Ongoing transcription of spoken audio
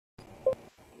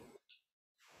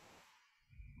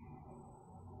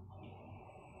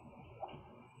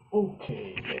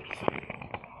Okay, let's see.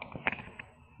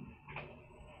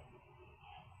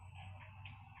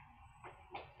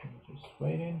 Just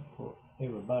waiting for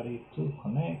everybody to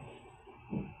connect.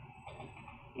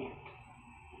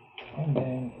 And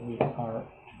then we are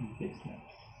in business.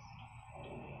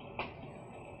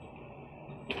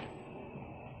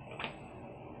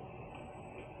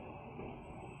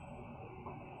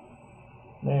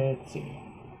 Let's see.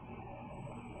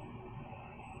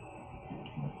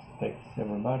 Let's text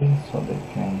everybody so they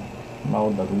can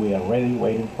know that we are ready,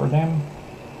 waiting for them.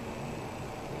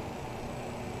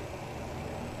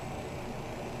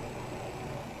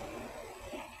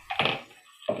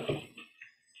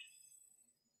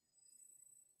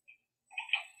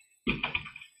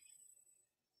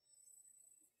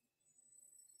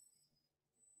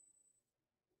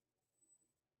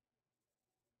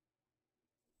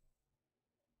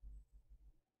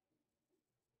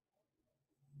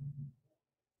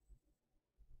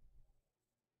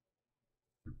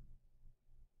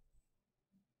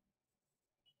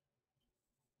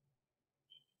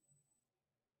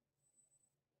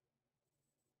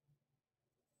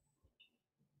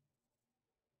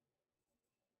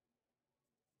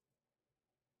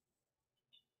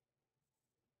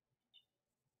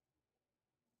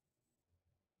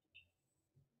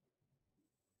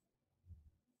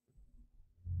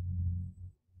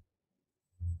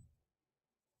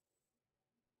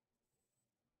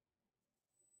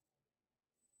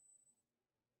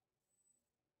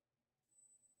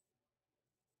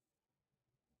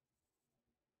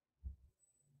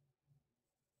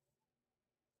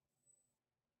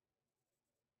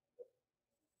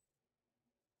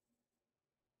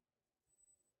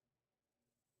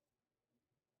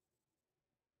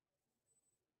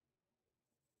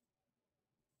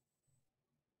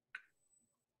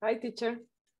 Hi, teacher.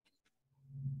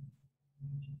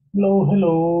 Hello,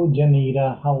 hello,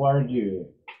 Janita. How are you?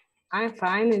 I'm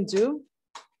fine, and you?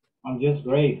 I'm just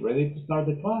great. Ready to start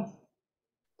the class?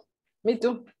 Me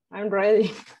too. I'm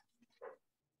ready.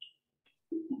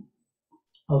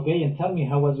 Okay, and tell me,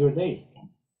 how was your day?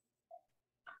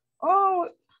 Oh,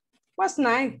 what's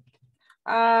nice.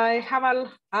 I have a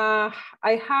lot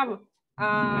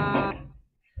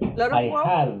of work.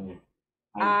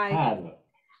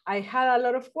 I had a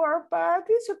lot of work, but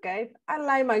it's okay. I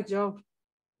like my job.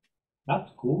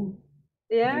 That's cool.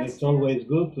 Yes. And it's always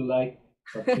good to like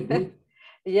what you do.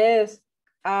 Yes.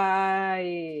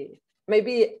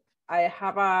 Maybe I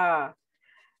have a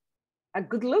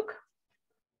good look.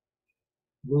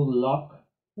 Good luck.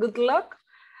 Good luck,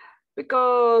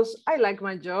 because I like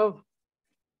my job.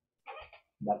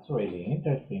 That's really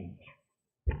interesting.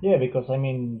 Yeah, because I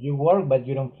mean, you work, but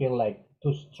you don't feel like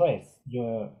too stressed.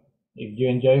 If you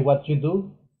enjoy what you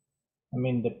do, I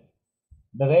mean,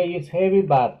 the day is heavy,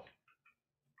 but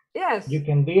yes, you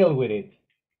can deal with it.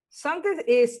 Sometimes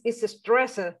it's a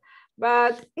stressor,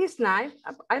 but it's nice.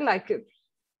 I like it.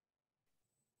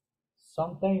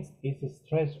 Sometimes it's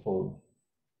stressful.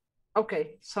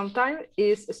 Okay, sometimes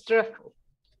it's stressful,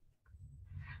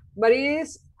 but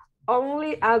it's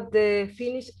only at the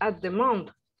finish at the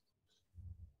month,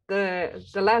 the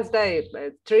last day,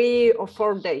 3 or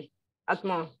 4 days at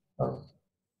month.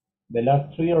 The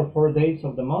last 3 or 4 days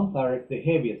of the month are the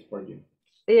heaviest for you.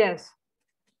 Yes,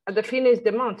 at the finish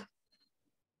the month.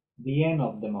 The end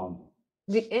of the month.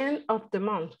 The end of the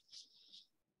month.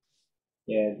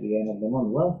 Yes, the end of the month.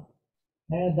 Well,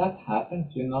 that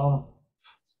happens, you know.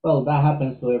 Well, that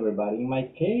happens to everybody. In my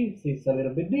case, it's a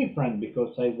little bit different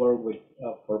because I work with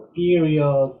for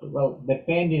periods. Well,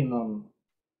 depending on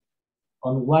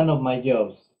one of my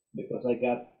jobs, because I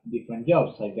got different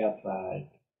jobs. I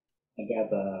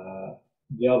got a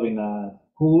job in a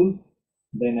school,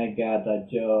 then I got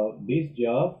this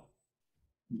job,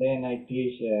 then I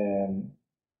teach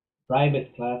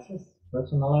private classes,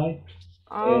 personalized,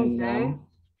 Okay.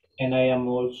 And I am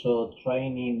also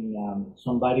training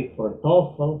somebody for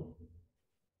TOEFL.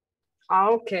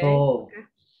 Okay.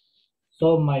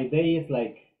 So my day is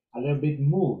like a little bit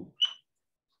moved.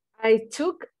 I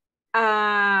took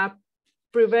a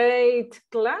private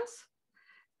class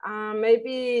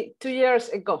maybe 2 years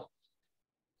ago.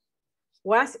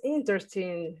 Was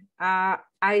interesting.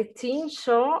 I think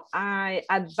so. I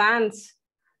advance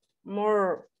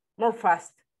more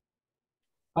fast.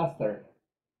 Faster.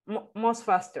 Most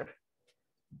faster.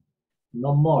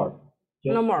 No more.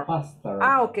 Just no more. faster.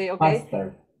 Okay.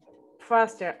 Faster.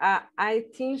 Faster. I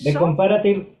think The so.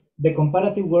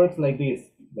 comparative works like this,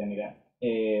 Daniela.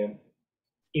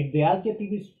 If the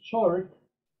adjective is short,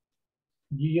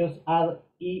 you just add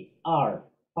er.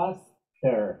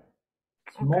 Faster.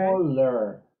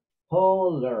 Smaller.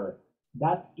 Taller.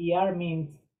 That er means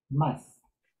más.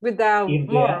 Without If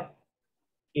more.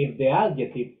 the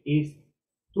adjective is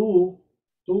two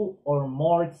or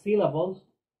more syllables,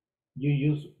 you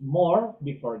use more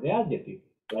before the adjective,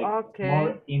 like Okay.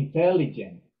 more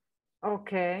intelligent.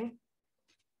 Okay.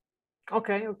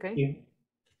 Okay. If,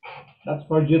 that's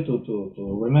for you to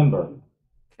remember.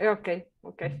 Okay.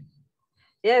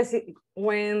 Yes,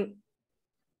 when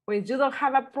you don't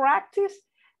have a practice,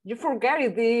 you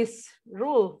forget this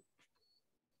rule.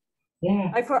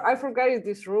 Yeah. I forgot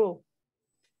this rule.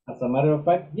 As a matter of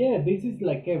fact, yeah, this is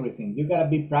like everything. You gotta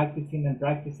be practicing and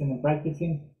practicing and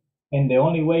practicing. And the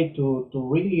only way to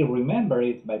really remember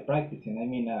is by practicing. I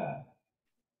mean,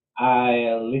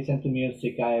 I listen to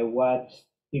music, I watch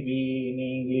TV in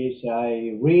English,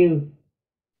 I read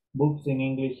books in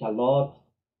English a lot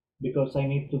because I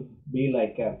need to be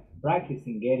like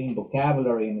practicing getting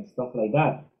vocabulary and stuff like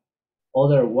that.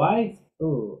 Otherwise,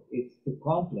 oh, it's too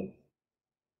complex.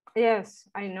 Yes,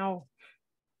 I know.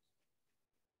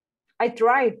 I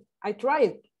tried.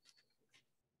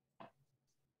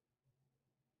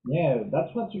 Yeah,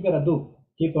 that's what you gotta do.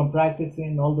 Keep on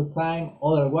practicing all the time.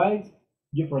 Otherwise,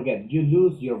 you forget. You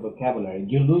lose your vocabulary.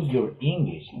 You lose your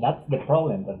English. That's the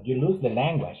problem, that you lose the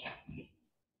language.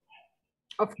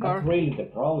 Of course. That's really the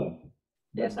problem.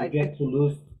 Yes, That you get to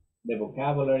lose the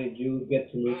vocabulary. You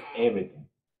get to lose everything.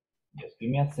 Just give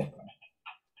me a second.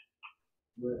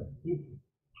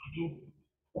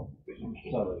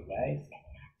 Sorry, guys.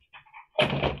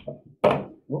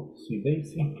 Whoopsie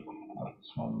daisy.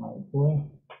 What's am I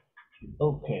doing?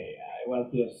 Okay, I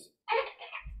was just.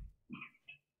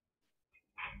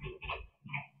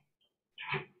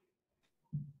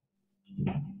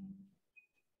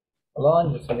 Hold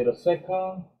on, just a little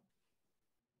second.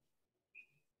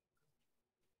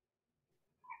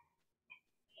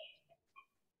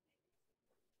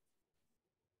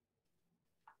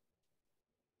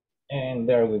 And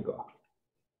there we go.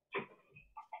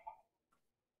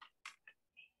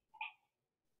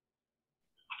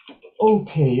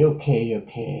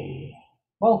 Okay.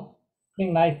 Well, it's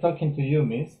been nice talking to you,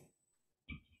 miss.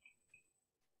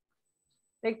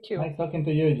 Thank you. Nice talking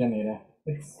to you, Janita.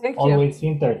 It's Thank always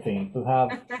interesting to have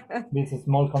this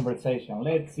small conversation.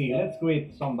 Let's see, let's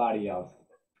greet somebody else.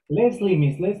 Leslie,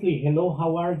 Miss Leslie, hello,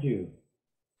 how are you?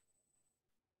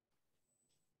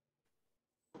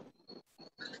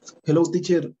 Hello,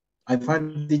 teacher. I'm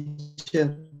fine,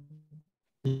 teacher.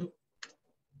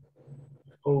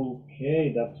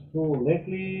 Okay, that's cool.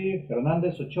 Leslie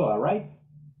Fernandez Ochoa, right?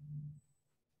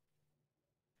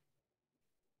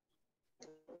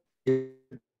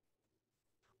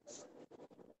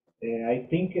 I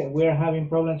think we're having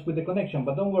problems with the connection,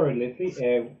 but don't worry, Leslie.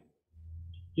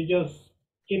 You just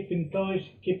keep in touch,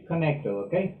 keep connected,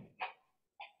 okay?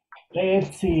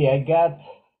 Let's see, I got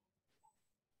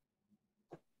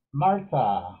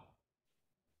Martha.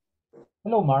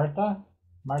 Hello, Martha.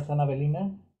 Martha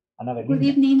Anavelina. Good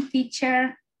evening,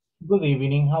 teacher. Good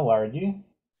evening, how are you?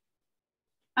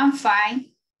 I'm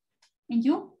fine. And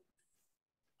you?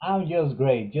 I'm just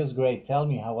great, just great. Tell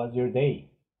me, how was your day?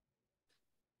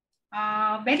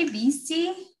 Very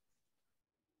busy.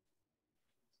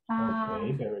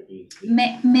 Okay, very busy.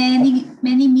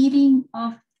 Many meetings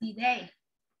of the day.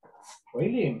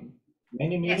 Really?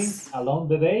 Many meetings Yes. along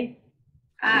the day?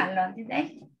 Along the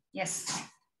day? Yes.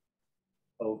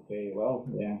 Okay, well,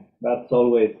 yeah, that's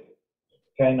always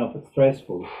kind of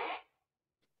stressful.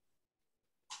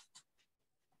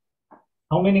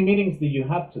 How many meetings do you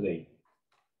have today?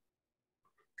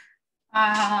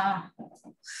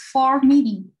 4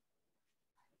 meetings.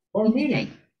 4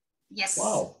 meetings? Yes.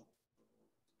 Wow.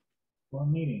 4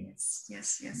 meetings.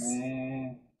 Yes.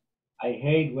 Man, I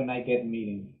hate when I get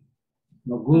meetings.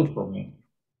 No good for me.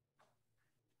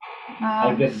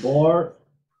 I get bored.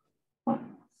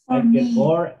 I get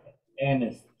bored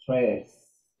and stressed.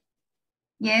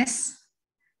 Yes,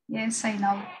 I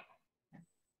know.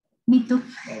 Me too.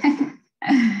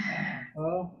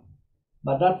 Well,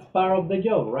 but that's part of the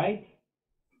job, right?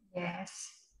 Yes.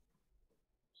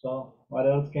 So what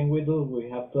else can we do? We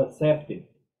have to accept it.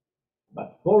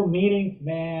 But 4 meetings,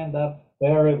 man, that's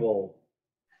terrible.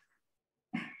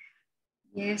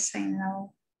 Yes, I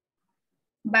know.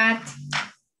 But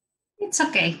it's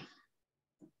okay.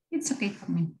 It's okay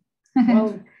for me.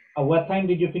 Well, at what time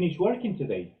did you finish working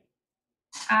today?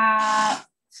 5:30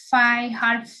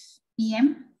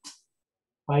 p.m.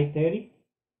 5:30?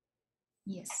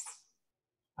 Yes.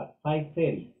 At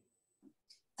 5:30.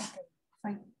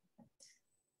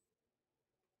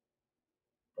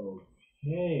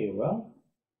 Okay, well,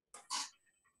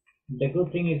 the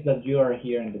good thing is that you are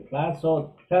here in the class.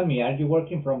 So tell me, are you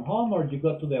working from home or you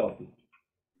go to the office?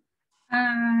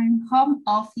 Home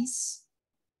office.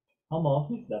 Home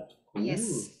office, that's cool.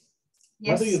 Yes.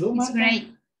 What do you do, It's Marta?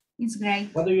 great. It's great.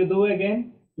 What do you do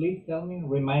again? Please tell me,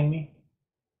 remind me.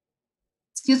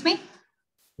 Excuse me?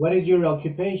 What is your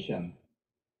occupation?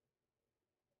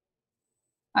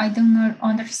 I don't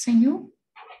understand you.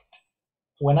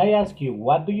 When I ask you,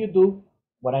 what do you do?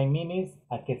 What I mean is,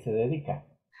 ¿a qué se dedica?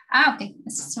 Ah, okay.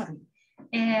 Sorry.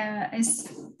 It's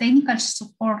technical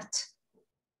support.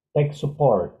 Tech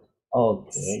support.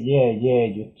 Okay, yeah,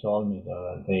 you told me the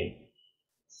other day.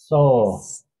 So,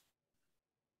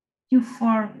 You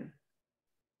for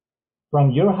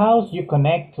from your house, you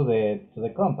connect to the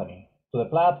company, to the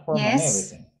platform and yes.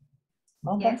 everything.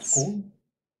 No, Yes. that's cool.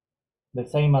 The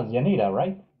same as Yanira,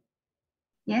 right?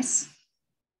 Yes.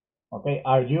 Okay,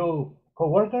 are you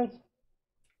co-workers?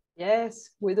 Yes,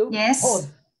 we do. Yes. Oh,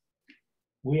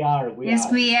 we are. Yes,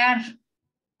 we are.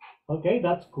 Okay,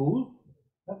 that's cool.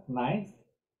 That's nice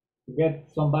to get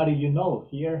somebody you know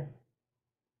here.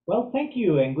 Well, thank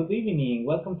you and good evening.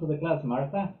 Welcome to the class,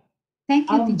 Martha. Thank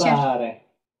you, teacher. Ambar.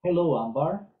 Hello,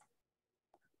 Ambar.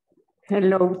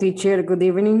 Hello, teacher. Good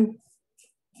evening.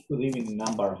 Good evening,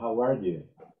 Ambar. How are you?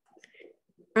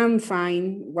 I'm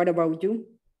fine. What about you?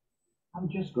 I'm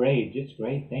just great.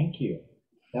 Thank you.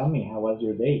 Tell me, how was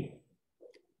your day?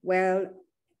 Well,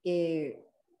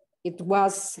 it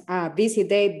was a busy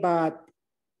day, but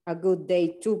a good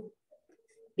day too,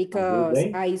 because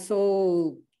day? I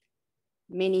saw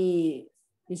many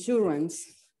insurance.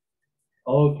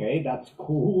 Okay, that's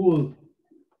cool.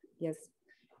 Yes.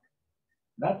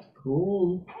 That's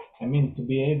cool. I mean, to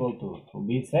be able to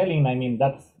be selling, I mean,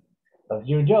 that's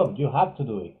your job. You have to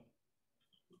do it.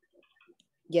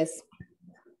 Yes.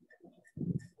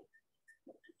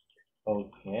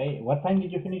 Okay. What time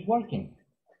did you finish working?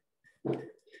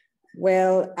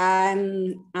 Well,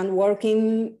 I'm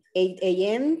working 8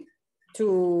 a.m.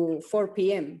 to 4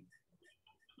 p.m.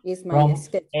 is my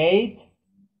schedule.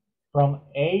 From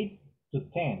 8 to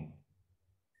 10.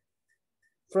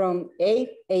 From 8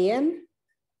 a.m.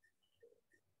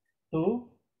 to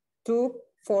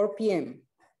 4 p.m.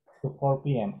 to 4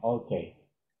 p.m. Okay.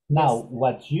 Now, Yes.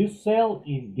 what you sell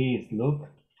is this, look.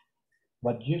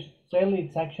 What you sell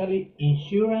is actually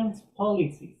insurance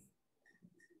policies.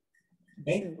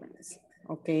 Okay? Insurance.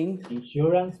 Okay.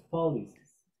 Insurance policies.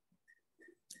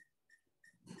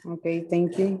 Okay,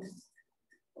 thank you.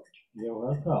 You're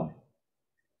welcome.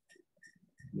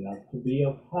 You have to be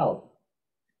of help.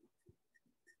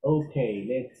 Okay,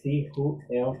 let's see who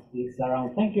else is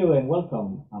around. Thank you and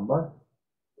welcome, Amber.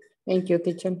 Thank you,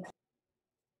 teacher.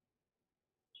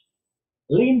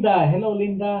 Linda, hello,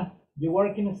 Linda. You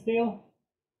working still?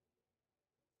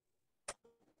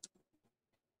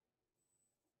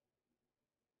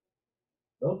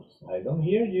 Oops, I don't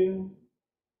hear you.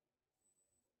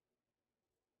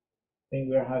 I think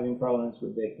we're having problems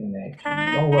with the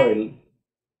connection. Don't worry.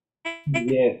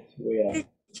 Yes, we are.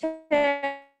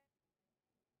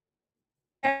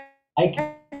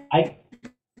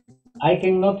 I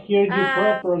cannot hear you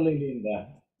properly, Linda.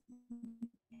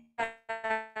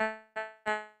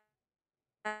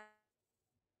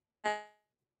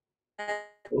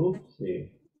 Oopsie.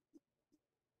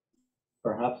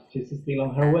 Perhaps she's still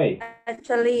on her way.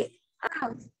 Actually,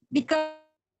 because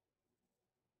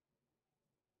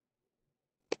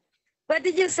what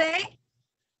did you say?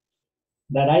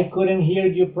 That I couldn't hear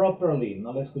you properly.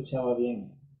 No la escuchaba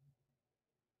bien.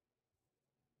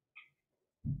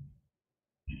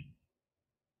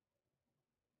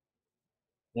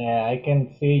 Yeah, I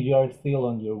can see you're still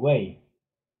on your way.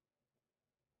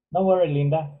 Don't worry,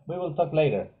 Linda. We will talk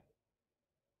later.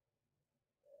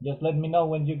 Just let me know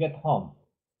when you get home.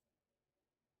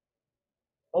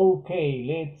 Okay,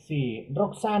 let's see.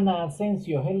 Roxana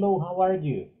Asensio, hello, how are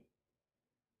you?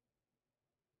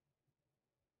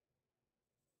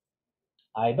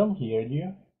 I don't hear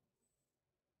you.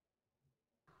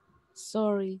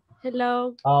 Sorry.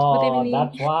 Hello. Good Oh, evening.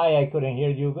 that's why I couldn't hear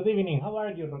you. Good evening. How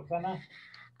are you, Roxana?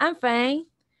 I'm fine.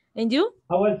 And you?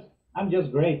 I'm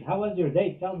just great. How was your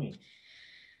day? Tell me.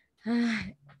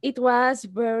 It was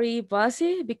very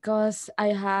busy because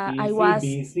I was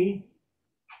busy.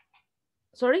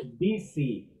 sorry?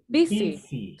 Busy.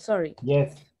 Sorry.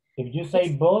 Yes. If you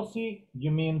say bossy,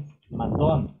 you mean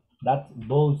mandon. That's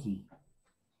bossy.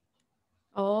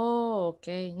 Oh,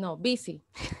 okay. No, busy.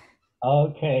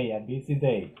 Okay, a busy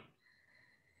day.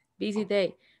 Busy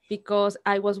day because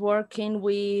I was working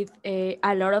with a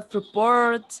lot of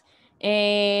reports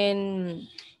and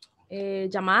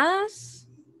llamadas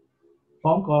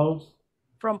Phone calls.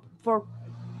 from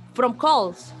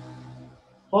calls.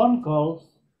 Phone calls.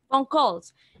 Phone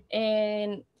calls,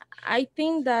 and I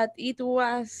think that it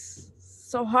was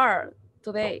so hard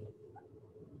today,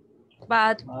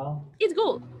 but Well, it's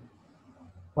good.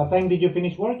 what time did you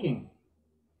finish working?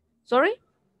 Sorry?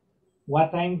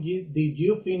 What time did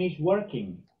you finish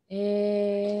working?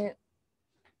 In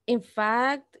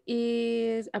fact,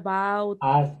 is about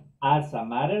As a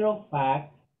matter of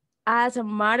fact, as a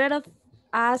matter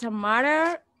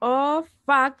of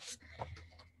fact,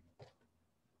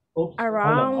 oops,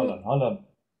 around hold on.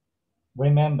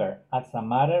 Remember, as a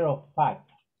matter of fact.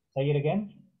 Say it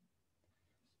again.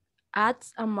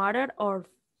 as a matter of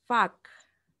fact.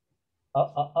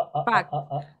 Fact.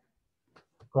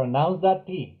 Pronounce that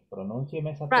T.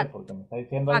 Pronúncieme esa T Fact. porque me está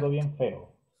diciendo algo bien feo.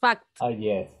 Fact.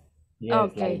 Yes. Yes,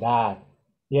 Okay. like that.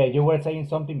 Yeah, you were saying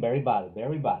something very bad,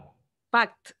 very bad.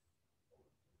 Fact.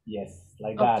 Yes,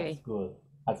 like that. Okay. It's good.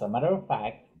 As a matter of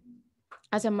fact.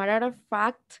 As a matter of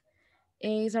fact,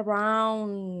 is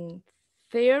around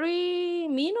 30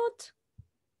 minutes.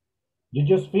 You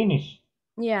just finished.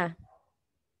 Yeah.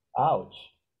 Ouch.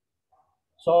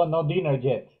 So no dinner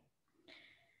yet.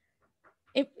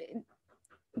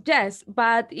 Yes,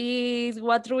 but it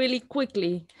was really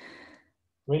quickly.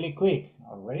 Really quick.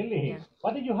 Oh, really? Yeah.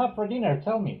 What did you have for dinner?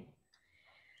 Tell me.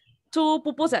 2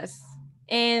 pupusas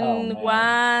and Oh,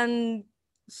 one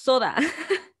soda.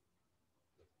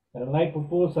 I don't like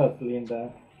pupusas,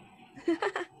 Linda.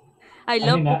 I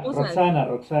love mean, pupusas.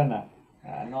 Roxana.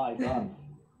 No, I don't.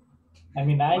 I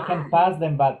mean, I can pass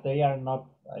them, but they are not,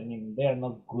 they are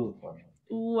not good for me.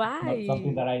 Why? Not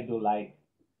something that I do like.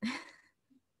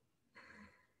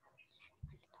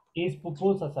 Is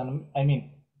pupusas, and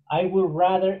I would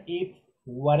rather eat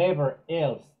whatever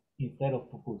else instead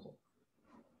of pupusas.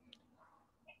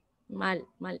 Mal.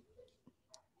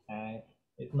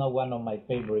 It's not one of my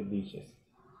favorite dishes.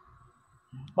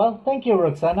 Well, thank you,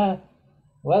 Roxana.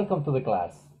 Welcome to the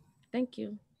class. Thank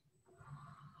you.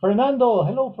 Fernando,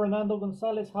 hello, Fernando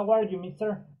Gonzalez. How are you,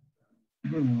 mister?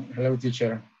 Hello,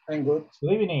 teacher. I'm good.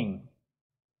 Good evening.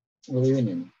 Good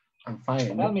evening. I'm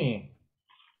fine. Tell me.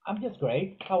 I'm just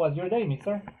great. How was your day,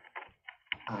 mister?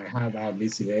 I had a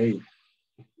busy day.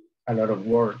 A lot of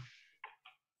work.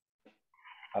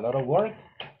 A lot of work?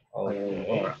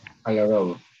 Okay. A lot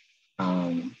of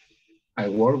I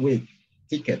work with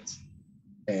tickets,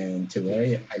 and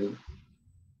today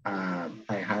I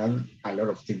had a lot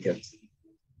of tickets.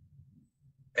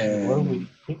 You work with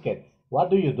tickets.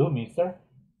 What do you do, mister?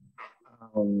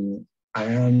 I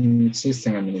am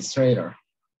system administrator.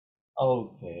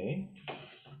 Okay.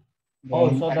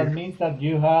 Oh, so that means that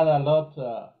you had a lot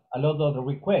of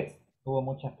requests. Tuvo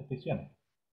muchas peticiones.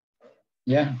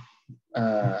 Yeah,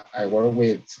 I work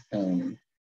with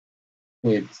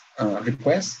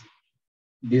requests.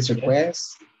 These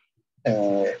requests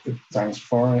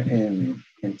transform in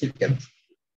tickets,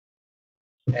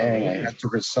 and I had to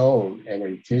resolve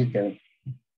every ticket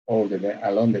all the day,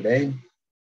 along the day.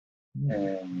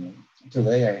 And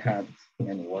today I had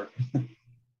many work.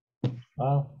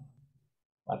 Well,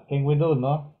 what can we do,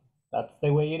 no? That's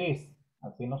the way it is.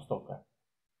 Así nos toca.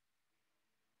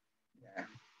 Yeah.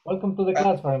 Welcome to the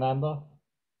class, Fernando.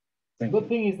 Good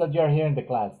thing is that you're here in the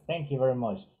class. Thank you very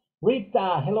much.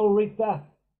 Rita, hello, Rita.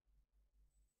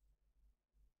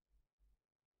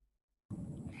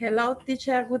 Hello,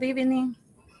 teacher. Good evening.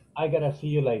 I gotta see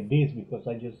you like this because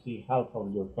I just see half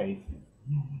of your face.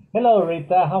 Hello,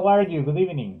 Rita. How are you? Good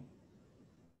evening.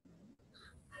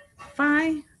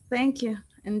 Fine, thank you.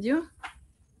 And you?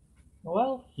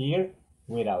 Well, here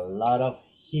with a lot of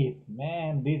heat.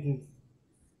 Man, this is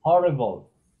horrible.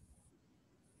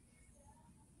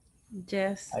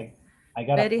 Yes. I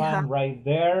got a fan hot. right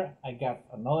there. I got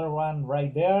another one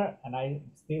right there, and I'm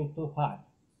still too hot.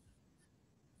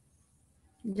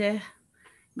 Yeah,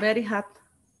 very hot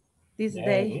this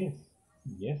day. It is.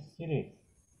 Yes, it is.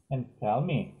 And tell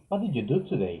me, what did you do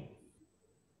today?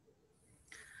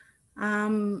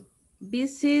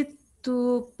 Visit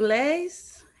to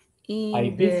place in I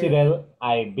visited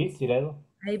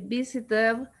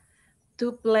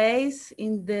two places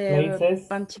in the places.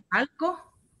 Panchimalco.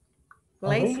 Oh,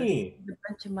 really? The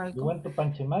Panchimalco. You went to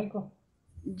Panchimalco?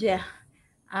 Yeah,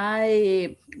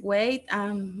 I wait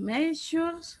and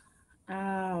measures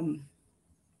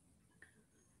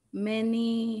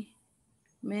many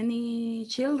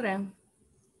children.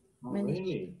 Oh,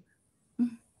 really?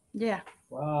 Yeah.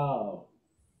 Wow.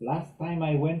 Last time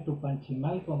I went to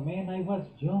Panchimalco, man, I was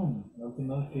young. La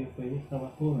última vez que fui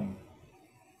estaba joven.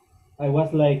 I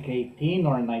was like 18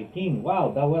 or 19.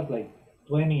 Wow, that was like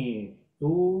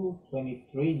 22,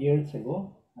 23 years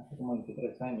ago. Hace como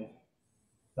 23 años.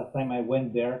 Last time I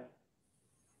went there.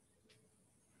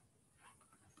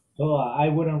 So I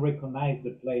wouldn't recognize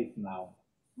the place now.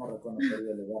 No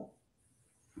reconocería el lugar.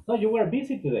 So you were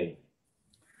busy today?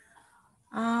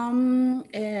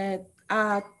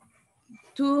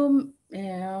 two,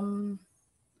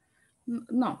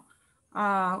 no,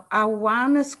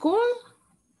 one school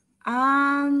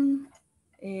and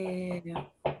CDI.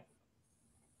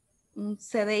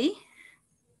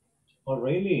 Oh,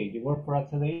 really? You work for a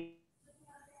CDI?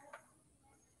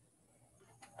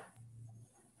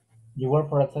 You work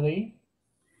for a CDI?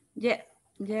 Yeah,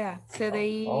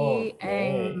 CDI Okay.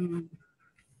 en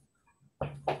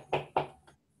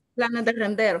planes de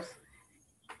renderos.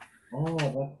 Oh,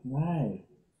 that's nice.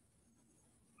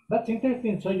 That's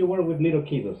interesting. So you work with little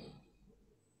kiddos.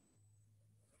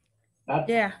 That's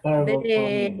Yeah, terrible for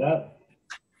me. That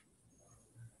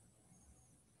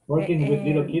working with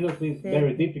little kiddos is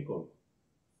very difficult.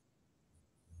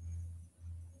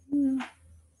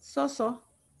 So. So.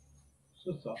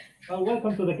 Well,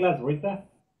 welcome to the class, Rita.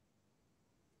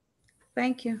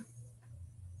 Thank you.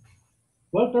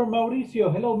 Walter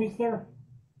Mauricio. Hello, mister.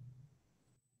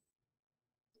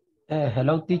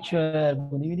 Hello, teacher.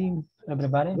 Good evening,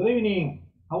 everybody. Good evening.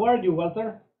 How are you,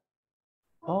 Walter?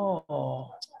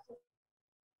 Oh,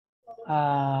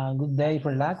 good day,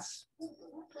 relax.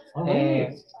 Oh,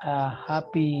 really?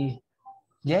 Happy,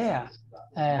 yeah,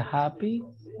 happy.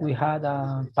 We had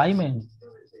a payment.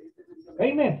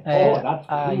 Payment? Oh, that's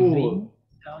cool.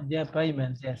 Yeah,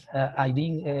 payment, yes. I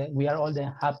think we are all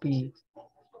then happy.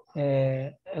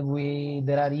 There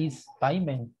is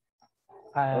payment.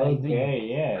 Okay,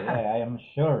 yeah, I am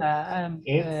sure.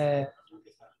 It's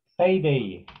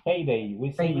payday.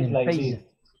 We say it like this.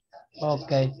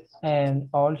 Okay, and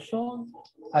also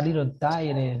a little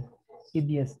tired. It's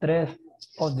the stress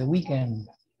of the weekend.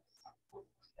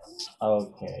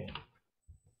 Okay,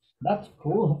 that's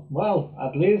cool. Well,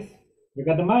 at least you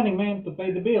got the money, man, to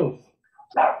pay the bills.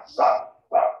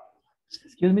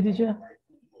 Excuse me, teacher?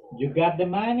 You got the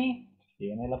money,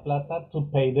 tiene la plata to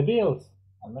pay the bills.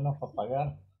 Al menos para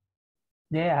pagar.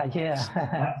 Yeah.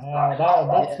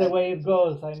 That's the way it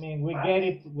goes. I mean, we get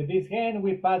it with this hand,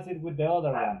 we pass it with the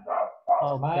other one.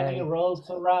 Okay. Money rolls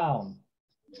around.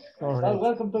 Well,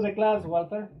 welcome to the class,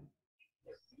 Walter.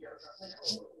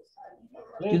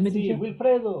 Let's see,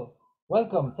 Wilfredo.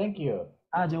 Welcome, thank you.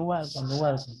 You're welcome.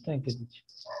 Thank you, teacher.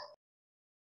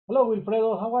 Hello,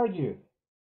 Wilfredo, how are you?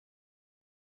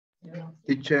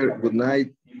 Teacher, good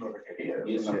night.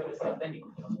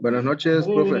 Buenas noches,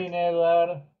 Good profe. evening,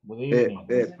 Edward. Good evening.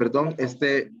 Perdón,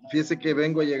 fíjese que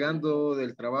vengo llegando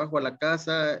del trabajo a la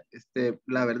casa,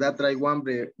 la verdad traigo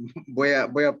hambre, voy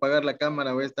a apagar la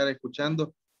cámara, voy a estar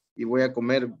escuchando y voy a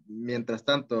comer mientras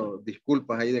tanto,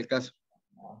 disculpas ahí del caso.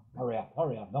 Hurry up,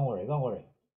 don't worry.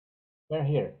 We're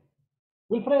here.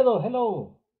 Wilfredo,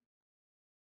 hello.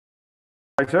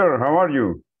 Hi, sir, how are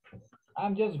you?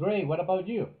 I'm just great, what about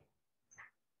you?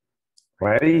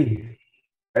 Ready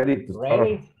to start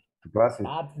the classes.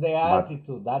 That's the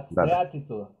attitude, that's the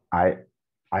attitude. I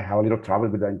have a little trouble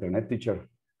with the internet, teacher,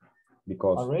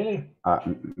 because oh, really?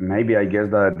 Maybe I guess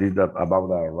that this is about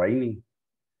the raining.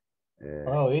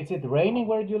 Is it raining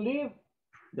where you live?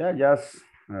 Yeah, just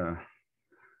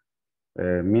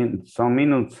some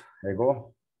minutes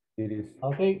ago it is.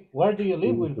 Okay, where do you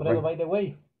live, Wilfredo, by the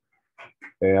way?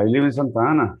 I live in Santa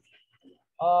Ana.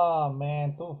 Oh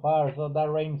man, too far, so that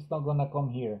rain's not gonna come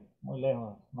here. Muy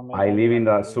lejos. I live in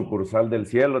the sucursal del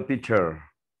cielo, teacher.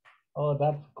 Oh,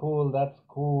 that's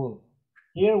cool.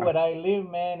 Here where I live,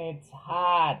 man, it's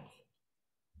hot.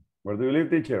 Where do you live,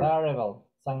 teacher? Terrible.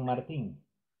 San Martin.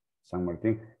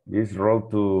 This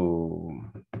road to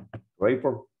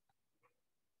airport?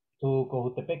 To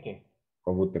Cojutepeque.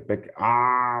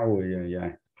 Oh,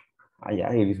 yeah.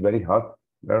 Yeah, it is very hot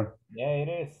there. Yeah, it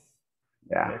is.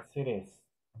 Yeah. Yes, it is.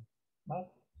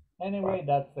 But anyway,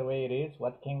 that's the way it is.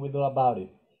 What can we do about it?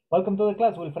 Welcome to the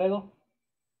class, Wilfredo.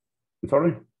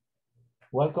 Sorry?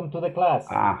 Welcome to the class.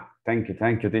 Thank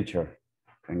you, teacher.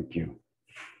 Thank you.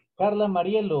 Carla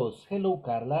Marielos. Hello,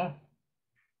 Carla.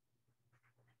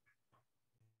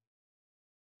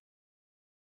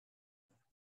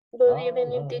 Good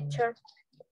evening, teacher.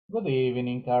 Good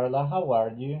evening, Carla. How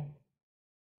are you?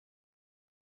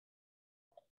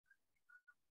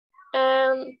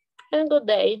 And good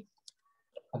day.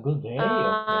 A good day.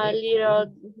 A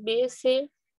little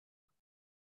busy.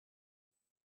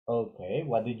 Okay,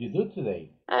 what did you do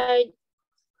today?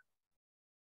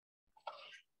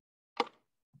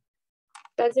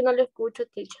 Casi no lo escucho,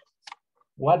 teacher.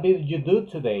 What did you do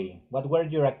today? What were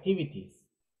your activities?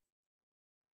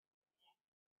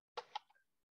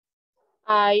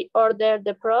 I ordered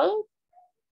the product.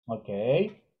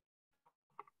 Okay.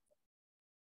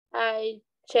 I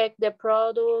checked the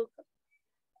product.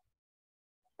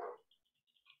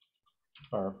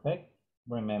 Perfect.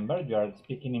 Remember, you are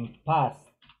speaking in past.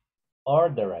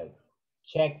 Ordered,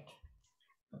 checked,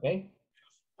 Okay.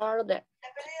 Order.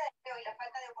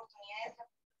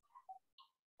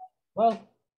 Well,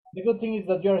 the good thing is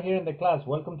that you're here in the class.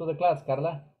 Welcome to the class,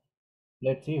 Carla.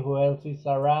 Let's see who else is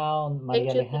around.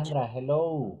 Maria Thank you, teacher. Alejandra,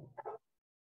 hello.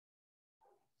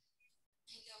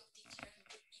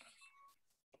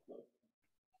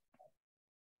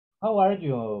 How are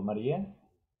you, Maria?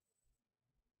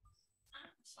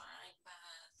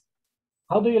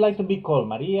 How do you like to be called?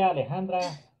 Maria, Alejandra?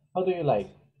 How do you like?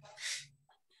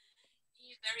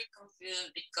 Very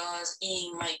confused because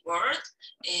in my work,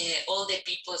 all the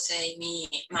people say me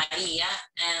Maria,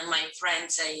 and my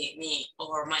friends say me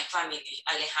or my family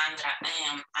Alejandra.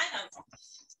 I don't know.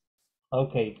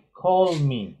 Okay, call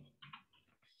me.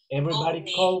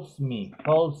 Everybody calls me.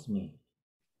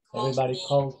 Everybody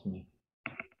calls me.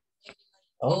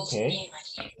 Okay.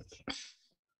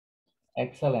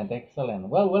 Excellent, excellent.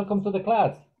 Well, welcome to the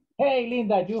class. Hey,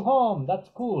 Linda, you home? That's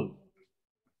cool.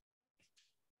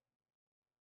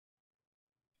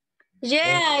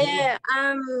 Yeah,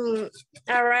 I'm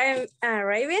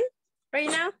arriving right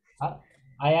now.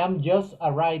 I am just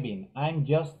arriving. I'm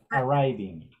just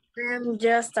arriving. I'm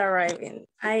just arriving.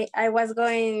 I was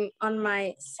going on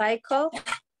my cycle.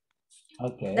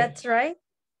 Okay. That's right.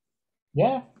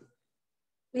 Yeah.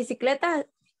 Bicicleta.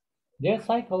 Yeah,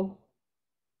 cycle.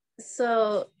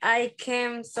 So I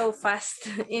came so fast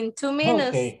in 2 minutes.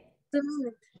 Okay. 2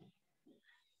 minutes.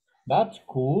 That's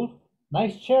cool.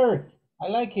 Nice shirt. I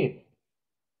like it.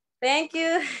 Thank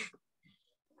you.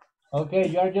 Okay,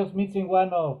 you are just missing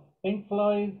one of Pink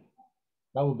Floyd.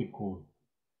 That would be cool.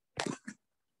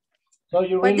 So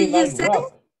you What really did you like say?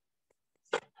 rock?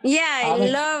 Yeah, I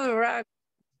love rock.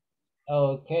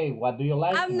 Okay, what do you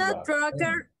like I'm in not rock?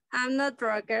 rocker. I'm not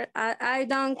rocker. I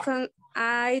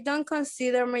don't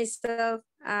consider myself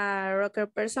a rocker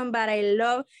person, but I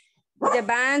love the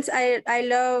bands. I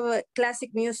love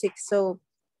classic music. So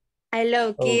I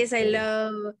love Kiss. I Okay.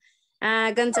 love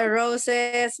Guns N'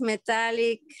 Roses,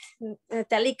 Metallica,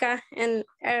 and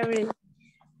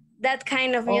that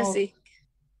kind of music.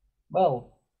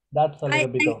 Well, that's a little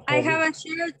bit of I heavy. have a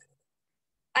shirt.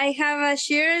 I have a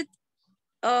shirt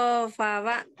of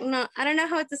no, I don't know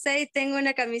how to say. Tengo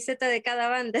una camiseta de cada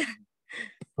banda.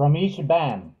 From each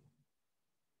band.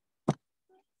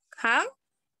 How?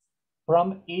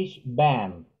 From each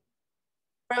band.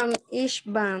 From each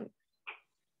band.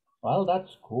 Well,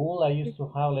 that's cool. I used to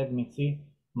have, let me see.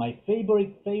 My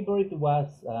favorite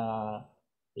was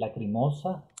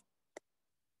Lacrimosa.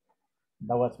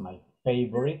 That was my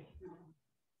favorite.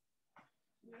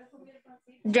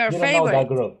 Your you don't favorite? know that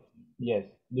group? Yes.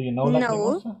 Do you know No.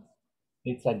 Lacrimosa?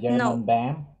 It's a German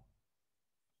band.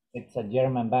 It's a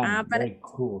German band. But Very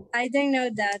cool. I don't know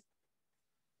that.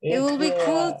 It will be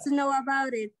cool to know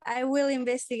about it. I will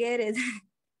investigate it.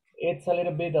 It's a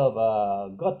little bit of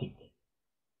gothic.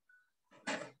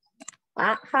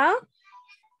 How?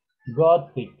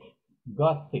 Gothic.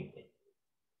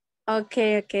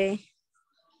 Okay.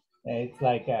 It's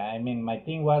like, I mean, my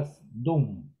thing was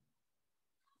doom.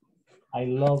 I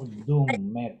love doom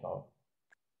metal.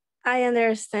 I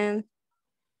understand.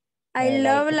 I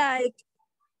love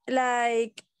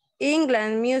like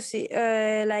England music,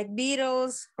 like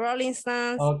Beatles, Rolling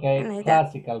Stones. Okay, like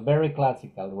classical, very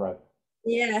classical rock.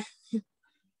 Yeah.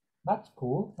 That's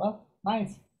cool. Well,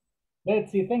 nice.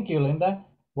 Let's see. Thank you, Linda.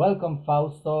 Welcome,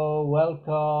 Fausto.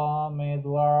 Welcome,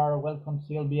 Edward. Welcome,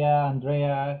 Sylvia,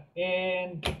 Andrea.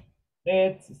 And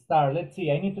let's start. Let's see.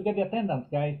 I need to get the attendance,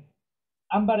 guys.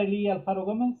 Ambarely Alfaro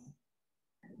Gomez.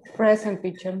 Present,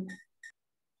 teacher.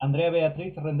 Andrea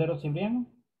Beatriz Rendero Cibriano.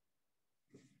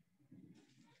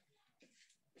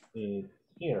 It's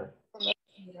here.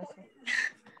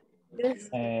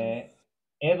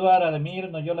 Edward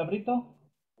Ademir Noyola Brito.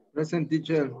 Present,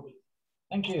 teacher.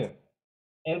 Thank you.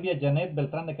 Elvia Janet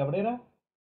Beltrán de Cabrera.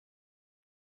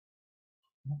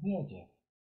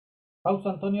 Fausto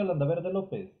Antonio Landaverde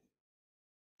López.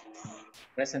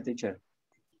 Present, teacher.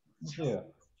 Thank you.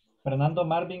 Fernando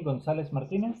Marvin González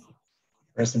Martínez.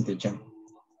 Present, teacher.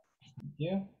 Thank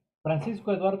you.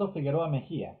 Francisco Eduardo Figueroa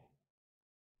Mejía.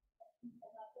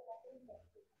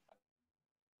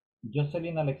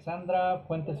 Jocelyn Alexandra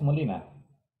Fuentes Molina.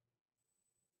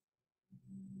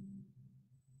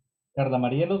 Carla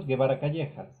Marielos Guevara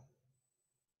Callejas.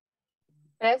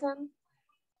 Present.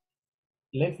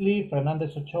 Leslie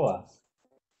Fernández Ochoa.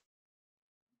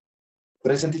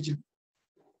 Present, teacher.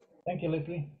 Thank you,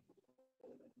 Leslie.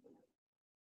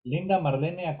 Linda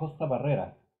Marlene Acosta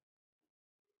Barrera.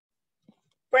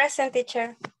 Present,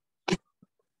 teacher.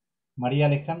 María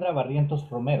Alejandra Barrientos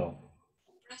Romero.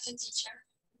 Present, teacher.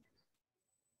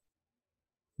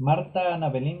 Marta Ana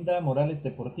Belinda Morales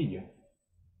de Portillo.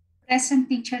 Present,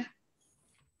 teacher.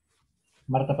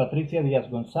 Marta Patricia Díaz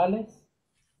González.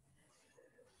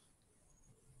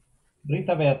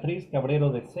 Rita Beatriz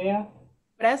Cabrero de Sea.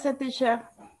 Present, teacher.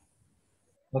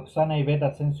 Roxana Ivette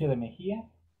Asensio de Mejía.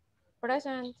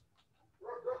 Present.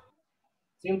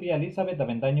 Silvia Elizabeth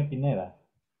Avendaño Pineda.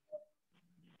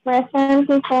 Present,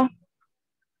 teacher.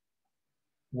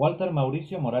 Walter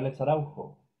Mauricio Morales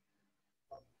Araujo.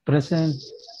 Present.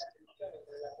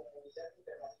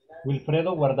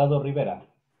 Wilfredo Guardado Rivera.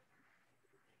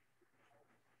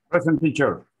 Present,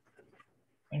 teacher.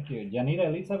 Thank you. Yanira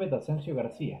Elizabeth Asensio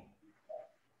García.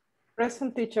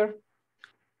 Present, teacher.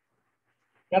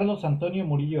 Carlos Antonio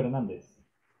Murillo Hernández.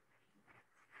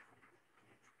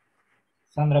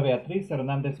 Sandra Beatriz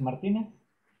Hernández Martínez.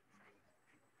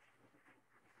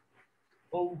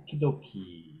 Okie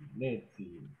dokie. Let's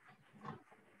see.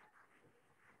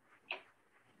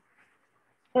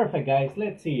 Perfect, guys.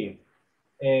 Let's see.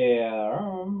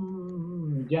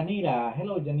 Yanira.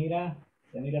 Hello, Yanira.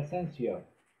 Yanira Asensio.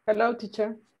 Hello,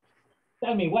 teacher.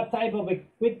 Tell me, what type of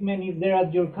equipment is there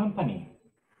at your company?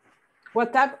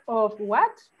 What type of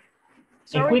what?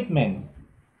 Sorry? Equipment.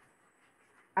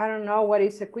 I don't know what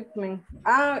is equipment.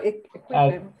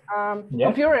 Equipment. Yeah.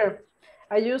 Computer.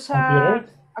 I use Computers?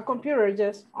 a computer,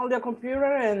 yes. Only a computer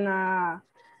and a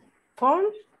phone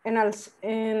and a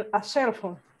cell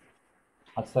phone.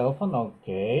 A cell phone,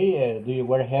 okay. Do you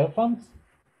wear headphones?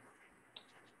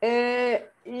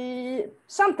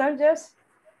 Sometimes, yes.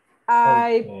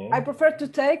 I prefer to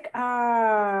take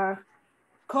a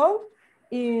call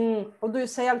in, how do you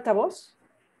say altavoz?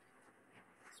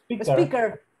 Speaker.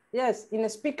 Speaker, yes, in a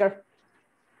speaker.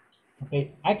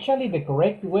 Okay, actually the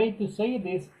correct way to say it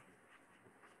is,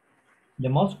 the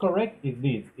most correct is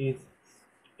this, is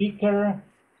speakerphone.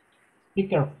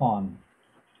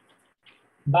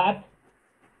 But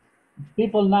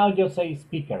people now just say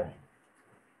speaker.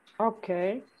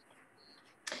 Okay.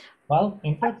 Well,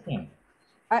 interesting.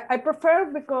 I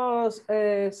prefer because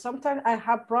sometimes I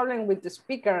have problem with the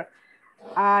speaker.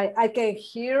 I can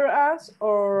hear us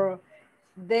or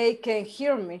they can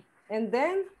hear me. And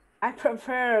then I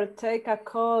prefer take a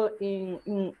call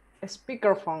in a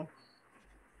speakerphone.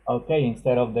 Okay,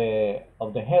 instead of the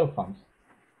headphones.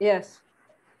 Yes.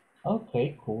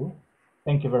 Okay, cool.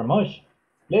 Thank you very much.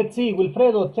 Let's see,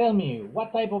 Wilfredo, tell me,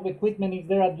 what type of equipment is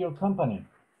there at your company?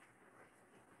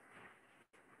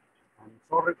 I'm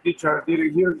sorry, teacher, I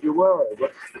didn't hear you well.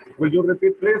 Will you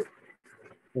repeat, please?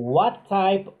 What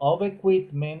type of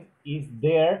equipment is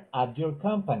there at your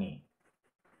company?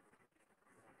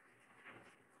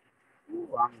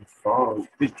 Oh, I'm sorry,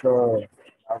 teacher.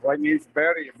 Right, it's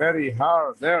very, very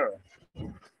hard there.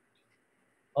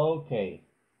 Okay,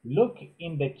 look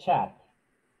in the chat.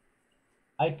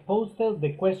 I posted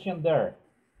the question there.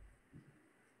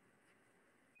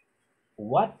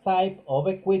 What type of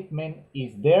equipment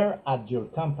is there at your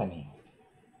company?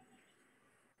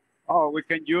 Oh, we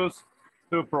can use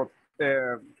to from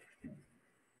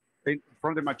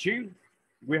the machine.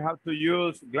 We have to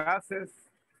use glasses.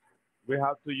 We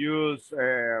have to use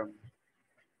ear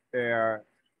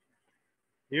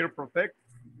protect.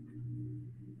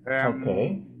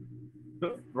 Okay.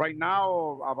 So right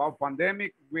now, about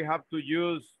pandemic, we have to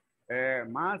use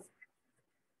mask,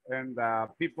 and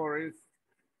people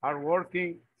are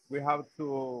working. We have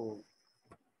to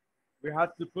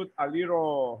put a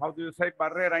little, how do you say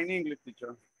barrera in English,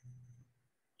 teacher?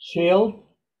 Shield.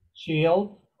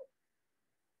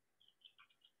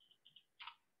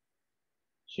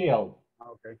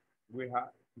 Okay.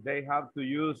 They have to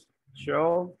use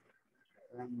shield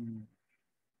and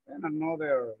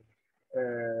another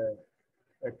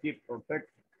keep protect.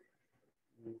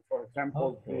 For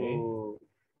example,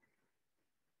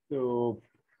 to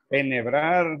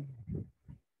enhebrar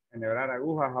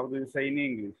aguja. How do you say in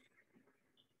English?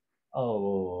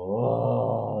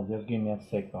 Oh, just give me a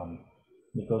second,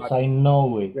 because I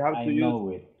know it.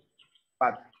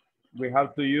 But we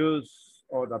have to use,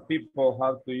 or the people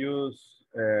have to use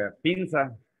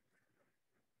pinza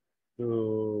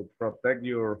to protect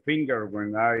your finger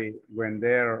when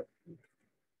they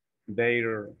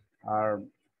are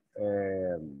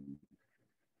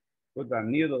put a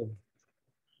needle.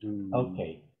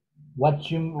 Okay. What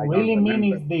you really mean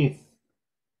is this.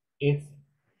 It's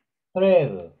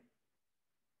thread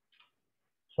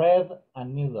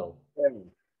and needle.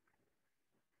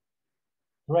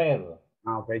 Thread.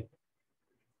 Okay.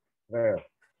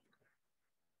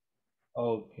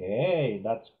 Okay,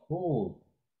 that's cool.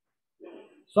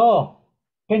 So,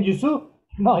 can you sue?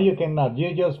 No, you cannot.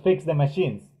 You just fix the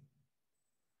machines.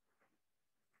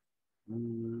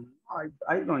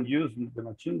 I don't use the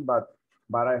machine, but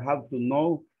I have to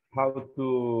know how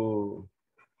to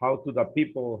the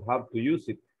people have to use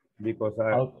it. because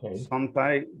Okay.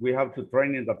 sometimes we have to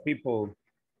train the people.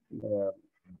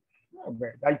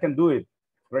 I can do it.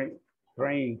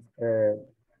 Train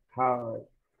how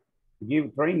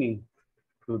give training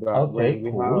to the Okay,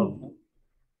 cool.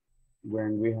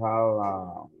 when we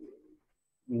have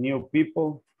new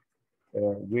people.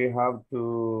 We have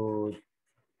to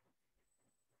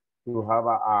have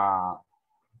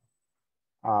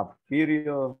a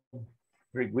period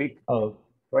 3 week Oh,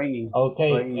 training.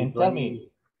 okay. And tell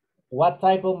me, what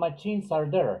type of machines are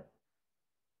there?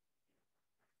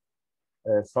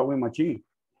 Sewing machine.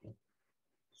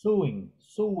 Sewing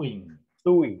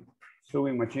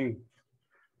machine.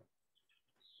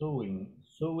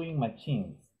 Sewing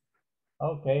machines.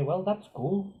 Okay, well, that's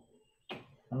cool.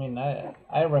 I mean,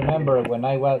 I remember when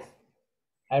I was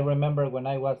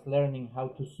learning how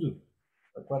to sew.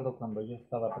 Recuerdo cuando yo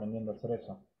estaba aprendiendo a hacer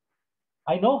eso.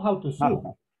 I know how to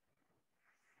sew.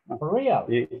 For real.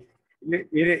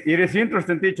 It is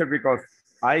interesting, teacher, because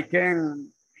I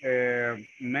can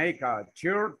make a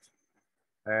shirt,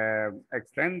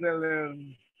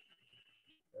 extended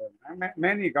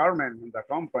many garments in the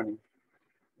company.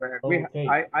 Okay.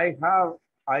 I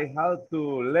have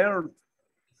to learn,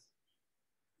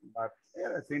 but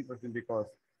it's interesting because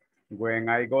when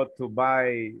I go to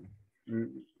buy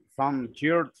some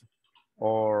shirt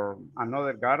or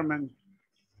another garment,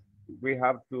 we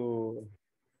have to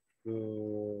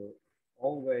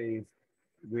always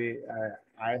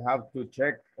I have to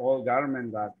check all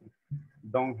garments that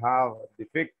don't have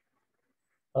defect.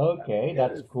 Okay,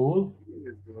 that's cool.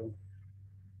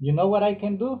 You know what I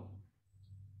can do?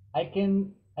 I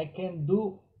can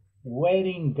do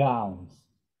wedding gowns.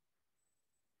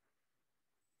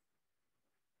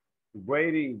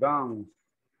 Wedding gowns.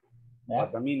 Yeah.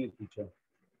 What a minute, teacher.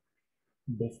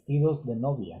 Vestidos de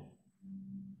novia.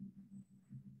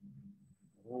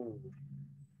 Oh.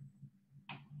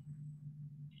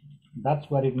 That's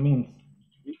what it means.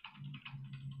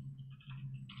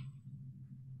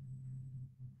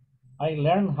 I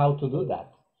learned how to do that.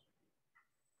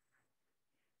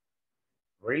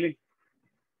 Really?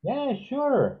 Yeah,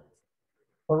 sure.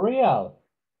 For real.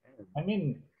 I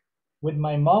mean, with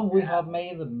my mom, we have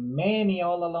made many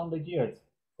all along the years.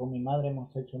 Con mi madre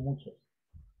hemos hecho muchos.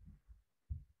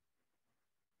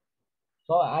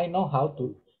 So I know how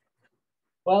to.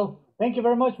 Well, thank you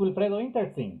very much, Wilfredo.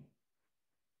 Interesting.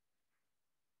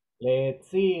 Let's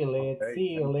see.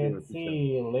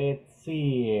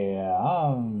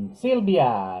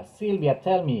 Sylvia,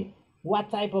 tell me,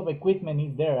 what type of equipment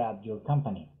is there at your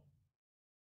company?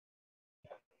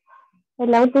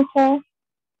 Hello, teacher.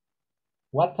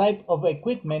 What type of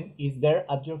equipment is there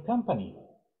at your company?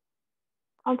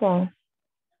 Okay.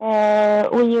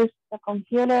 We use the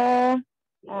computer,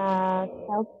 cell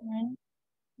phone,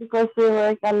 because we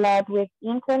work a lot with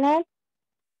internet.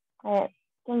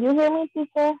 Can you hear me,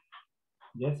 teacher?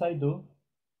 Yes, I do.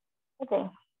 Okay.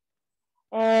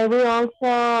 We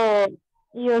also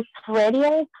use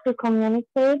radio to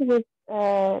communicate with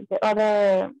the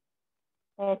other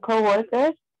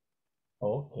co-workers.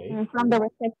 Okay. From the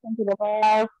reception to the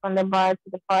bar, from the bar to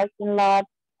the parking lot.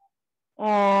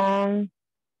 And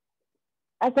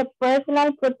as a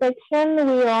personal protection,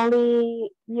 we only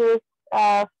use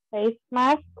a face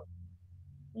mask.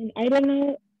 And I don't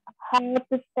know how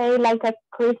to say, like a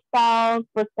crystal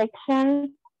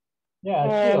protection. Yeah,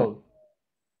 a shield.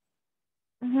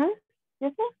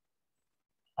 Yes, sir?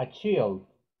 A shield.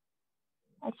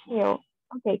 A shield.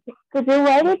 Okay. Could you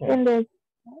write it Okay. in the...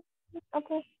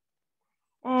 Okay.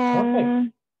 And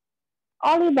Perfect.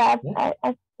 only that, Yeah.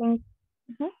 I think.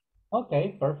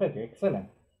 Okay, perfect. Excellent.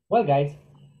 Well, guys,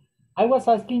 I was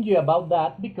asking you about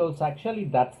that because actually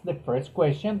that's the first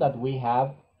question that we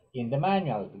have in the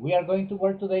manual. We are going to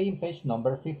work today in page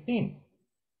number 15.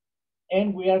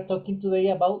 And we are talking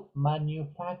today about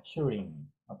manufacturing,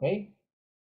 okay?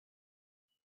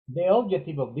 The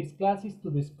objective of this class is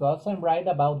to discuss and write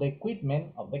about the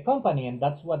equipment of the company, and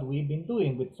that's what we've been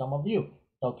doing with some of you,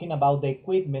 talking about the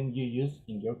equipment you use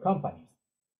in your companies,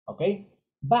 okay?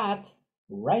 But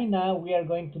right now we are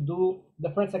going to do the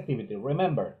first activity.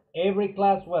 Remember, every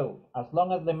class, well, as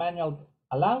long as the manual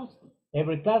allows,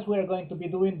 every class we are going to be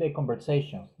doing the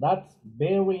conversations. That's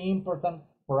very important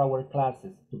for our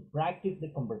classes, to practice the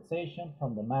conversation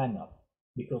from the manual,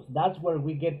 because that's where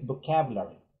we get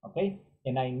vocabulary, okay?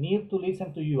 And I need to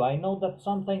listen to you. I know that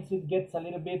sometimes it gets a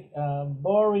little bit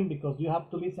boring because you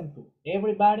have to listen to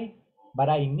everybody, but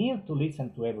I need to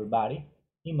listen to everybody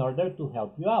in order to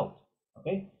help you out,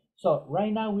 okay? So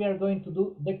right now we are going to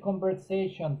do the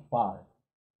conversation part.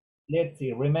 Let's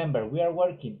see, remember, we are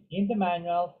working in the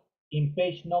manual in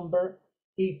page number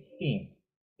 15.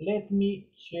 let me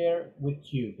share with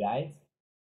you guys.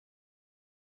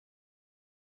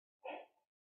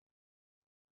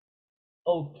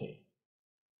 Okay,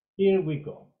 here we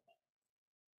go.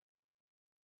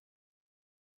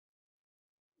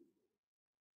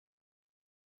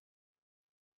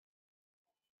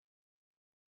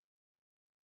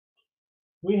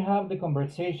 We have the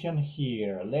conversation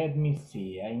here. Let me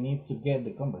see. I need to get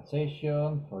the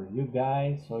conversation for you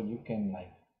guys so you can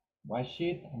like watch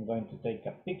it. I'm going to take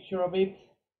a picture of it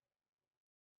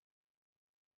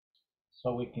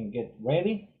so we can get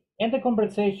ready. And the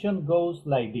conversation goes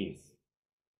like this.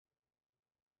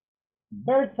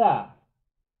 Bertha,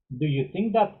 do you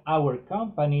think that our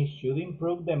company should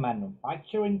improve the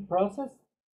manufacturing process?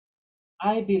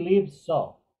 I believe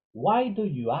so. Why do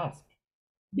you ask?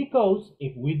 Because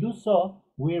if we do so,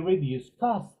 we reduce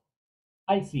costs.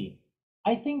 I see.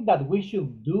 I think that we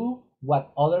should do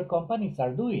what other companies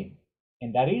are doing,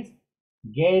 and that is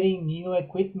getting new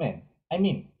equipment. I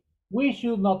mean, we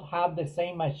should not have the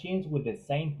same machines with the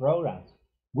same programs.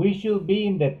 We should be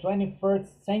in the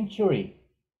 21st century.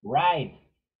 Right.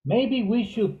 Maybe we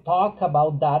should talk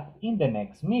about that in the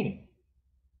next meeting.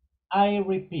 I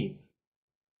repeat.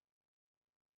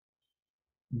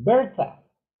 Bertha,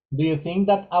 do you think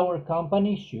that our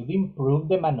company should improve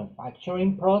the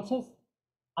manufacturing process?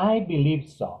 I believe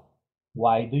so.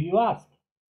 Why do you ask?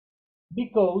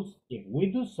 Because if we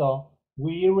do so,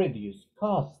 we reduce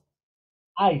costs.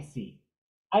 I see.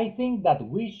 I think that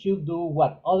we should do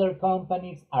what other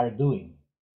companies are doing,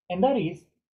 and that is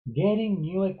getting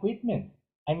new equipment.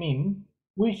 I mean,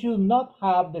 we should not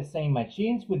have the same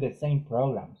machines with the same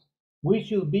programs. We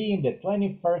should be in the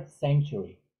 21st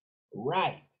century.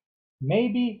 Right.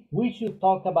 Maybe we should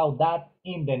talk about that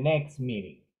in the next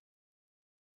meeting.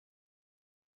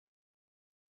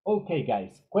 Okay,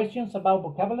 guys, questions about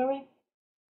vocabulary?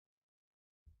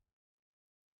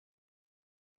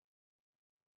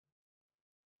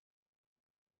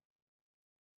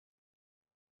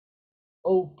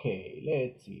 Okay,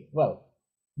 let's see. Well,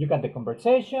 you got the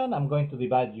conversation. I'm going to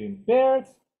divide you in pairs.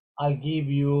 I'll give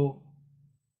you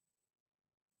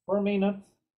 4 minutes.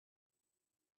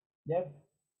 Yep,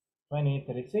 20,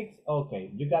 36.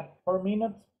 Okay, you got 4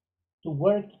 minutes to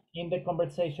work in the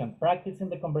conversation, practice in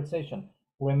the conversation.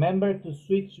 Remember to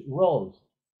switch roles,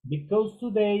 because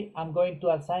today I'm going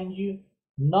to assign you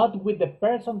not with the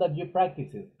person that you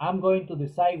practice it. I'm going to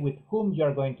decide with whom you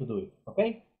are going to do it,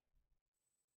 okay?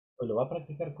 Pues lo va a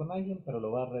practicar con alguien, pero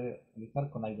lo va a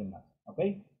realizar con alguien más,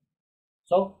 okay?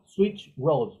 So switch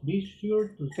roles. Be sure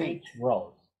to switch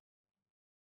roles.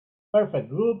 Perfect.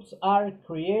 Groups are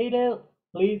created.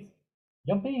 Please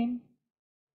jump in.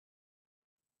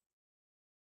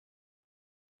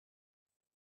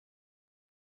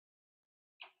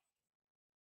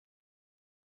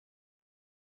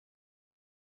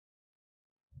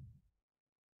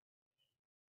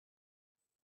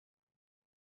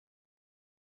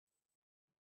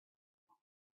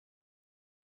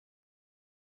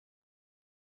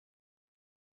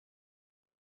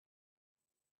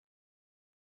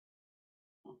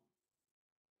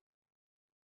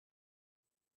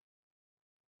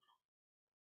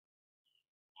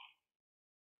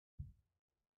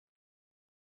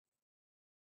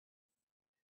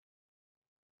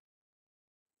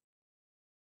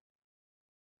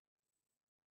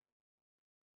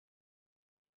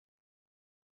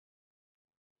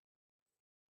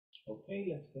 Okay,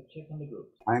 let's go check on the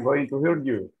groups. I'm going to hear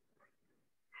you.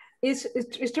 It's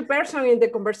the person in the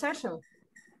conversation.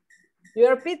 You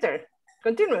are Peter.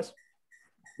 Continuous.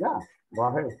 Yeah, go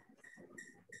ahead.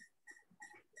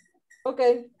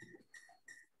 Okay.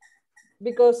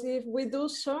 Because if we do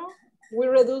so, we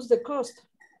reduce the cost.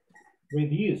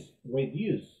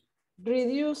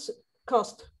 Reduce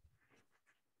cost.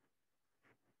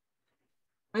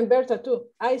 I'm Berta too.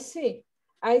 I see.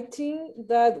 I think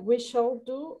that we shall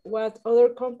do what other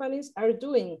companies are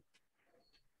doing.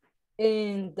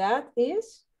 And that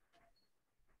is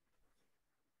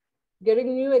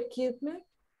getting new equipment.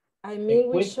 I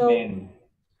mean, we shall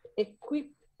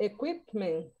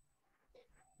equipment.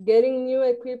 Getting new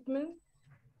equipment.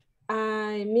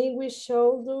 I mean, we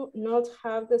shall do not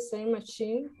have the same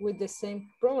machine with the same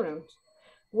programs.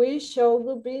 We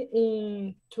shall be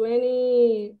in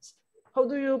 20, how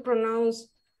do you pronounce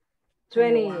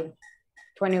 20?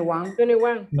 21.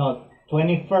 21. No,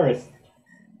 21st.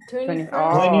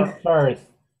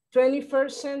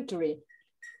 21st century.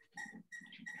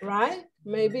 Right?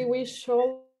 Maybe we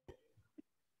shall.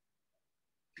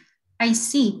 I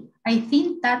see. I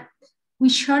think that we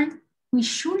should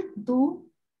do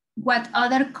what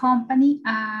other companies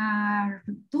are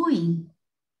doing.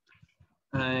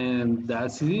 And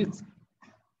that's it.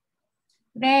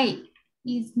 Great.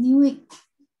 Is new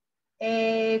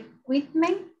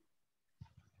equipment.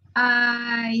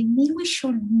 I think we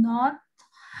should not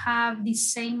have the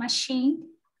same machine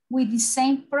with the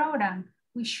same program.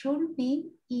 We should be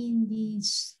in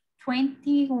this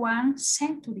 21st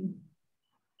century.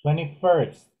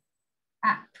 21st.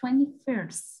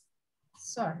 21st.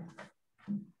 Sorry.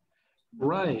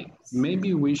 Right.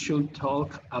 Maybe we should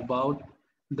talk about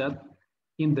that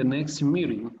in the next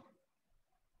meeting.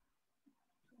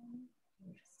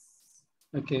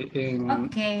 Okay.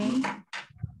 Okay.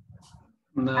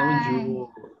 Now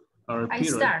you are I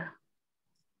Peter. start.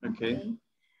 Okay.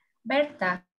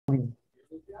 Berta. Do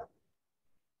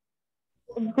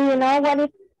you know what is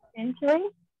century?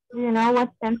 Do you know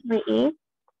what century is?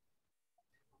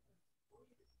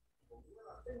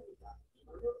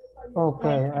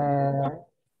 Okay. I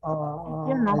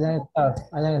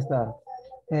understand.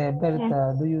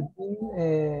 Berta, do you think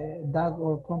that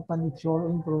our company should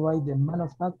improvise the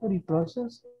manufacturing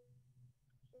process?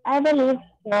 I believe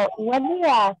so. What do you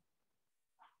ask?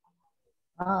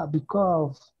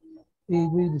 Because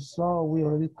it will show we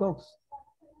already cooked.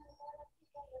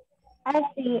 I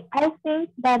see. I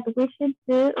think that we should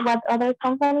do what other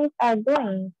companies are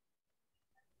doing.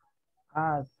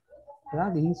 That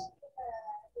is.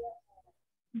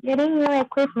 Getting new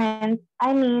equipment.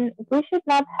 I mean, we should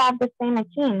not have the same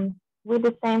machine with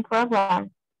the same program.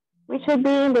 We should be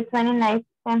in the 29th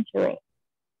century.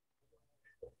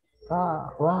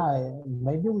 Right.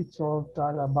 Maybe we should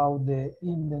talk about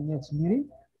in the next meeting.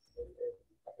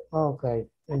 Okay.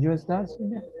 And you start?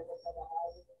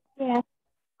 Yes.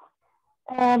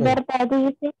 Berta, do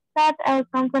you think that our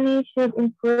company should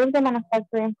improve the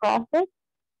manufacturing process?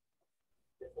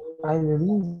 I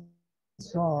believe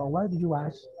so. Why do you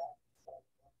ask?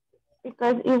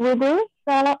 Because if we do,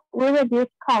 so we reduce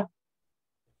costs.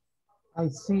 I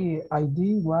see. I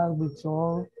did what we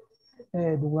told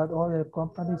what other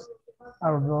companies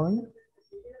are doing.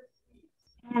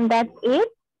 And that's it?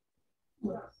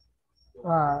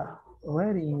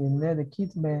 Already in the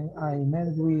equipment, I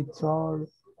met with all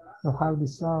to have the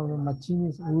some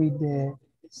machines with the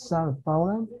sound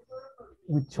power,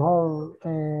 which all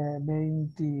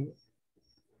maybe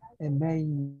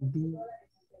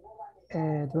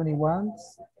 21st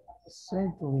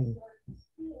century.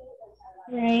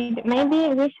 Right.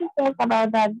 Maybe we should talk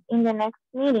about that in the next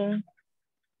meeting.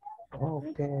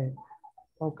 Okay.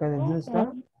 Okay, then you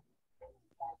start?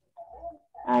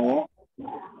 Yes.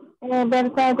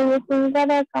 Berta, do you think that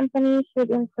our company should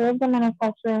improve the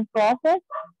manufacturing process?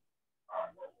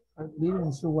 I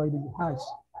didn't see why did you ask.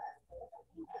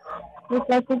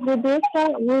 Because if we do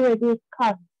so, we reduce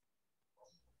costs.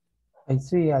 I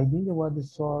see. I didn't want to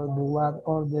show what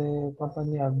all the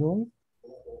company are doing.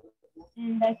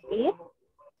 And that's it?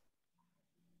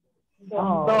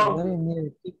 Very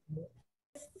near.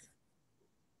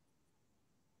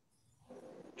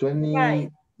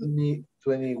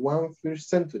 21st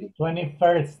century.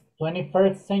 21st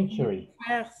century.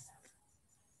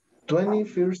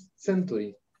 21st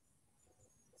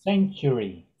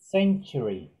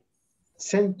century.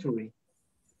 Century.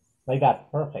 Like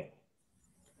that, perfect.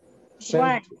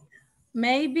 Right.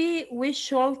 Maybe we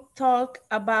should talk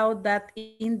about that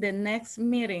in the next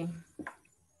meeting.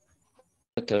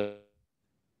 Que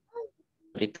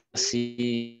ahorita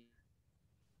sí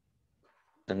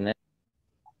internet,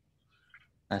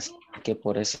 así que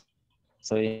por eso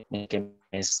estoy en que me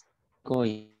esco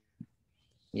y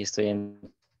estoy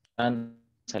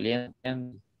saliendo.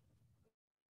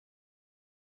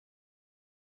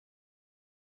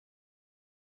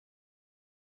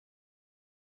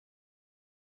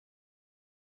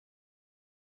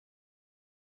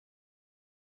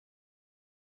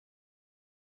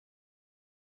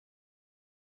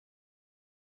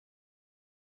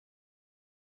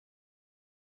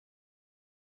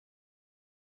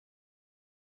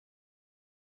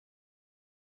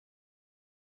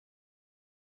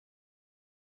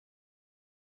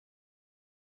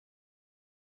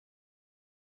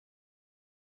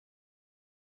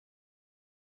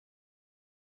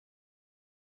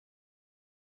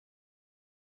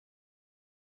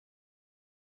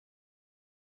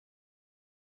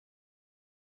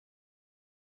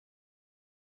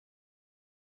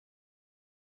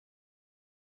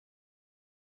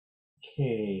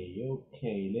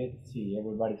 Okay, let's see.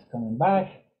 Everybody's coming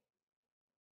back.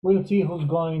 We'll see who's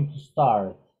going to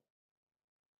start.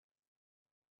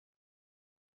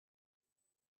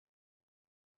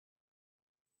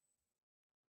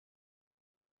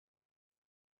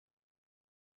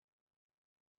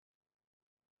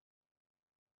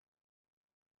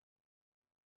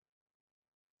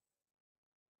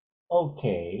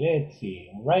 Okay, let's see.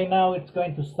 Right now it's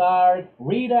going to start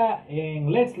Rita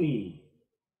and Leslie.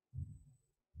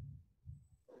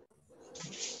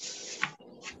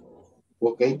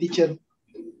 Okay, teacher.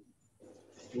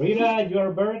 Rita,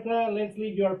 you're Berta.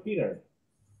 Leslie, you're Peter.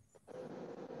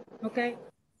 Okay.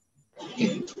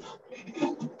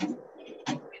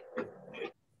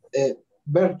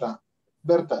 Berta,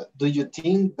 do you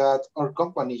think that our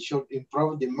company should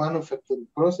improve the manufacturing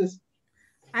process?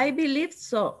 I believe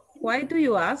so. Why do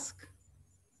you ask?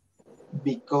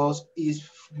 Because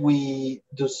if we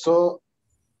do so,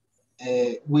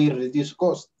 we reduce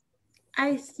cost.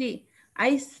 I see.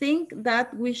 I think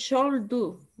that we should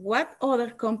do what other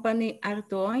companies are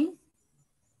doing.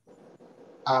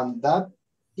 And that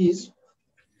is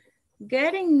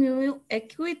Getting new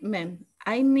equipment.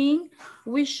 I mean,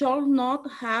 we should not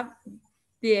have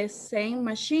the same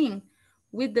machine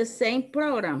with the same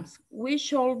programs. We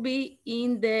should be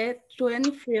in the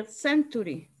 21st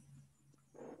century.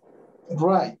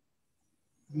 right.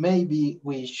 Maybe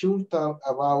we should talk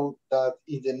about that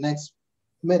in the next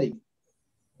meeting.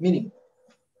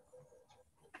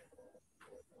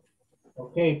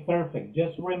 Okay, perfect.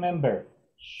 Just remember,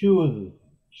 should.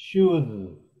 Sure.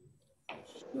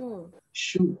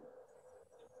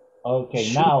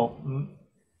 Okay, now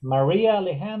Maria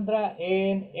Alejandra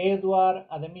and Edward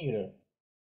Ademir.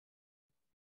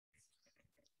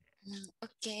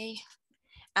 Okay,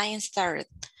 I started.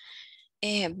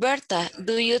 Berta,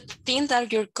 do you think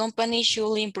that your company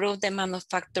should improve the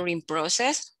manufacturing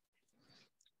process?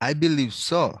 I believe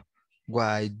so.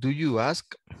 Why do you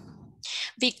ask?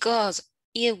 Because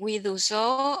if we do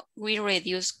so, we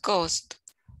reduce cost.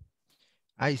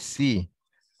 I see.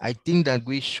 I think that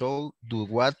we should do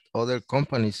what other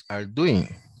companies are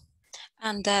doing.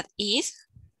 And that is?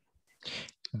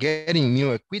 Getting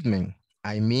new equipment.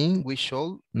 I mean, we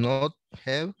should not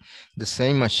have the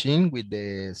same machine with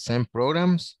the same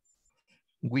programs.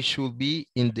 We should be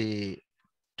in the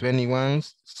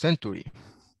 21st century.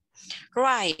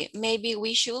 Right, maybe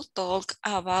we should talk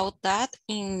about that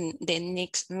in the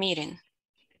next meeting.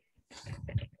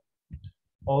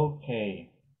 Okay.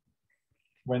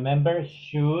 Remember,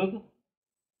 should,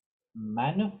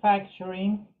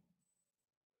 manufacturing,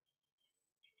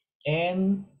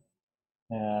 and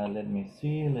let me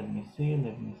see.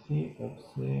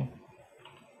 Oopsie.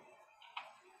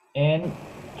 And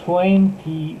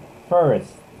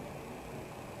 21st.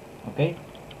 Okay,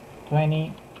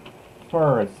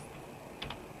 21st.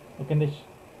 Look in the,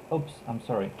 oops, I'm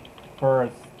sorry.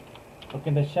 First. Look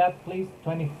in the chat, please.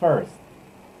 21st.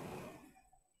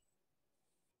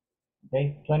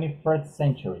 Okay, 21st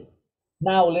century.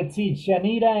 Now let's see,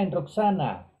 Shanira and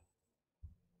Roxana.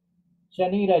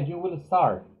 Shanira, you will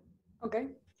start. Okay.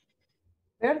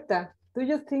 Berta, do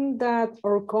you think that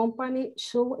our company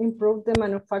should improve the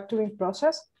manufacturing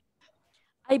process?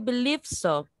 I believe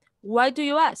so. Why do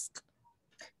you ask?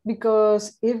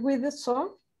 Because if we do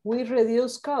so, we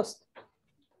reduce cost.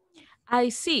 I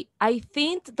see. I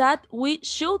think that we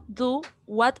should do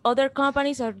what other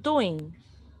companies are doing.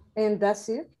 And that's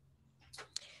it?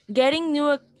 Getting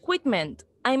new equipment.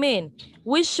 I mean,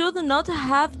 we should not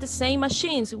have the same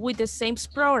machines with the same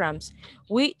programs.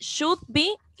 We should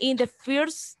be in the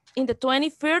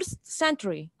 21st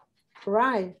century.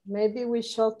 Right. Maybe we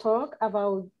shall talk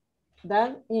about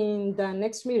that in the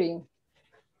next meeting.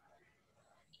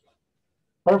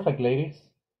 Perfect, ladies.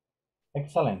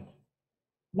 Excellent.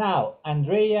 Now,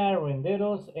 Andrea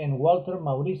Renderos and Walter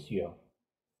Mauricio.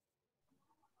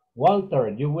 Walter,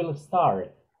 you will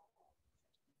start.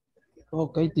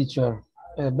 Okay, teacher.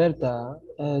 Berta,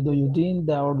 do you think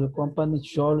that our company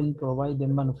should provide the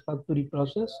manufacturing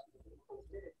process?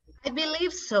 I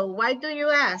believe so. Why do you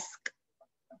ask?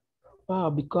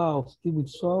 Because if we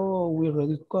so, we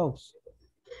reduce costs.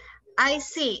 I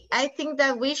see. I think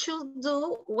that we should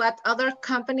do what other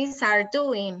companies are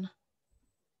doing.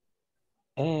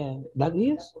 And that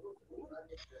is?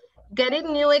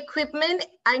 Getting new equipment.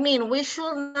 I mean, we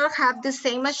should not have the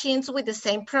same machines with the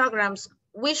same programs.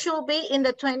 We should be in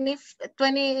the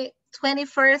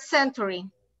 21st century.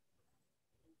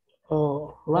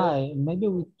 Oh, right. Maybe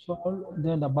we talk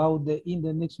then about in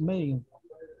the next meeting.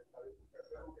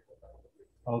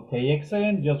 Okay,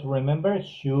 excellent. Just remember,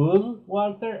 should,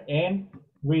 Walter, and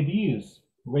reduce.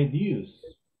 Reduce.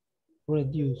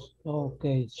 Reduce.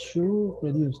 Okay, should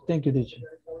reduce. Thank you, teacher.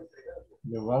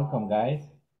 You're welcome, guys.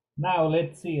 Now,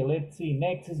 let's see.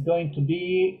 Next is going to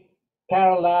be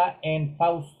Carla and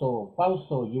Fausto.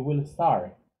 Fausto, you will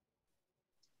start.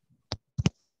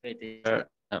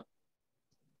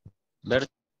 Berta,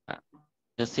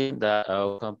 you think that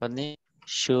our company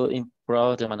should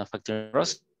improve the manufacturing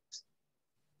process?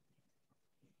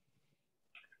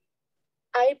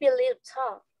 I believe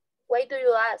so. Why do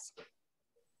you ask?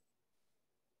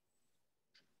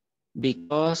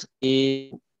 Because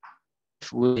if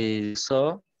we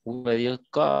so we reduce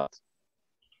cost.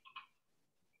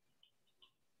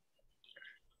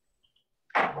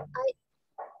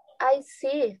 I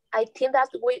see. I think that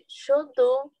we should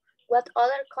do what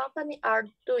other companies are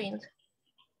doing.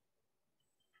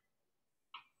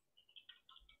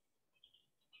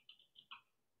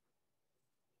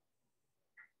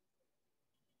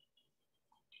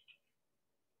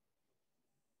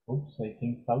 Oops, I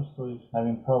think Fausto is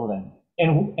having problem.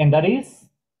 And that is?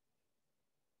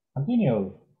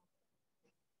 Continue.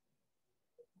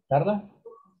 Carla?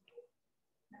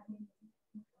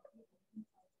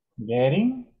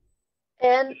 Getting?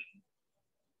 And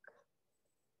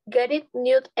getting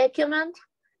new equipment,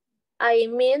 I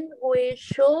mean, we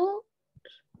should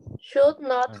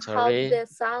not have the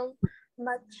sound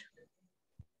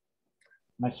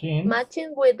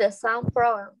matching with the sound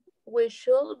program. We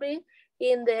should be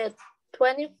in the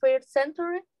 21st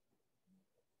century.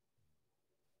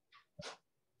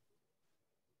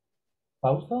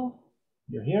 Fausto,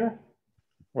 you here?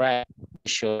 Right.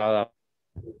 Sure.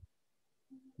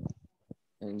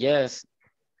 Yes,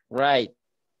 right.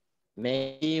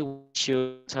 Maybe we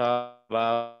should talk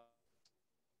about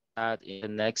that in the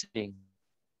next thing.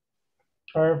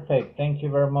 Perfect. Thank you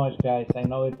very much, guys. I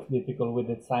know it's difficult with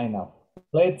the sign up.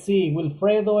 Let's see,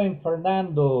 Wilfredo and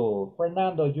Fernando.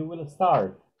 Fernando, you will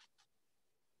start.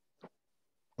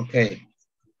 Okay.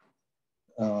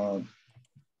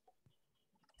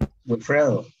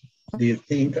 Wilfredo, do you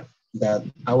think that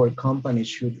our company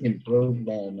should improve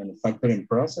the manufacturing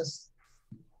process?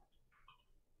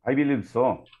 I believe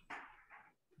so.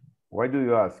 Why do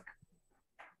you ask?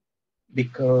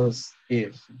 Because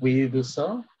if we do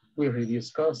so, we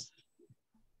reduce cost.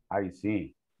 I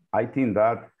see. I think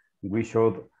that we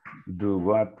should do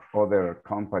what other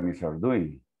companies are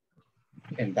doing.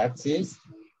 And that is?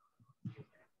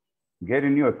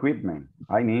 Getting new equipment.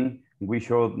 I mean, we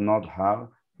should not have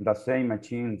the same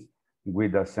machines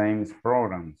with the same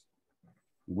programs.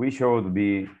 We should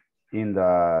be in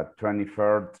the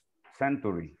 21st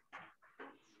century.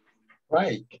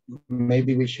 Right.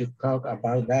 Maybe we should talk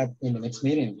about that in the next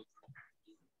meeting.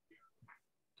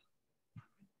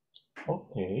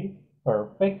 Okay,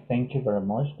 perfect. Thank you very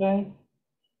much, guys.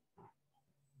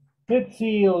 Let's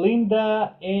see,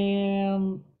 Linda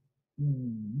and...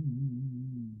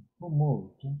 who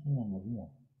moved?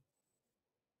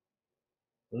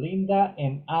 Linda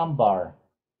and Amber.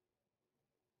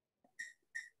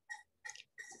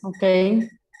 Okay.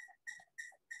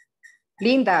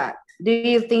 Linda, do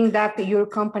you think that your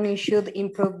company should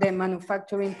improve the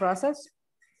manufacturing process?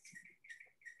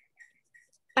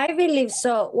 I believe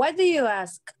so. Why do you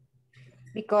ask?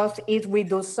 Because if we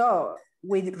do so,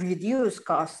 we reduce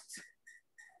costs.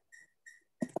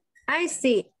 I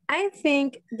see. I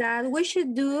think that we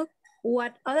should do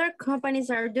what other companies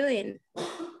are doing.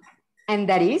 And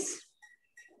that is?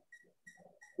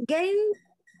 Getting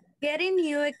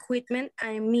new equipment.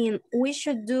 I mean, we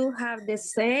should have the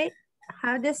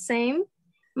same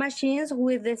machines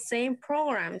with the same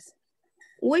programs.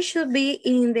 We should be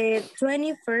in the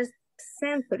 21st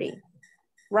century.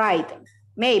 Right.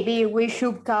 Maybe we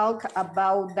should talk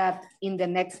about that in the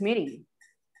next meeting.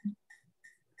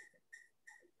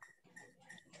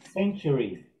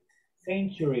 Century,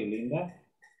 Linda.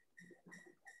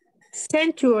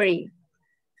 Century.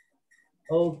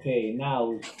 Okay,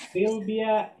 now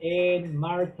Sylvia and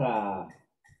Martha.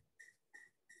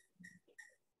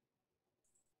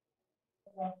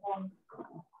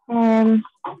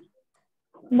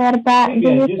 Berta,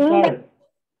 Sylvia, you start.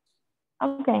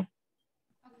 Okay.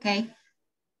 Okay.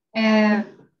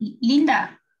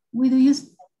 Linda, do you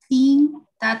think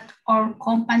that our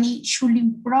company should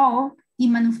improve the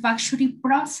manufacturing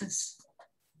process?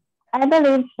 I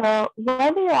believe so.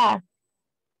 Why do you ask?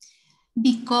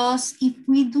 Because if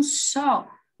we do so,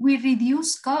 we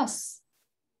reduce costs.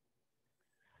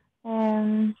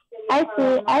 I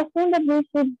see. I think that we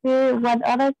should do what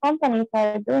other companies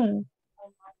are doing.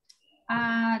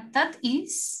 That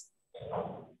is?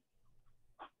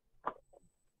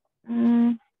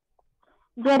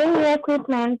 Getting new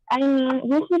equipment, I mean,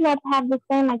 we should not have the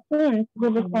same machines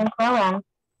with the same programs.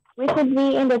 We should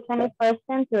be in the 21st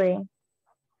century.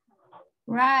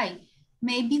 Right.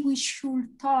 Maybe we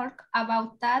should talk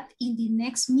about that in the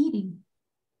next meeting.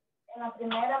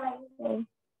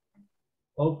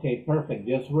 Okay, perfect.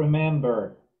 Just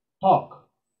remember, talk,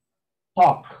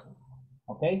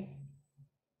 okay?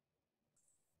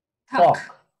 Talk.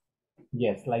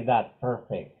 Yes, like that,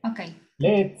 perfect. Okay.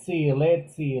 Let's see.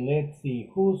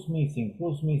 Who's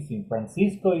missing?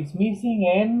 Francisco is missing,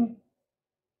 and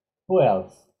who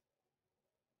else?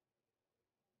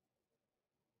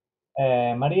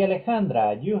 Maria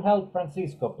Alejandra, you help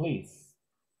Francisco, please.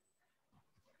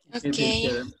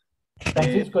 Okay.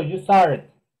 Francisco, you start.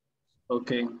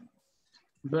 Okay.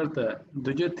 Berta,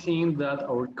 do you think that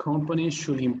our company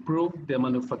should improve the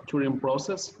manufacturing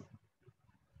process?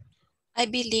 I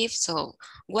believe so.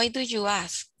 Why do you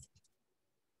ask?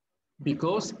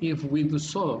 Because if we do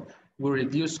so, we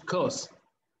reduce costs.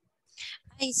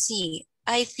 I see.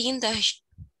 I think that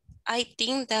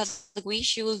we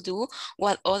should do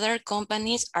what other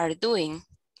companies are doing.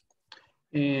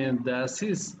 And that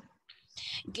is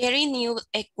Getting new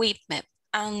equipment.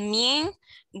 And mean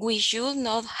we should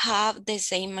not have the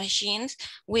same machines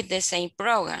with the same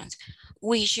programs.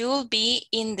 We should be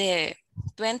in the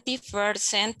 21st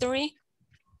century.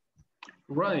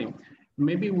 right.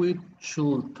 Maybe we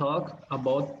should talk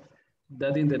about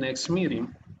that in the next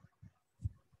meeting.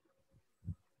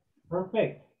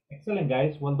 Perfect. Excellent,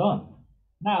 guys. Well done.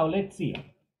 Now, let's see.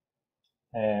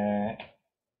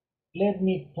 Let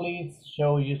me please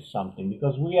show you something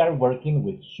because we are working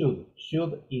with should.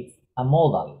 Should is a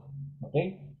modal,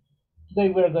 okay? Today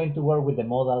we are going to work with the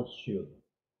modal should.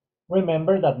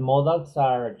 Remember that modals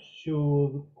are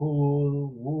should,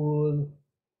 could, would,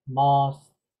 must,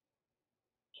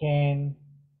 can,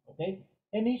 okay?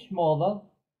 And each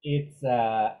modal, it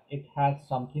has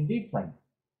something different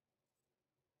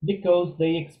because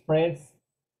they express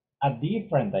a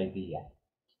different idea.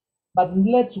 But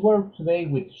let's work today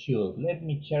with should. Let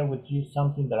me share with you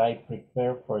something that I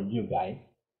prepared for you guys.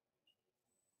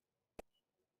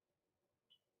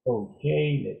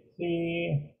 Okay, let's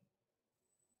see.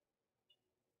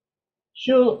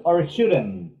 Should or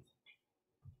shouldn't?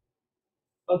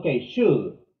 Okay,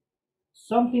 should.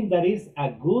 Something that is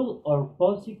a good or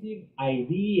positive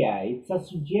idea. It's a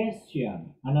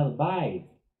suggestion, an advice.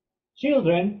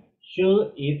 Children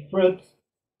should eat fruits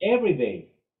every day.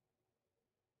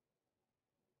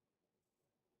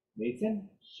 Listen,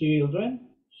 children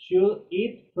should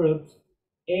eat fruits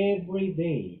every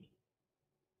day.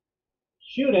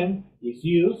 Shouldn't is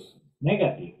used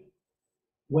negative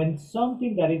when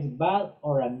something that is bad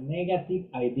or a negative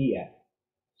idea.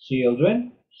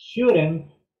 Children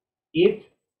shouldn't eat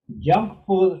junk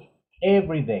food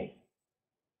every day.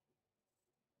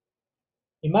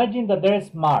 Imagine that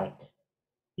there's Mark.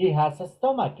 He has a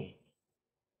stomachache.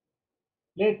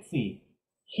 Let's see.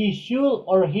 He should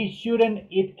or he shouldn't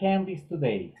eat candies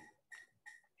today.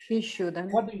 He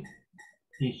shouldn't. What do you?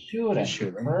 He shouldn't. He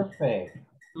shouldn't. Perfect.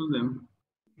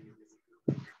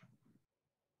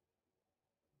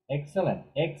 Excellent,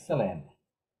 excellent.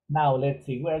 Now let's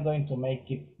see. We're going to make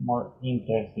it more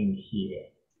interesting here.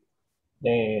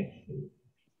 Let's see.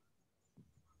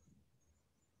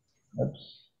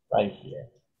 Oops, right here.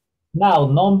 Now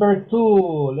number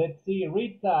 2. Let's see.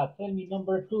 Rita, tell me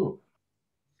number 2.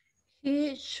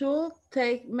 He should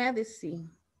take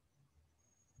medicine.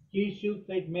 He should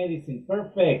take medicine.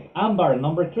 Perfect. Amber,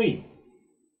 number 3.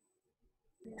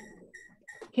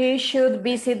 He should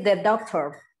visit the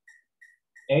doctor.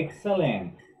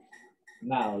 Excellent.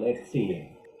 Now let's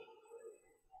see.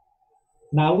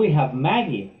 Now we have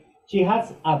Maggie. She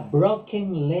has a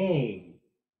broken leg.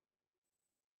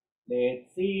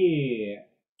 Let's see.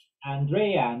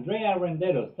 Andrea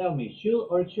Renderos, tell me, should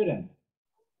or shouldn't?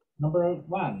 Number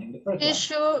 1 in the first one.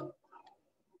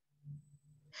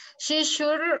 She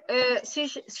should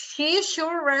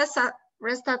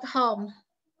rest at home.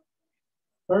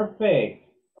 Perfect.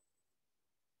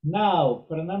 Now,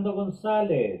 Fernando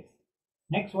Gonzalez.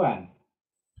 Next one.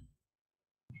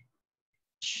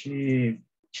 She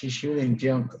shouldn't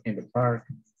jump in the park.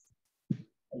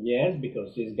 Yes,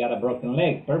 because she's got a broken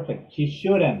leg. Perfect. She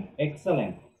shouldn't.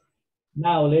 Excellent.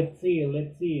 Now, let's see.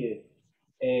 Leslie,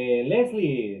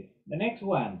 the next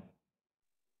one.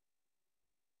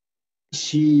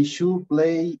 She should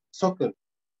play soccer.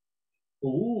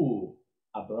 Ooh,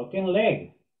 a broken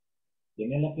leg.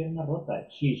 Tiene la pierna rota.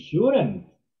 She shouldn't.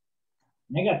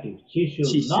 Negative. She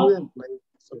shouldn't play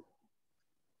soccer.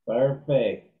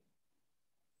 Perfect.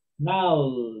 Now,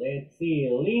 let's see.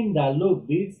 Linda, look,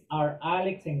 these are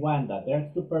Alex and Wanda.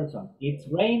 There's 2 persons. It's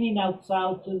raining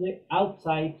outside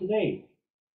today.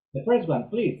 The first one,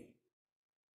 please.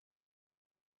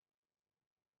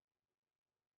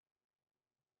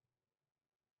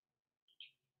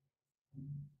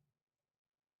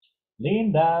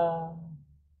 Linda.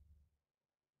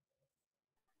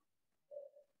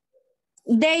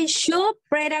 They should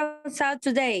pray outside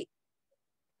today.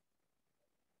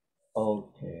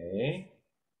 Okay.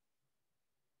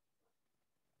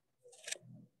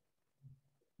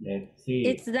 Let's see.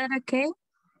 Is that okay?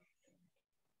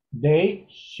 They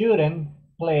shouldn't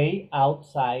play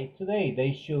outside today.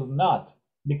 They should not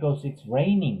because it's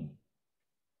raining.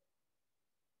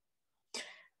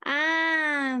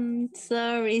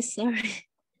 Sorry.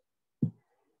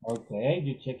 Okay,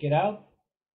 you check it out.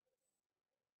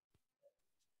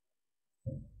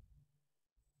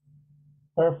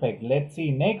 Perfect. Let's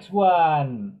see. Next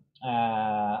one.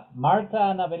 Marta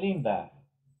and Abelinda.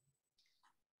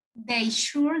 They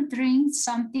should drink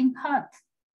something hot.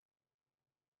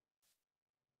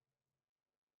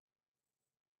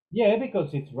 Yeah,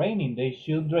 because it's raining. They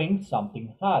should drink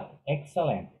something hot.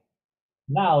 Excellent.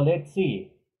 Now let's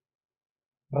see.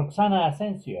 Roxana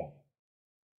Asensio.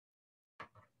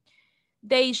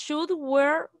 They should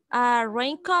wear a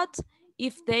raincoat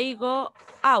if they go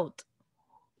out.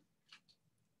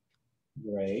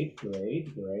 Great.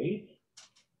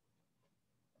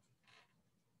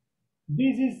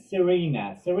 This is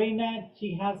Serena. Serena,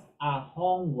 she has a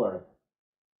homework.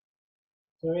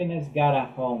 Serena's got a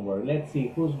homework. Let's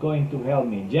see who's going to help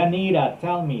me. Janita,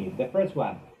 tell me the first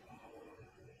one.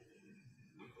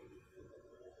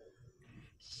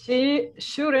 She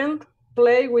shouldn't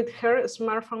play with her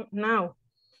smartphone now.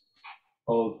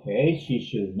 Okay, she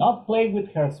should not play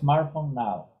with her smartphone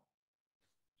now.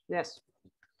 Yes.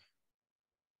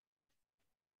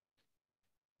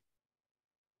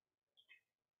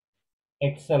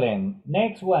 Excellent.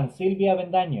 Next one, Silvia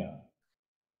Bendaño.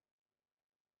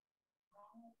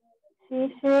 She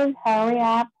should hurry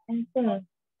up and finish.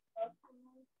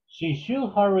 She should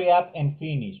hurry up and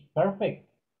finish. Perfect.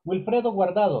 Wilfredo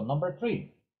Guardado, number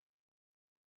 3.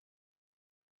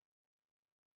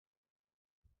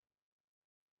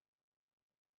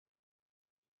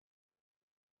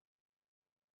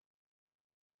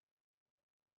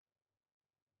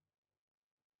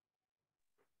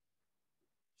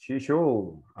 She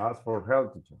should ask for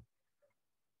help, teacher.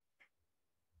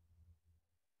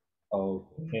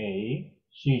 Okay.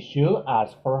 She should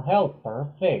ask for help.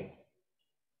 Perfect.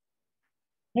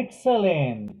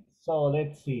 Excellent. So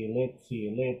let's see.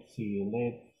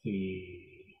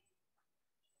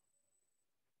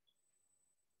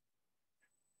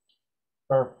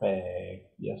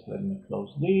 Perfect. Just let me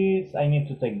close this. I need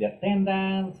to take the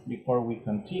attendance before we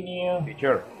continue.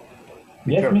 Teacher.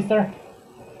 Yes, mister?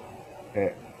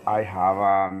 I have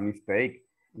a mistake.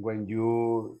 When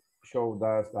you show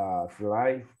us the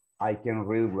slide, I can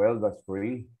read well the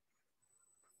screen.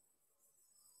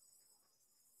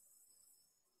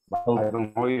 But I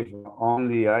don't know if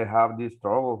only I have this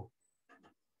trouble.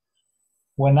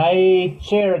 When I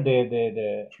share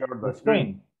the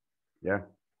screen. Yeah.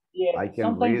 Yeah, I can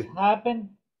sometimes read.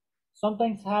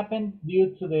 sometimes happen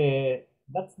due to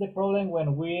that's the problem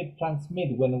when we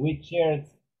transmit, when we share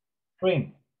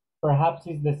screen. Perhaps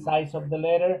it's the size of the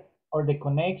letter or the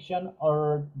connection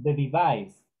or the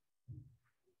device.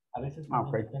 A veces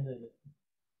Okay.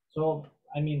 So,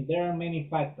 I mean, there are many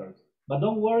factors, but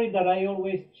don't worry that I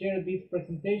always share these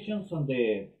presentations on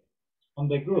the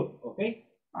group, okay?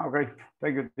 Okay,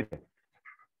 thank you, teacher.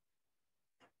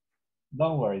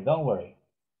 Don't worry.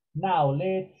 Now,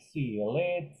 let's see.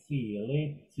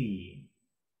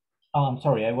 Oh, I'm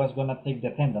sorry, I was gonna take the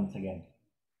attendance again.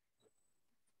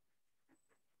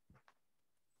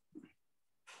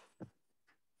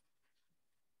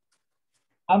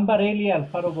 Ambarelia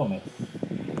Alfaro Gómez.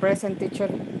 Present, teacher.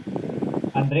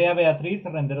 Andrea Beatriz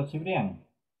Rendero Cibrián.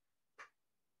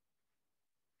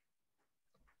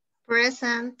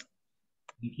 Present.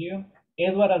 Thank you.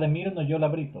 Edward Ademir Noyola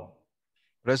Brito.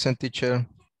 Present, teacher.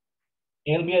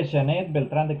 Elvia Janet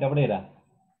Beltrán de Cabrera.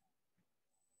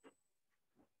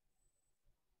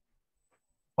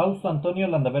 Fausto Antonio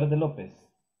Landaverde López.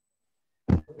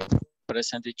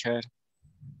 Present, teacher.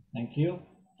 Thank you.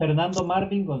 Fernando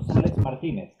Marvin González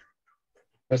Martínez.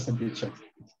 Present, teacher.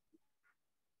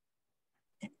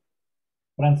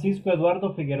 Francisco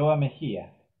Eduardo Figueroa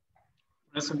Mejía.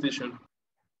 Present, teacher.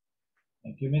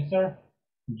 Thank you, mister.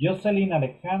 Jocelyn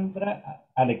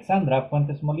Alexandra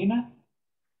Fuentes Molina.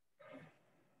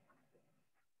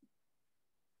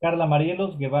 Carla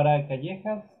Marielos Guevara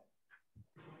Callejas.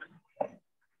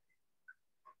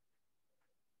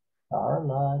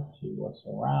 Carla, she was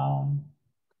around.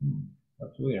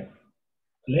 That's weird.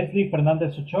 Leslie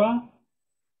Fernández Ochoa.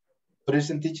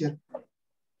 Present, teacher.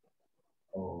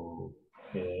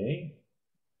 Okay.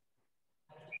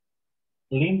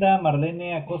 Linda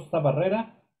Marlene Acosta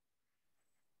Barrera.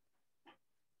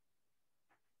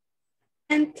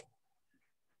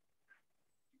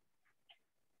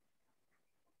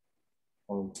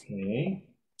 Okay.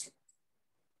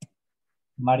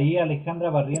 María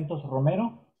Alejandra Barrientos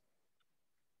Romero.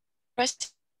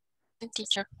 Present,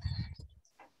 teacher.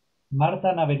 Marta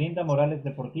Ana Belinda Morales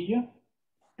de Portillo.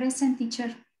 Present,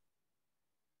 teacher.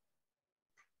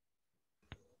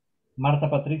 Marta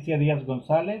Patricia Díaz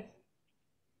González.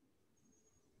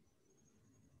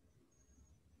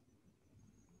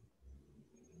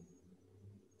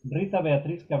 Rita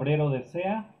Beatriz Cabrero de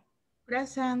Sea.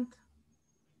 Present.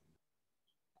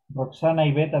 Roxana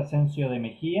Ivette Asensio de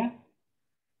Mejía.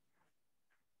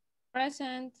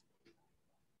 Present.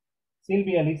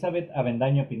 Silvia Elizabeth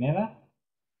Avendaño Pineda.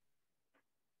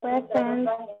 Present.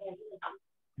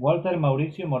 Walter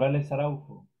Mauricio Morales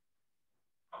Araujo.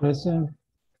 Present.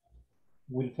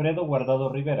 Wilfredo Guardado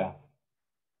Rivera.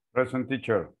 Present,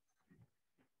 teacher.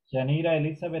 Yanira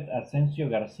Elizabeth Asensio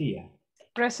García.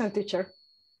 Present, teacher.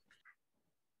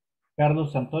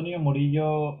 Carlos Antonio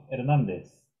Murillo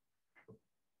Hernández.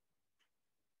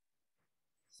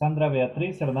 Sandra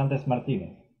Beatriz Hernández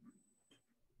Martínez.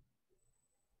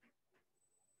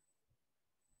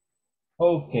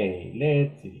 Okay,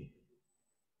 let's see.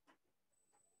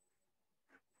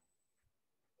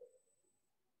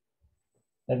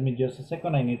 Let me just a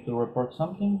second, I need to report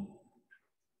something.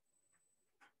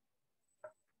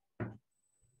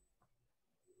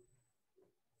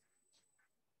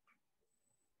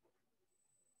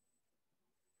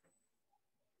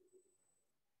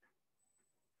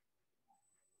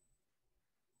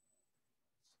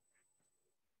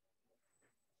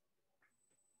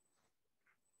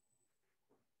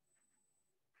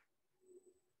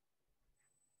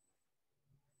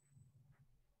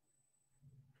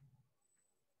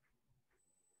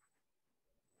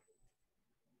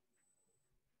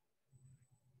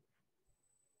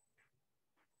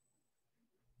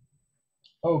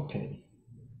 Okay,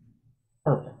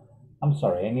 perfect. I'm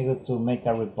sorry, I needed to make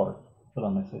a report.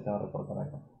 Perdón, necesitaba reportar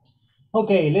algo.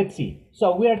 Okay, let's see.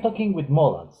 So we are talking with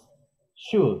modals.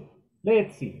 Should.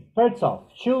 Let's see. First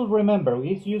off, should, remember,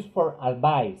 is used for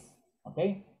advice.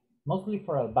 Okay? Mostly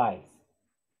for advice.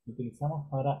 Utilizamos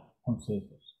para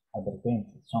consejos,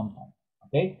 advertencias, sometimes.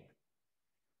 Okay?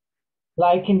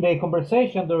 Like in the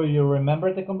conversation, do you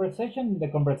remember the conversation? In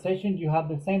the conversation, you have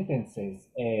the sentences.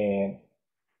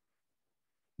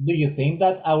 Do you think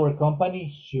that our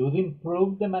company should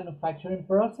improve the manufacturing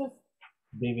process?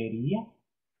 Debería.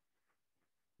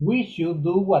 We should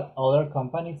do what other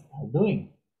companies are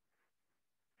doing.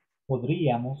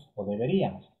 Podríamos o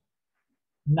deberíamos.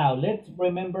 Now let's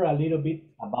remember a little bit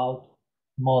about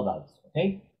modals,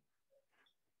 okay?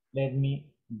 Let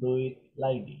me do it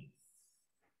like this.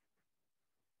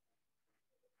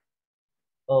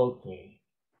 Okay.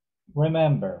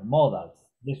 Remember modals,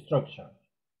 the structure.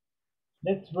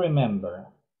 Let's remember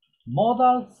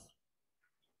modals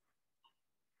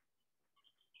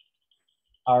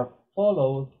are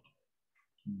followed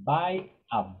by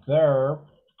a verb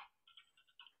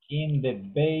in the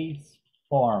base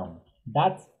form.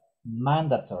 That's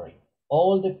mandatory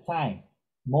all the time.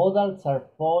 Modals are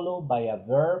followed by a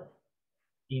verb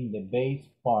in the base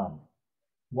form.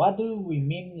 What do we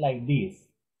mean like this?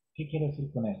 ¿Qué quiero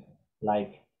decir con esto?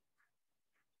 Like,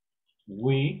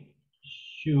 we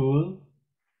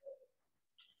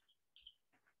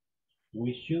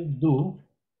should do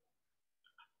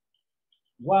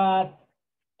what,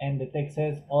 and the text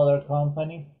says other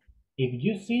companies. If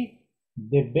you see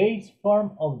the base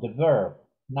form of the verb,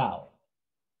 now,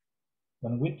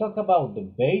 when we talk about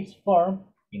the base form,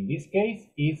 in this case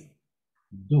is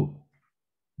do.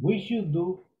 We should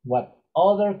do what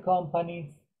other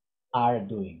companies are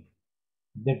doing.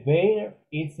 The verb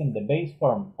is in the base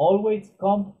form, always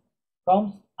comes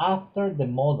after the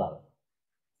modal.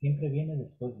 Siempre viene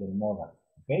después del modal,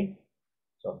 okay?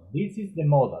 So this is the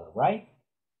modal, right?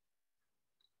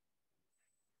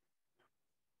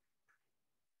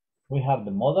 We have the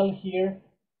modal here.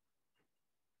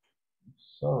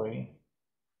 Sorry.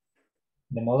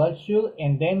 The modal should,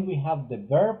 and then we have the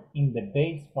verb in the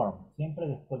base form. Siempre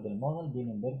después del modal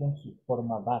viene el verbo en su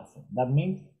forma base. That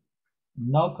means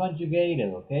no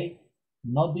conjugated, okay?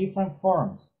 No different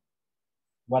forms.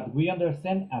 What we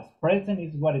understand as present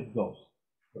is what it goes.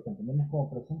 Lo que entendemos como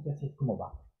presente, así es como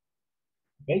va.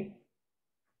 Okay?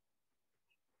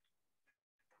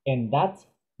 And that's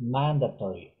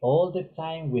mandatory all the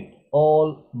time with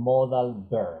all modal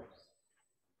verbs.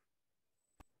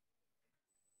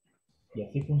 Y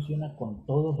así funciona con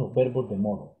todos los verbos de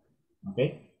modo.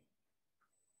 Okay?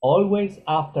 Always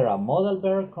after a modal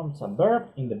verb comes a verb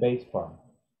in the base form.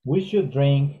 We should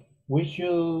drink, we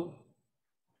should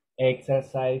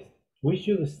exercise, we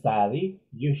should study,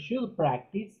 you should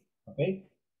practice, okay?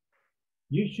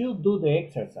 You should do the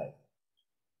exercise.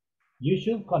 You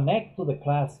should connect to the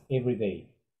class every day.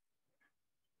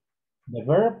 The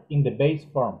verb in the base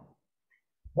form.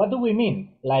 What do we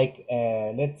mean? Like,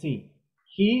 let's see,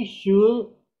 he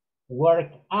should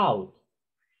work out.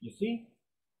 You see,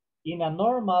 in a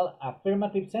normal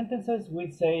affirmative sentences,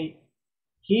 we say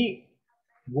he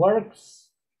works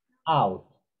out.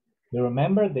 You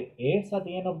remember the S at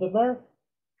the end of the verb?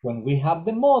 When we have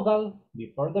the modal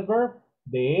before the verb,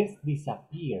 the S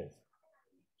disappears.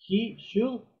 He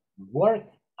should work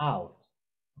out.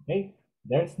 Okay?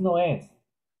 There's no S.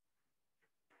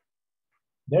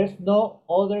 There's no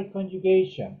other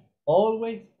conjugation.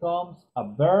 Always comes a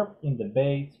verb in the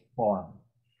base form.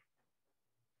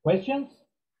 Questions?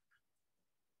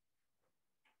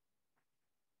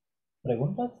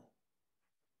 ¿Preguntas?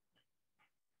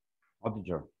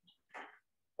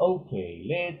 Okay,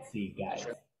 let's see, guys.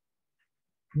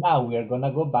 Now we are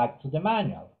gonna go back to the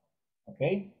manual.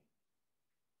 Okay?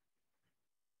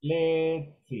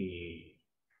 Let's see.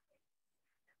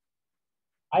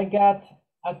 I got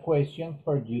a question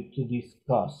for you to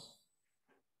discuss.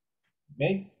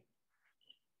 Okay?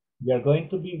 We are going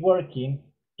to be working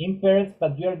in pairs,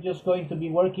 but we are just going to be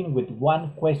working with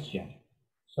one question.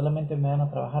 Solamente me van a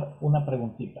trabajar una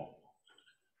preguntita.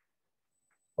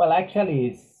 Well,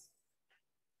 actually,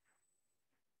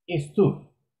 it's two.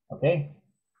 Okay?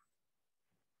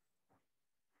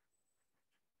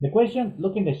 The question,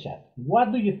 look in the chat.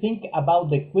 What do you think about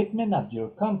the equipment at your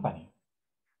company?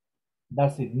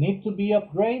 Does it need to be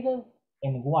upgraded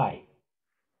and why?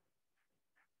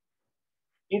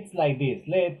 It's like this.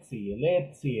 Let's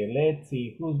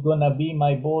see who's gonna be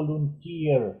my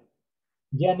volunteer.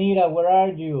 Janira, where are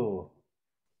you?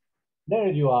 There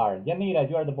you are. Janira,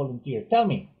 you are the volunteer. Tell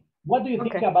me, what do you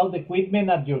think about the equipment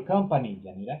at your company,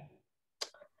 Janira?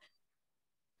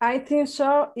 I think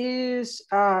so is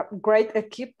great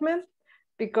equipment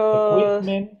because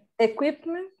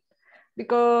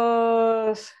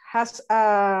has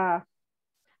a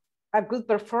good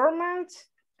performance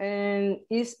and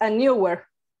is a newer.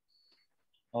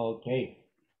 Okay,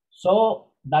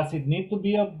 so does it need to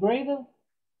be upgraded?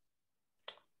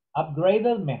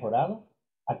 Upgraded, mejorado,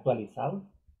 actualizado?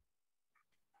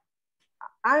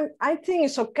 I think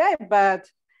it's okay, but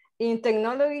in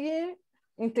technology,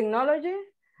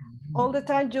 all the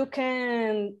time you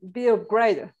can be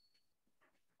upgraded.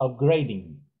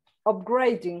 Upgrading.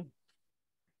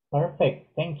 Perfect,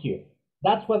 thank you.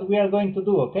 That's what we are going to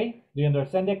do, okay? Do you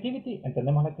understand the activity?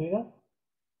 ¿Entendemos la actividad?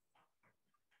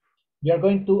 You are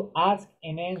going to ask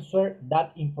and answer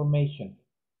that information.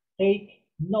 Take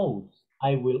notes.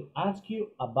 I will ask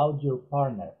you about your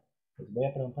partner. Les voy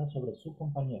a preguntar sobre su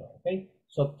compañero, okay?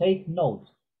 So take notes.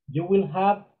 You will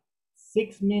have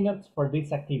 6 minutes for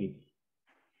this activity.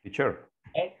 Teacher.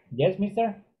 Yes,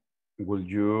 mister? Will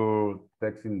you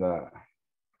text in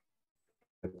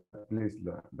please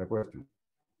the question?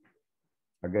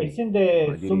 Again. It's in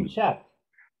the Zoom chat.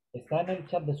 Está en el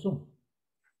chat de Zoom.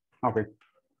 Okay.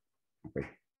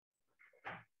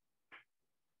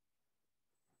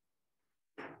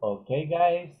 Okay,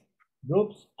 guys.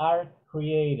 Groups are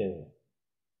created.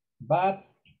 But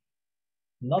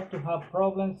not to have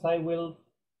problems, I will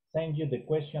send you the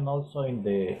question also in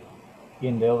the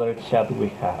other chat we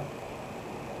have.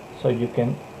 So you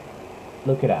can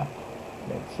look it up.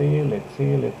 Let's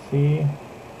see.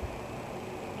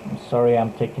 I'm sorry,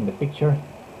 I'm taking the picture.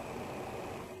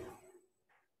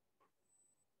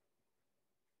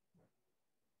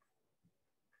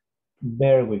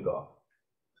 There we go.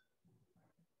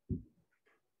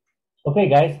 Okay,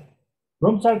 guys.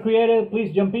 Rooms are created.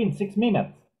 Please jump in. 6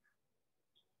 minutes.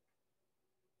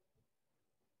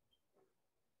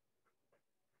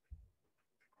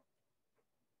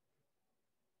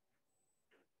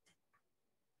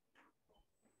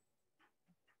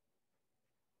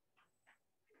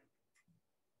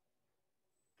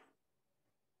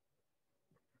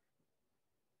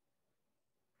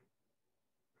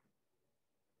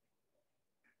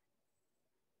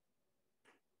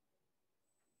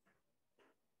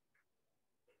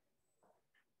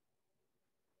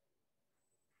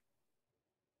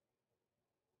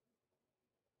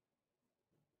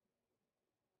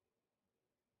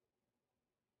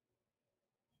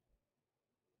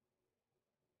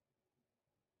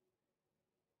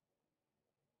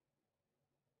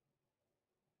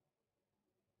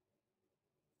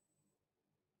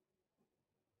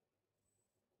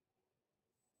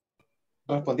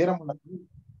 Respondiéramos la pregunta.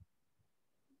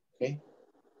 Okay.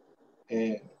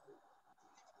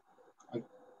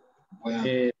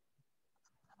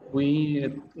 We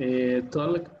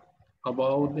talk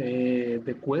about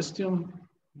the question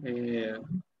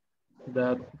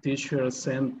that teacher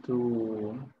sent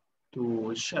to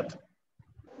chat.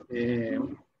 The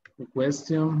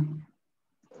question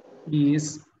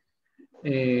is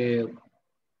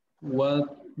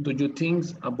what do you think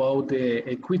about the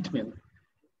equipment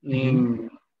in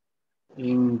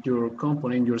your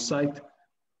company, in your site,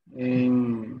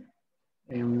 and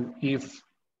if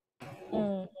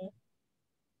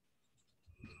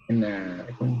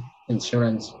in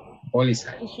insurance policy,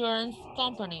 Insurance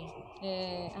company.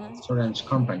 insurance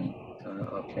company.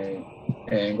 Okay.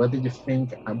 And what do you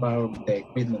think about the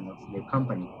equipment of your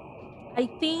company? I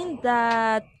think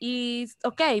that is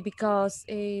okay because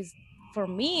for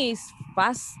me it's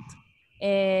fast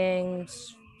and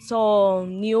so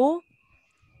new,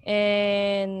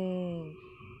 and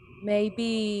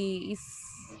maybe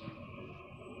it's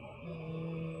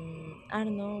I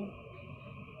don't know,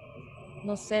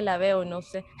 no sé, la veo, no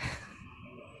sé.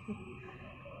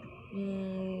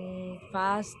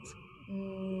 Fast,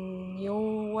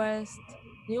 newer,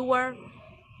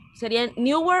 sería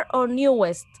newer o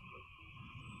newest.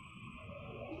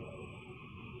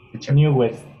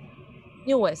 Newest.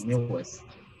 Newest. Newest.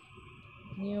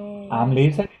 I'm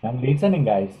listening,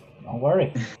 guys. Don't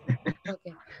worry.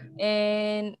 Okay.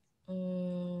 And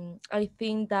I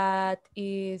think that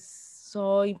is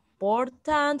so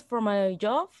important for my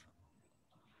job.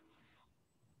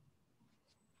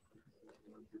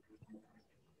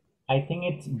 I think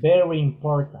it's very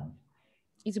important.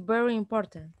 It's very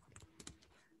important.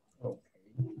 Okay.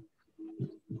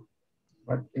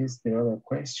 What is the other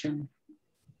question?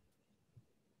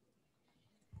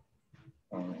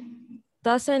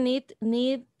 Doesn't it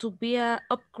need to be an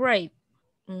upgrade?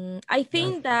 I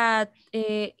think that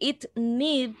it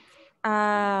needs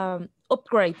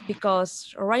upgrade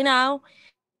because right now.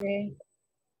 Okay.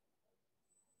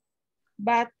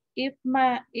 But if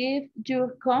your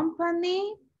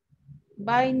company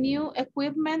buy new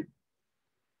equipment,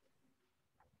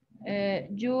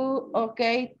 you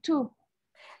okay too?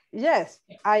 Yes,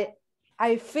 I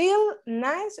feel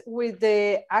nice with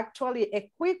the actually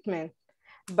equipment,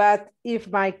 but if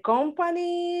my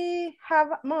company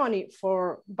have money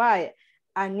for buy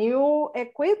a new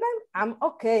equipment, I'm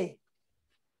okay.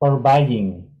 For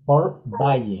buying. For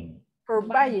buying.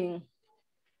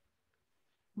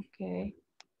 Okay.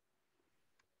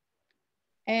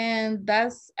 And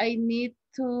does I need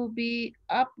to be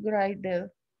upgraded?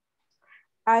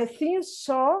 I think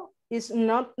so. It's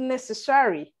not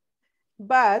necessary,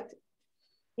 but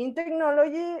in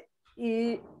technology,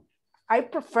 I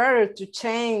prefer to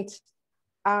change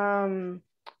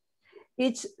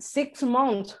each 6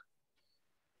 months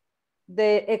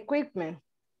the equipment.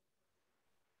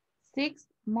 6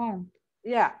 months?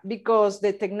 Yeah, because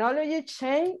the technology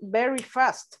change very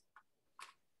fast.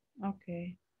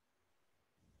 Okay.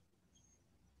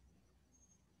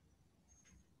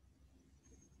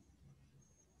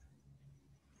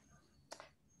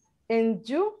 And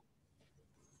you?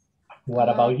 What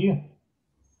about you?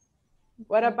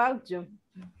 What about you?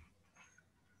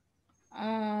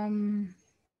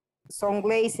 Son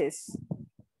glazes.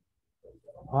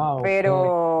 Okay.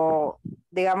 Pero,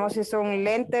 digamos, si son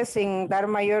lentes, sin dar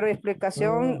mayor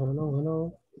explicación.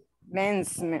 Hello.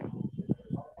 Lens.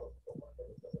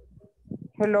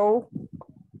 Hello.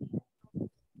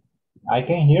 I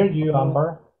can hear you,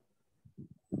 Amber.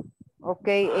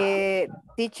 Okay,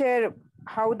 teacher,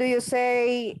 how do you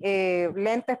say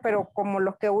lentes, pero como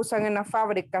los que usan en las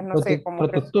fábricas, no sé, como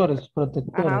protectores.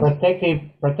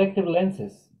 Protective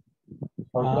lenses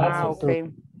or glasses.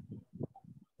 Okay.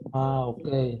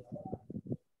 Okay.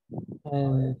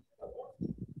 And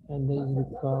they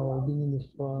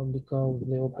because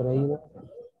the operator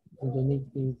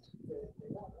underneath it.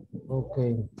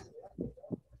 Okay.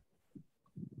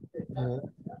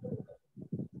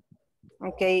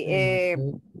 Okay. Okay.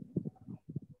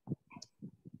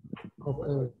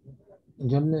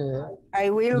 I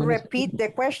will repeat the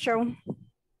question.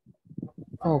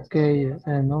 Okay.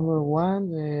 Number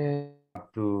one.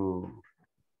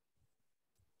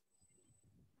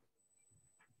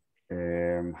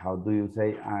 How do you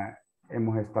say?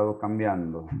 Hemos estado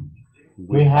cambiando.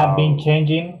 We have been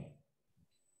changing.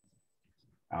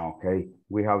 Okay.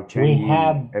 We have changed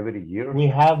every year. We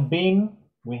have been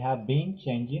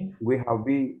changing. We have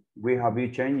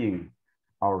been changing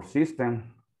our system,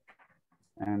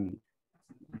 and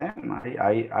then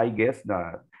I guess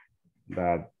that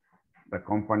the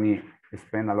company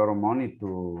spend a lot of money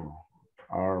to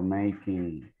are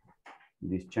making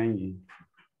this changing.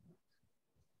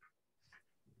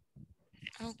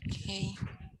 Okay.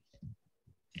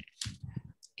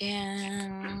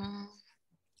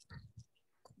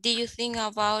 Do you think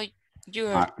about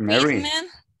your Mary. equipment?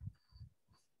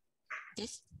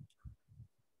 Yes.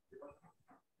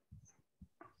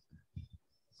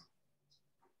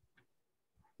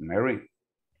 Mary.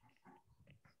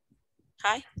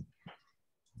 Hi.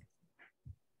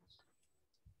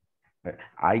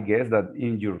 I guess that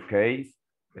in your case,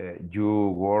 you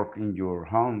work in your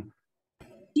home.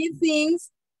 He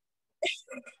thinks.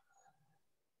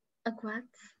 What?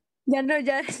 Ya no,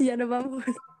 ya no vamos.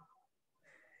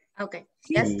 Okay.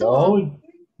 Ya Hello, estuvo.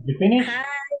 you finished?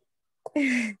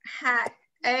 Hi.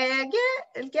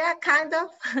 Yeah, kind of.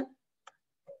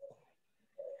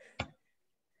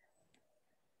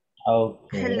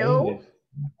 Okay. Hello.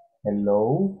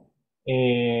 Hello.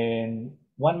 In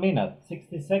 1 minute,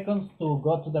 60 seconds to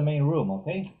go to the main room,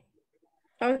 okay?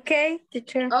 Okay,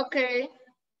 teacher. Okay.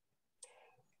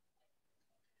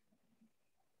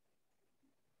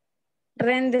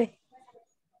 Rende.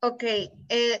 Okay.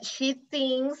 She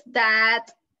thinks that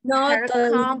No, her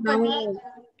company. no.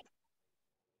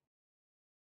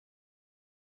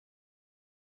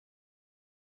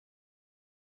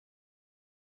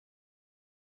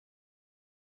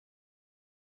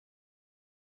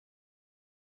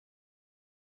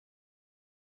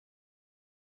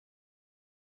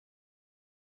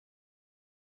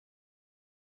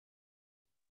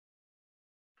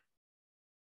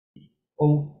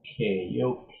 Okay.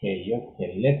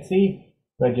 Let's see.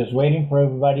 We're just waiting for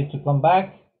everybody to come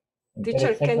back. In 30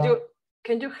 Teacher, seconds.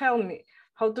 can you help me?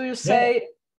 How do you say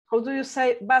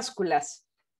básculas?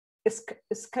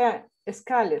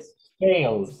 Scales.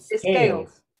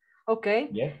 Scales. Okay.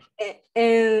 Yeah.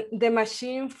 And the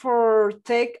machine for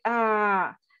take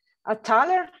a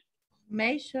taller?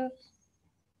 Measure.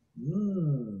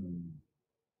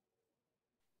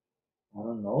 I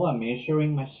don't know, a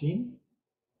measuring machine?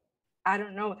 I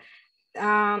don't know.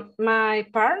 My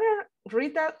partner,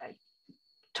 Rita,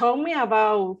 told me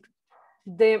about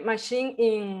the machine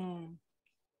in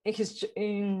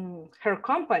her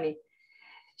company.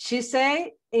 She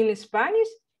say in Spanish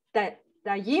that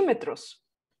diámetros,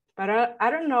 but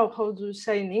I don't know how to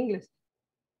say in English.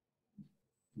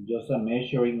 Just a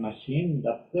measuring machine.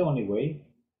 That's the only way.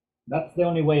 That's the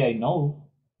only way I know.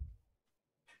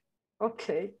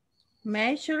 Okay.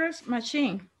 Measures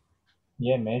machine.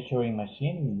 Yeah, measuring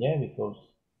machine. Yeah, because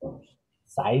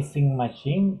sizing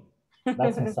machine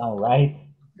doesn't sound right.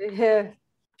 Yeah.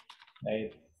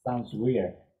 It sounds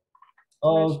weird.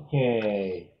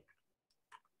 Okay.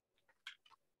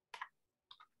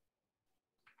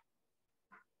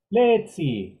 Let's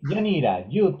see. Yanira,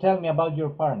 you tell me about your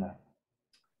partner.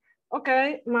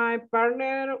 Okay, my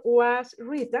partner was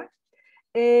Rita,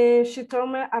 and she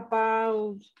told me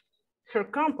about her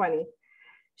company.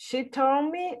 She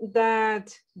told me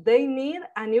that they need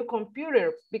a new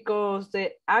computer because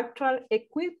the actual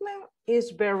equipment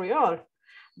is very old,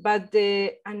 but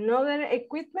the another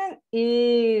equipment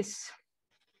is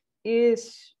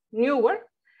newer.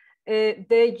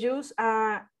 They use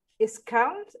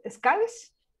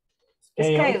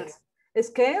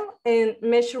scale and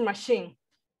measure machine.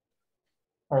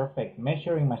 Perfect.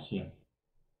 Measuring machine.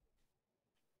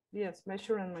 Yes,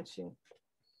 measuring machine.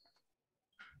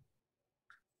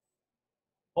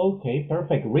 Okay,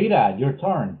 perfect. Rita, your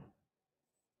turn.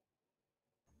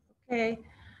 Okay.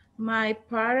 My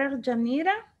partner,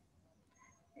 Janira,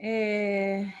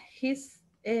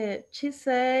 she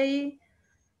say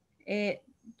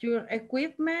your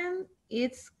equipment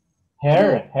is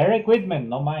Her equipment,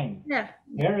 not mine. Yeah.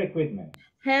 Her equipment.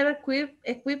 Her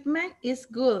equipment is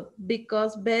good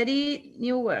because very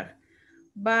newer.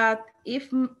 But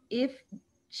if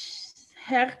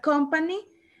her company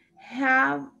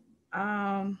have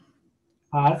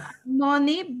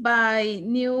money buy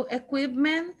new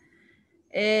equipment,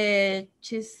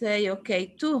 she say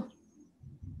okay too.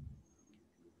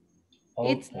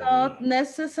 Okay. It's not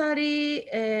necessary,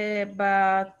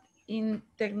 but in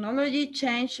technology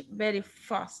change very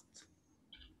fast.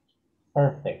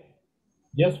 Perfect.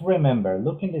 Just remember,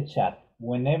 look in the chat.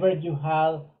 Whenever you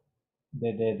have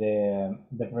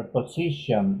the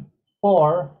preposition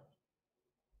for,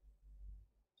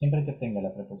 siempre que tenga la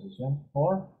preposición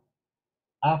for,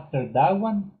 after that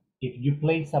one, if you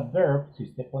place a verb, si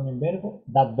usted pone un verbo,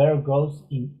 that verb goes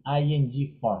in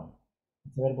ing form.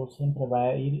 Ese verbo siempre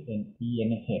va a ir en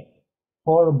ing.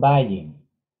 For buying,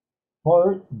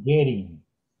 for getting,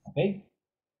 okay?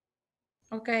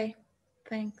 Okay,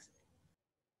 thanks.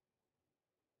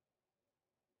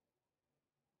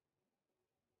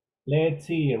 Let's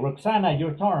see, Roxana,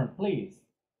 your turn, please.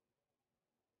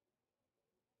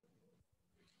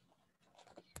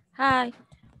 Hi,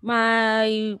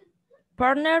 my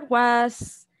partner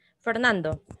was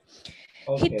Fernando.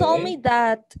 Okay. He told me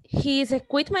that his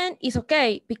equipment is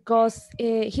okay because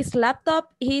his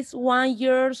laptop is 1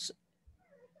 years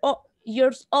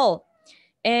old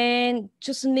and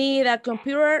just need a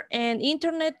computer and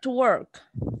internet to work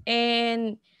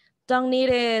and don't need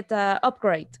it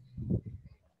upgrade.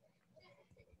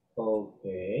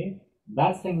 Okay.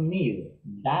 Doesn't need.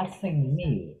 Doesn't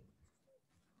need.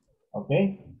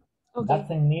 Okay. Okay.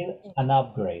 Doesn't need an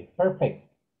upgrade. Perfect.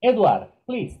 Edward,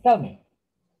 please tell me.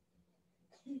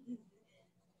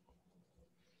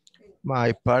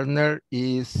 My partner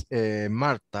is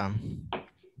Marta.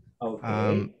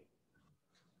 Okay.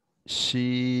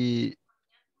 She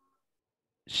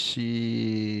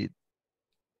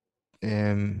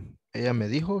ella me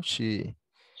dijo, She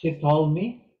told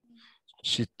me.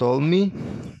 she told me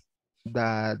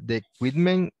that the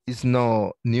equipment is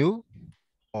not new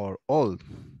or old.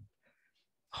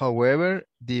 However,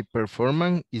 the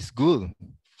performance is good.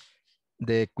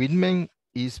 The equipment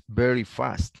is very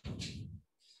fast.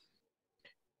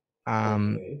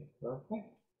 Okay, perfect.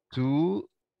 Two,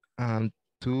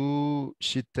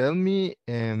 she tell me,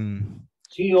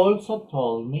 She also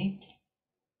told me.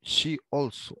 she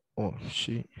also, oh,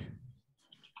 she,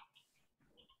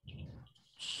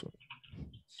 so,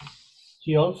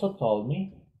 She also told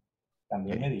me.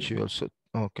 También me okay, dijo.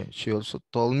 she also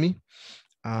told me,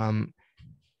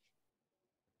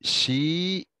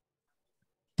 she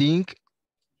think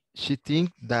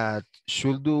that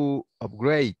should do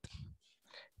upgrade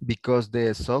because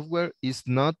the software is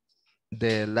not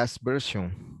the last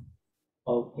version.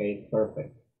 Okay,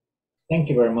 perfect. Thank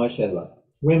you very much, Edward.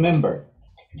 Remember,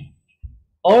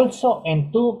 also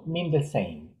and to mean the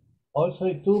same. Also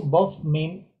y to both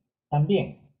mean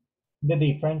también. The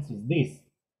difference is this.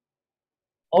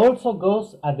 Also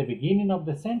goes at the beginning of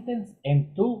the sentence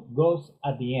and to goes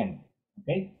at the end.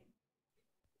 Okay?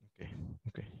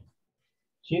 Okay.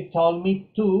 She told me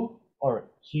to,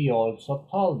 or she also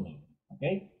told me.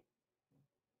 Okay?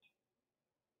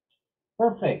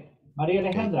 Perfect. Maria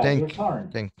Alejandra, your turn.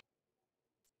 Thank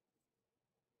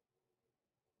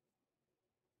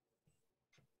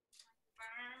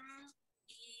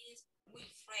Is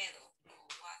Wilfredo.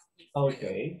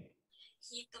 Okay.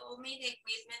 He told me the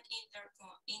equipment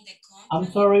in the company. I'm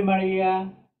sorry,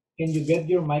 Maria. Can you get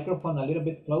your microphone a little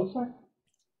bit closer?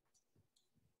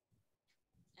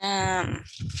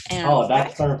 Oh,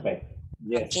 that's perfect.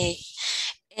 Yes. Okay.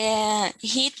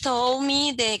 He told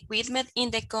me the equipment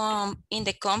in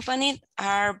the company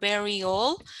are very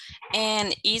old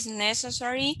and is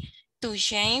necessary to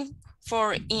change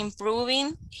for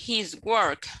improving his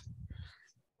work.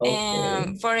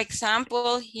 Okay. For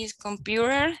example, his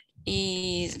computer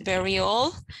is very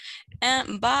old,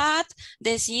 but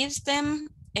the system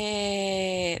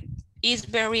is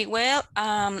very well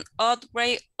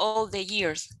upgrade all the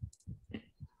years.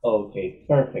 Okay,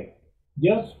 perfect.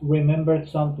 Just remember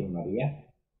something, Maria.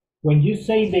 When you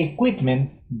say the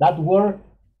equipment, that word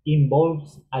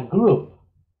involves a group.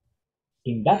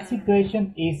 In that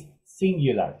situation is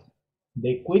singular.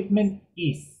 The equipment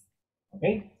is.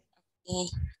 Okay?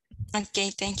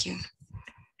 Okay, thank you.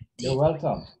 You're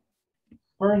welcome.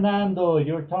 Fernando,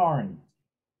 your turn.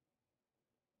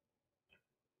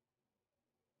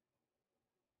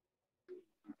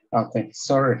 Okay,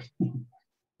 sorry.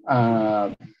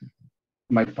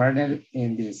 My partner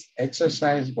in this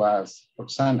exercise was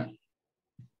Roxana.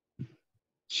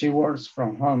 She works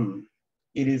from home.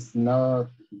 It is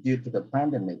not due to the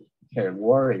pandemic. Her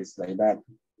work is like that.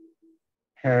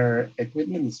 Her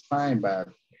equipment is fine, but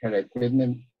her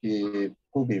equipment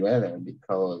could be better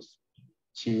because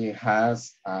she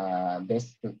has a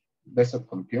desktop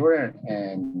computer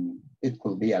and it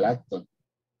could be a laptop.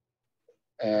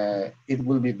 It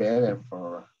will be better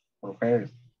for her.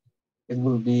 It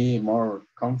will be more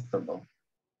comfortable.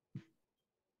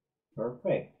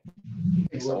 Perfect.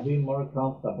 It will be more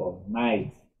comfortable.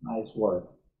 Nice. Nice work.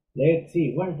 Let's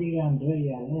see. Where did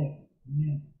Andrea left?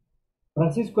 Yeah.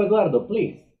 Francisco Eduardo,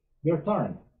 please. Your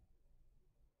turn.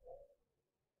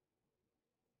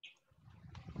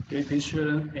 Okay,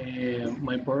 teacher.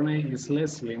 My partner is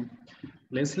Leslie.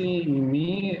 Leslie and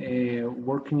me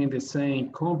working in the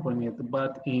same company,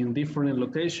 but in different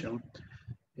location.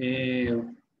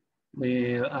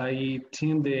 I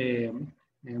think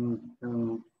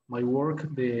my work,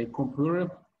 the computer,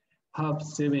 have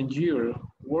 7 years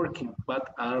working,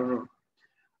 but are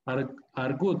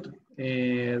good.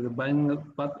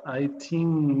 But I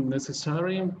think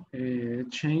necessary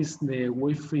change the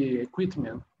Wi-Fi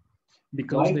equipment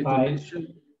because the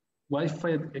connection,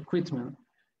 Wi-Fi equipment,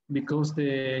 because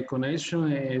the connection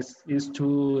is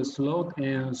too slow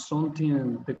and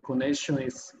something the connection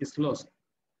is lost.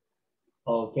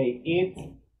 Okay, it's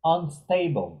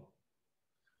unstable.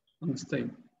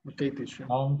 Unstable. Okay, teacher.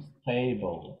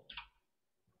 Unstable.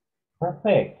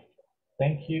 Perfect.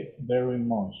 Thank you very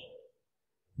much.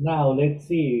 Now let's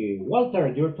see.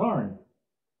 Walter, your turn.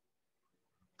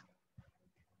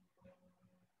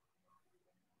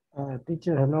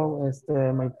 Teacher, hello.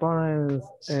 My parents,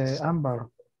 Amber.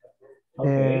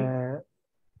 Okay.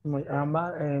 My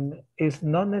Amber, and it's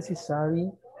not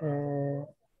necessary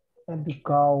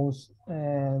because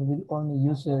we only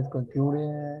use a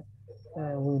computer.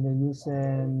 We use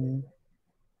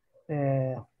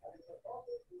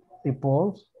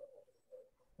reports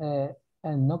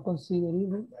and not consider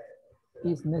even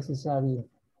is necessary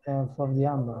for the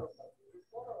Amber.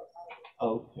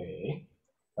 Okay,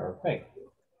 perfect.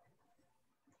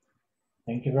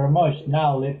 Thank you very much.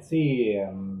 Now let's see,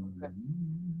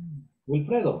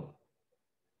 Wilfredo.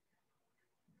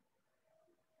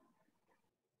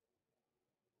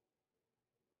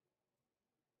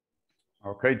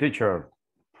 Okay, teacher.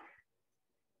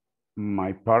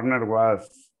 My partner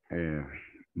was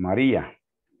Maria,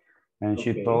 and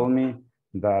she Okay. told me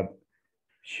that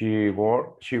she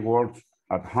works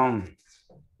at home,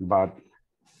 but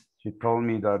she told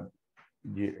me that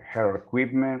her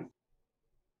equipment.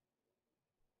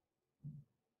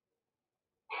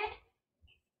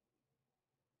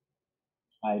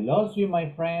 I lost you, my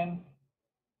friend.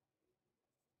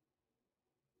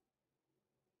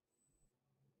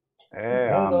 Hey,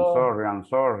 Wilfredo. I'm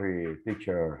sorry,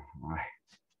 teacher.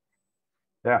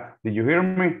 Yeah, did you hear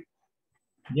me?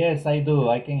 Yes, I do.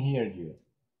 I can hear you.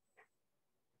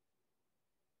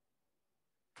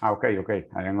 Okay, okay.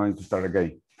 I am going to start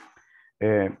again.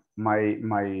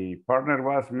 My partner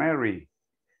was Mary.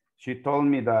 She told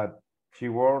me that she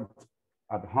worked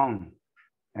at home,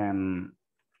 and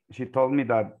she told me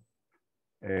that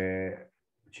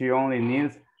she only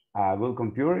needs a good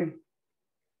computer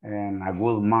and a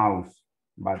good mouse,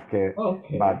 but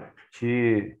Okay. but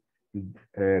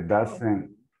doesn't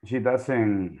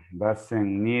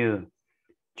need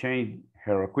change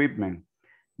her equipment.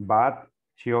 But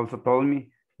she also told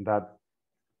me that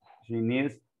she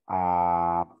needs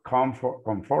a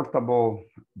comfortable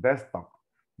desktop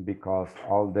because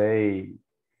all day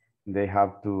they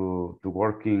have to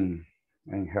working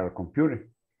in her computer.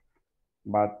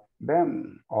 But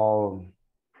then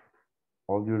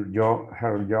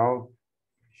her job,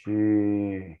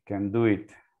 she can do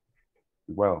it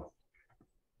well.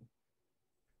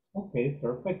 Okay,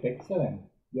 perfect, excellent.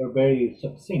 You're very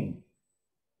succinct,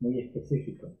 muy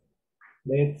específico.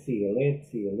 Let's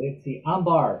see.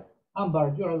 Amber,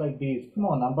 you're like this. Come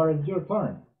on, Amber, it's your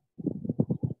turn.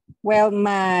 Well,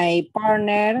 my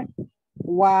partner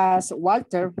was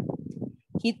Walter.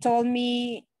 He told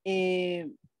me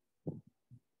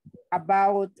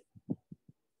about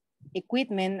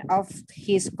equipment of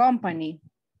his company.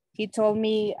 He told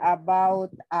me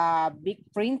about a big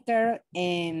printer,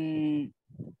 and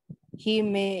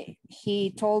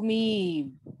he told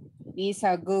me it's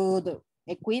a good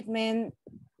equipment,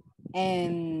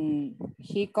 and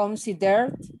he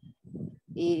considered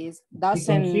it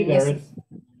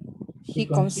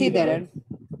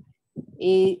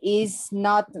is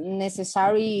not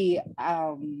necessary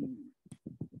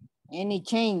any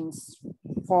change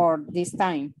for this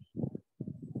time.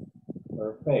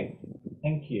 Perfect,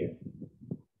 thank you.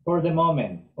 For the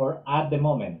moment, or at the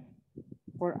moment?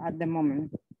 For at the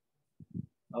moment.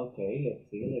 Okay,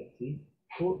 let's see.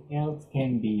 Who else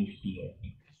can be here?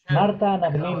 Marta and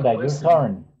Adelinda, your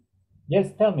turn.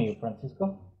 Yes, tell me,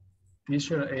 Francisco.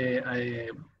 Teacher,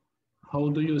 how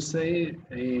do you say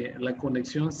la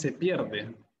conexión se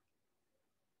pierde?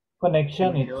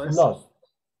 Connection is lost.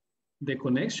 The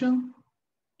connection?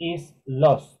 Is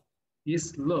lost.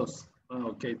 Is lost. Oh,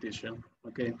 okay, teacher.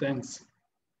 Okay, thanks.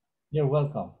 You're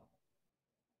welcome.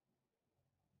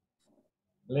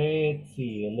 Let's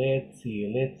see.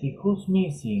 Who's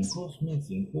missing?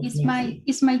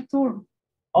 It's my turn.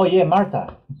 Oh yeah,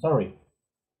 Marta. Sorry.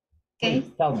 Okay.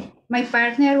 Please tell me. My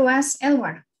partner was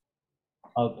Edward.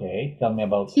 Okay, tell me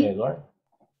about Edward.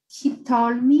 He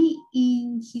told me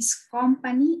in his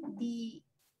company the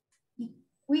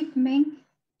equipment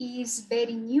is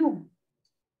very new.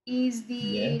 Is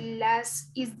the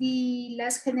last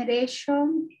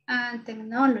generation and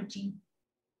technology.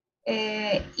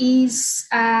 Is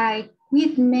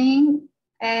equipment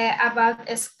about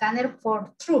a scanner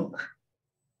for truck.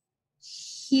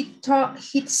 He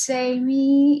say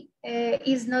me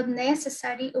is not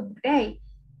necessary upgrade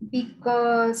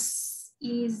because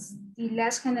is the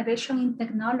last generation in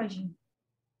technology.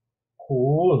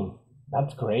 Cool,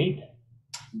 that's great.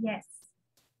 Yes.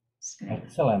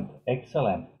 Excellent.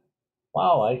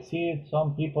 Wow, I see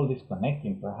some people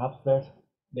disconnecting. Perhaps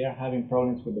they are having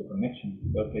problems with the connection.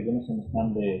 Okay, yo no se me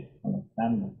están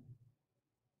conectando.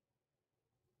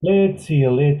 Let's see.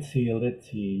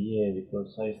 Yeah,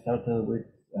 because I started with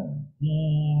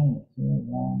 17.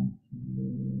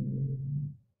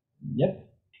 Yep.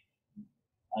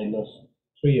 I lost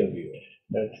Three of you.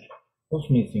 That's who's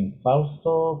missing?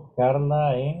 Fausto,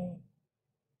 Carla, and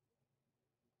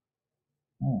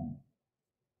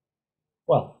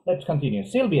well, let's continue.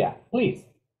 Sylvia, please.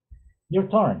 Your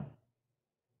turn.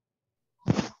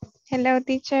 Hello,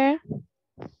 teacher.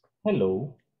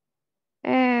 Hello.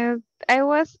 I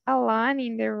was alone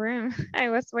in the room. I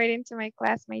was waiting to my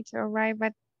classmate to arrive,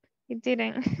 but it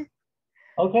didn't.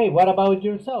 Okay, what about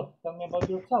yourself? Tell me about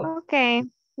yourself. Okay,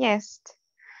 yes.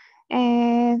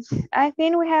 And I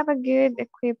think we have a good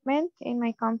equipment in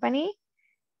my company.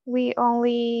 We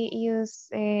only use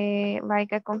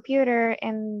like a computer,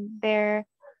 and there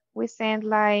we send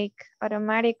like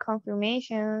automatic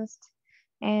confirmations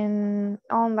and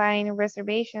online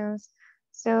reservations.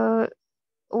 So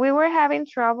we were having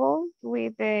trouble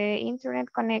with the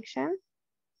internet connection,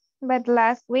 but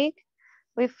last week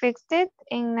we fixed it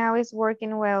and now it's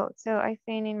working well. So I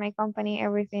think in my company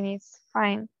everything is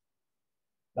fine.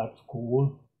 That's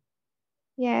cool.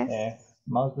 Yes. Yeah,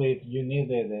 mostly if you need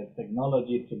the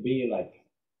technology to be like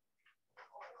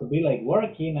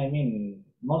working. I mean,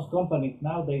 most companies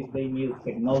nowadays they need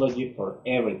technology for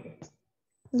everything.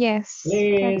 Yes.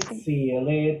 Let's see.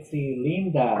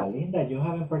 Linda, you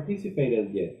haven't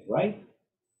participated yet, right?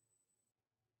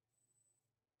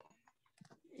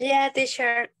 Yeah,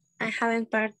 teacher, I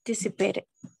haven't participated.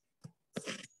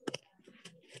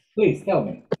 Please tell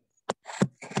me.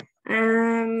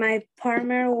 My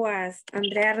partner was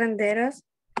Andrea Renderos.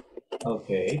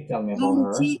 Okay, tell me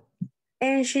about her.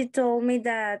 And she told me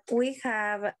that we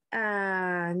have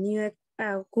a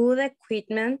good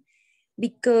equipment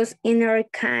because in our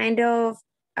kind of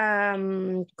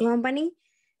company,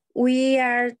 we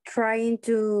are trying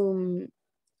to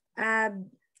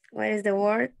what is the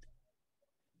word?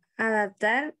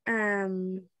 Adaptar,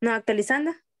 no,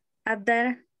 actualizando,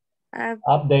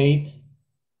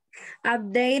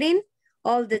 updating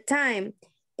all the time.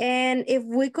 And if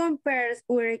we compare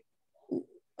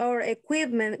our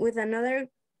equipment with another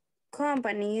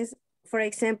companies, for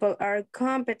example, our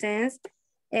competence,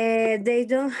 they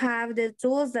don't have the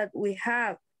tools that we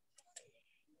have.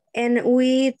 And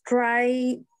we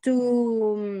try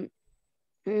to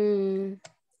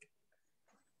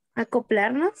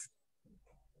acoplarnos.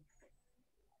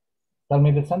 Tell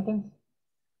me the sentence.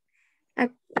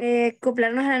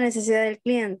 Acoplarnos a la necesidad del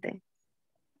cliente.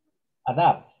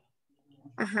 Adapt.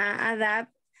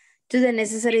 Adapt to the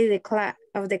necessity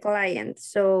of the client.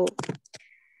 So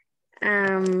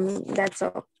that's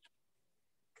all.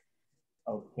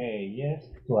 Okay, yes,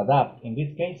 to adapt. In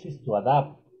this case, is to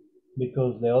adapt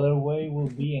because the other way will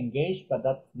be engaged, but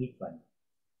that's different.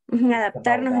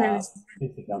 Adaptarnos.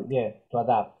 Physical, yeah, to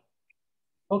adapt.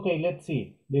 Okay, let's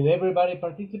see. Did everybody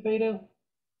participate?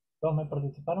 ¿Todos me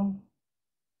participaron?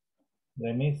 Did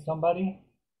I miss somebody?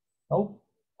 No?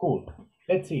 Cool.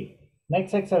 Let's see.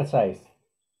 Next exercise.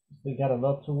 We got a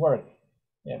lot to work.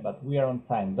 Yeah, but we are on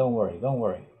time. Don't worry, don't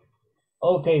worry.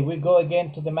 Okay, we go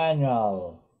again to the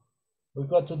manual. We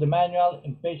go to the manual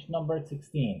in page number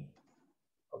 16.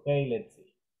 Okay, let's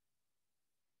see.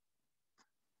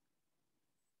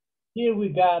 Here we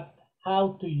got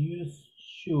how to use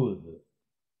should.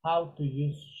 How to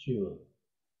use should.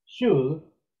 Should,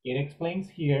 it explains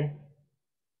here,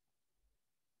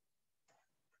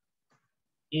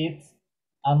 it's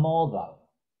a modal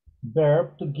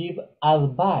verb to give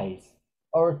advice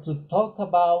or to talk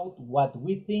about what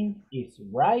we think is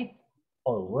right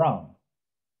or wrong.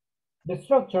 The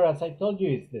structure, as I told you,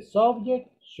 is the subject,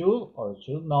 should or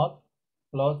should not,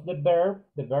 plus the verb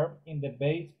in the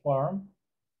base form,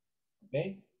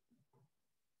 okay?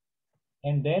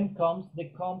 And then comes the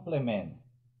complement.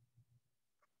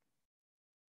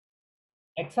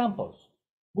 Examples.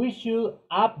 We should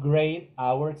upgrade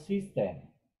our system.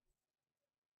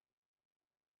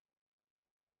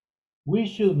 We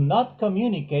should not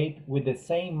communicate with the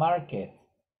same market.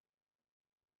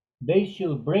 They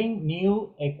should bring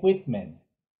new equipment.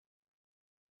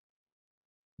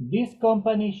 This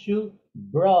company should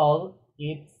broaden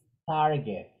its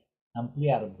target.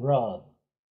 Ampliar, broad.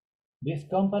 This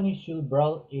company should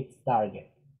broaden its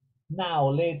target. Now,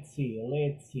 let's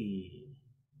see.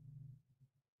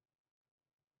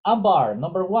 Ambar,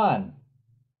 number 1.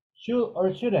 Should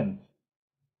or shouldn't?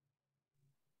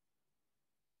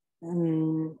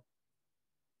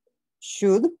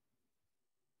 Should.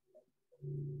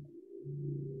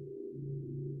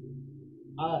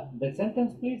 The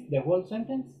sentence, please, the whole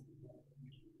sentence.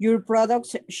 Your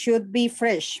products should be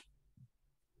fresh.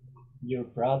 Your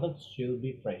products should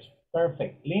be fresh.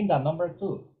 Perfect. Linda, number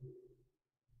 2.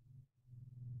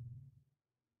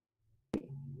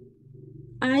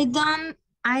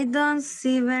 I don't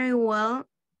see very well.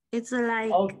 It's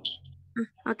like,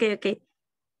 okay.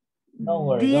 Don't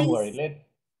worry.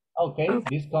 Okay,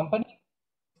 this company?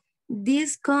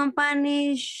 This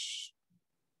company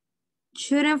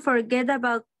shouldn't forget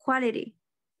about quality.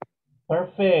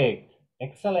 Perfect.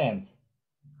 Excellent.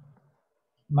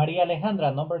 Maria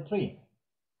Alejandra, number 3.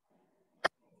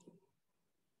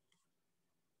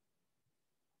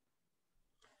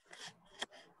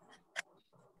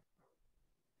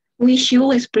 We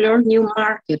should explore new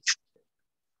markets.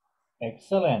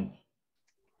 Excellent.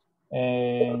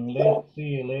 And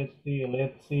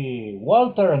let's see.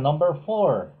 Walter, number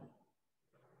 4.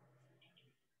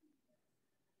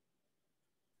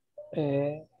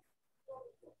 The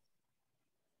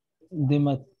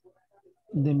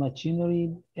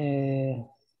machinery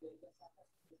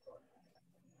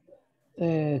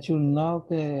should not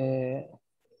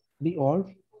be old.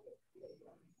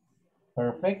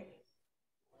 Perfect.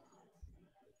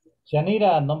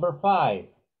 Janira, number 5.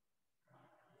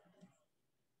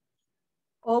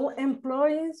 All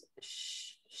employees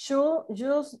should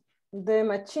use the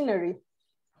machinery.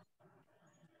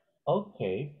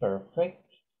 Okay, perfect.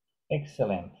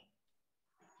 Excellent.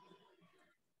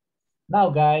 Now,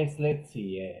 guys, let's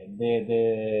see.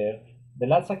 The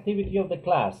last activity of the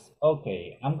class.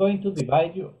 Okay, I'm going to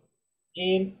divide you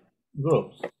in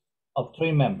groups of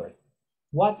 3 members.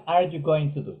 What are you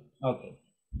going to do? Okay.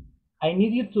 I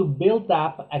need you to build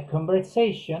up a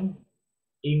conversation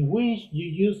in which you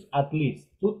use at least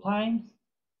 2 times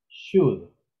should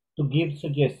to give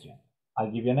suggestions.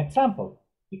 I'll give you an example.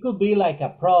 It could be like a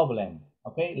problem,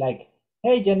 okay? Like,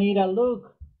 hey, Janita,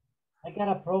 look, I got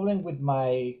a problem with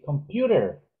my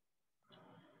computer.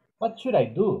 What should I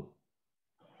do?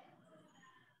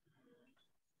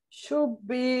 Should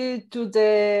be to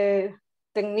the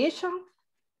technician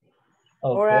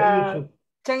or Okay, you should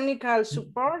technical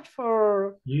support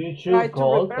for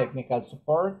call technical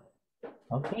support.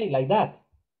 Okay, like that.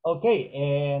 Okay,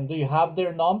 and do you have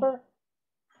their number?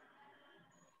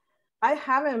 I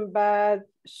haven't, but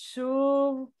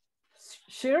should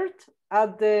shared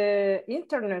at the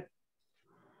internet.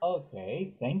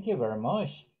 Okay, thank you very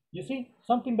much. You see,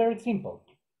 something very simple.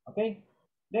 Okay,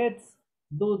 let's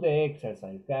do the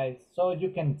exercise, guys, so you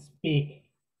can speak,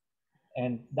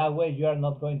 and that way you are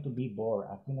not going to be bored.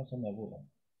 Aquí no se me aburren.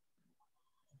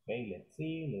 Okay, let's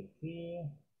see.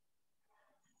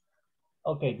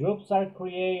 Okay, groups are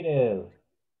created.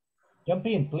 Jump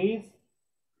in, please.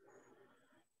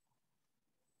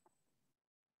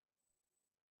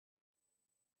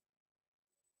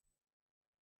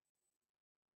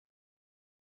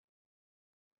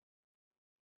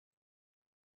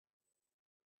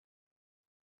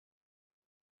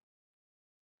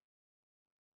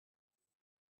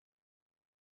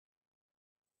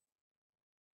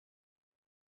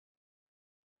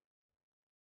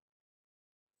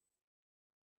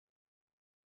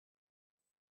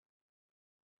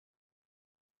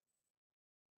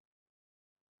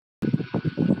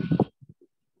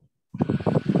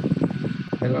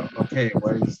 Hello. Okay.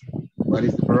 What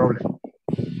is the problem?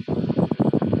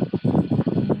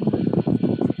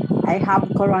 I have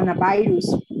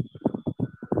coronavirus.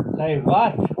 Say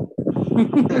what?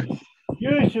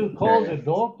 You should call the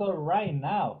doctor right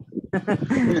now.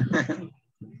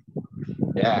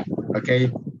 Yeah.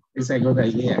 Okay. It's a good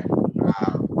idea.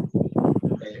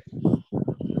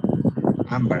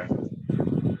 Amber.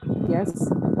 Yes.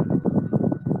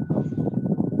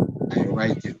 I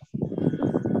write it.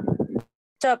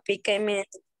 Topic, I mean.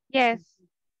 Yes.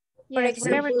 For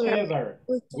example,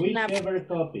 whichever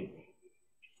topic.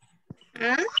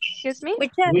 Excuse me?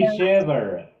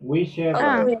 Whichever.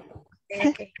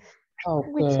 Okay.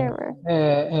 Whichever.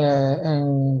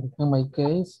 In my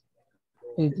case,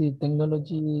 the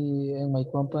technology in my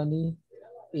company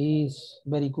is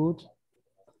very good.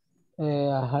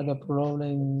 I had a problem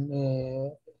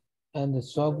and the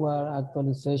software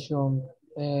actualization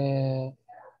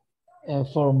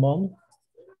for months.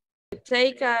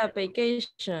 Take a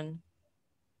vacation.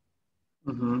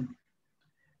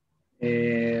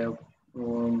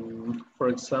 For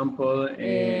example,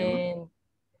 I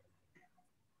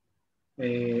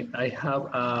have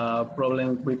a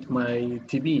problem with my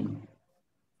TV.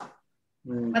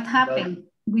 What happened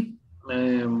with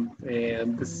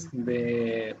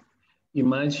the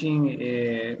imaging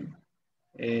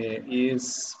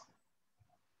is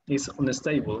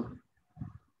unstable.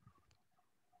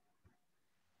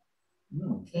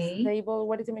 Okay. Stable,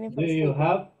 what is the meaning for Do you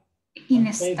have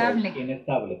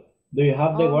inestable? Do you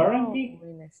have the warranty?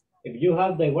 If you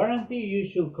have the warranty, you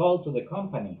should call to the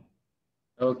company.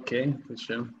 Okay, for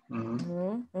sure.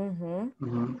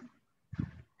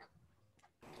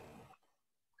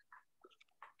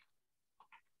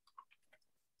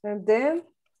 And then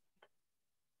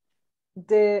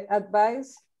the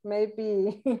advice,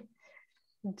 maybe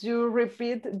you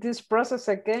repeat this process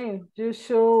again. You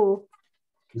should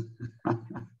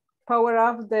power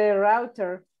off the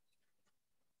router.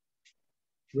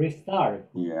 Restart.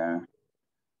 Yeah.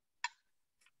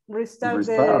 Restart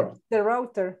Restart. the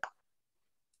router.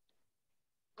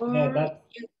 Yeah,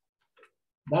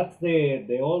 that's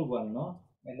the old one, ¿no?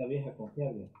 Es la vieja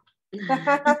confiable.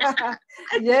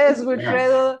 Yes,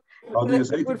 Wilfredo. How do you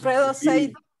say it? Wilfredo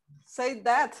say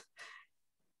that.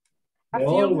 The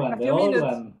old one, the old minutes.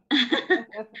 one.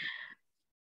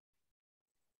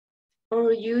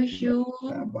 Or you should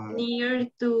near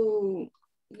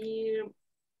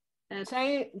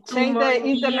change the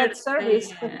internet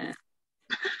service.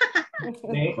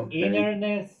 The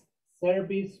internet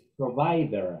service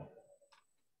provider.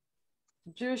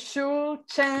 You should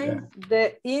change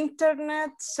the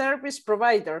internet service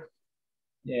provider.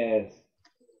 Yes.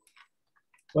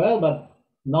 Well, but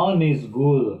none is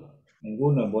good.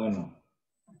 Ninguno es bueno.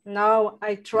 No,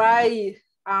 I try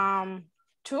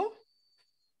two.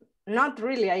 Not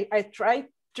really. I tried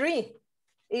three.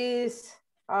 Is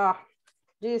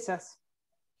Jesus.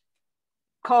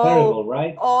 Call terrible,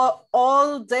 right?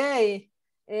 All day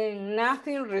and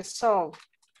nothing resolved.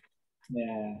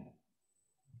 Yeah.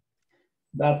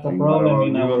 That's a problem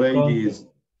in our country.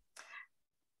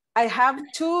 I have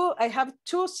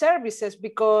two services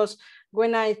because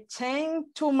when I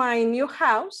change to my new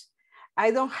house,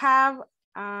 I don't have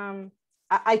I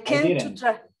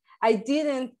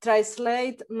didn't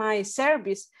translate my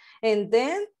service, and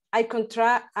then I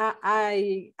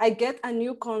get a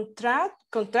new contract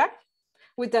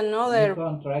with another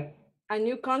a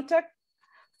new contract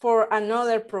for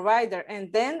another provider,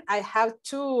 and then I have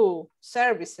two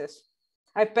services.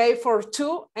 I pay for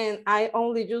two and I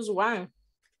only use one.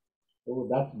 Oh,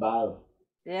 that's bad.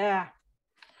 Yeah,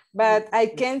 but I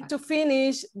can't to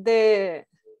finish the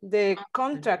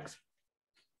contract.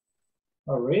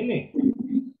 Oh, really?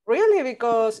 Really,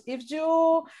 because if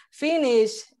you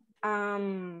finish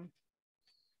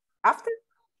after?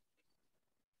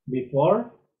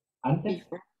 Before? Antes?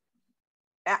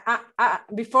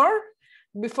 Before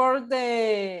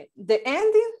the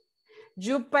ending,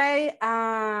 you pay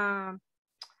a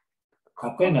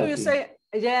penalty. How do you say?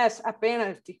 Yes, a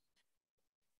penalty.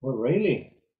 Oh,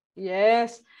 really?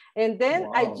 Yes, and then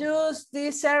wow. I use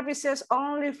these services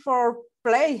only for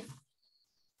play.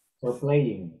 For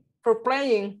playing. For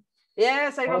playing.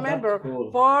 Yes, I remember.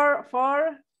 Cool. For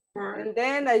and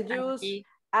then I use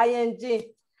ing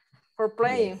for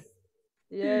playing.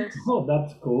 Yes. Oh,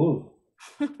 that's cool.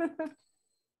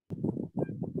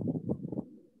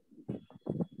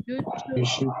 You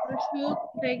should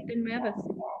take the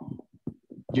medicine.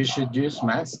 You should use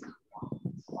mask.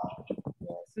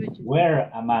 Wear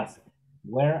a mask.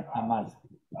 Wear a mask.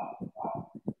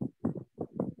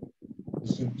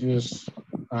 You should use.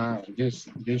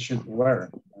 You should wear.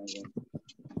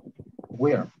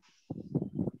 Wear.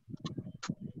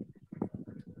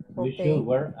 You should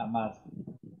wear a mask.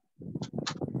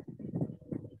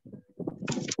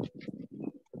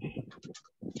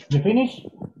 You finish?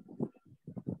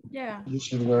 Yeah. You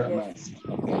should wear a mask.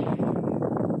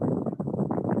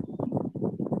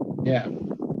 Yeah.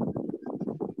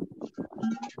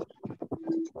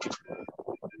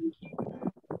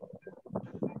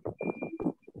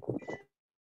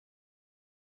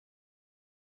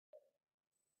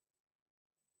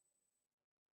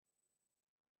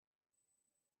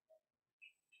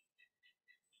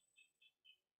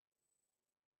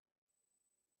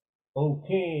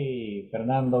 Okay,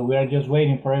 Fernando, we are just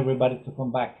waiting for everybody to come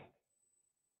back.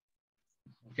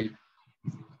 Okay.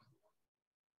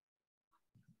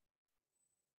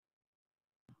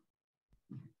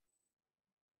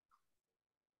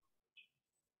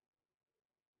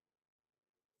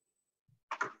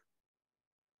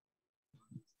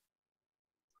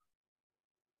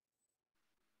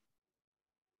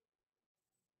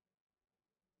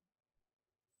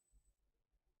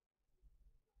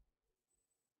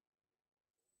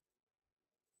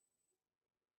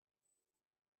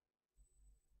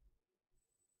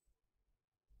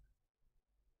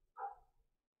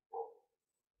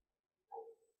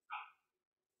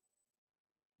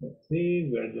 Let's see,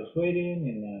 we're just waiting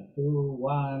in 2,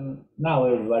 1. Now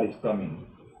everybody's coming.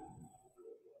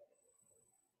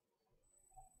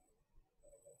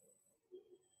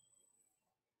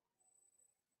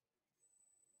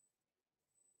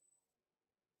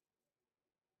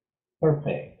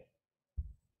 Perfect.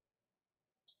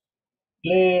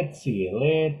 Let's see.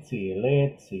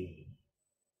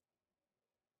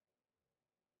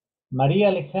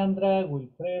 Maria Alejandra,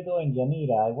 Wilfredo, and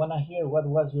Yanira, I want to hear what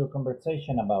was your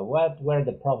conversation about. What were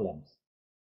the problems?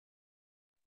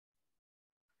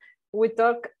 we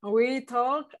talk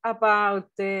about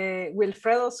the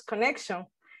Wilfredo's connection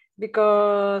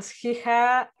because he's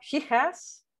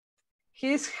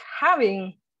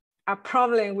having a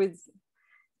problem with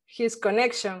his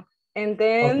connection. And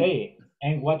then okay,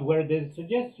 and what were the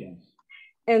suggestions?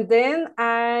 And then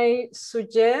I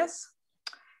suggest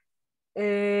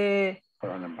he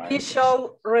should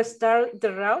restart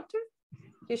the router.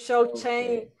 He should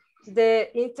change the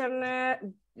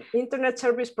internet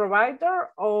service provider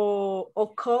or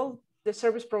call the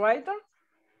service provider,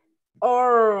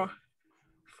 or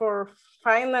for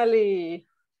finally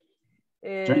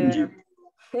changing,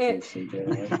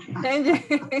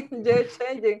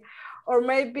 or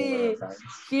maybe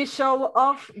he show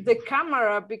off the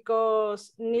camera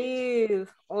because need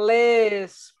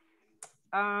less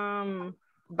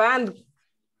band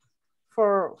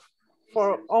for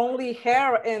only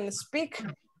hear and speak.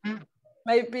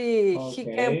 Maybe he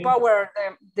can power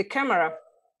the camera.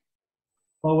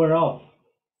 Power off.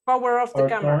 Power off the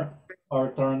camera.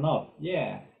 Or turn off.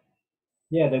 Yeah.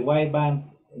 Yeah, the wideband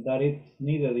that it's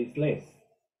needed is less.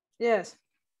 Yes.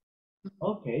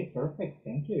 Okay, perfect.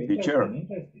 Thank you. Teacher.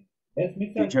 Interesting. Yes,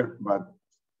 Mr. Teacher, but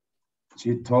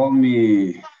she told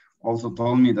me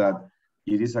that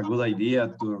it is a good idea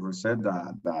to reset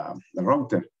the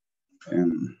router.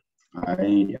 And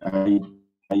I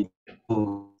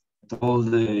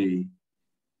told it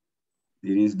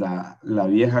is la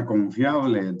vieja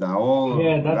confiable, the old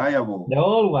reliable. The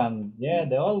old one. Yeah,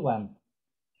 the old one.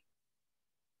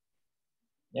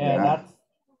 Yeah, that's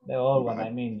the old one. I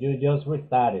mean, you just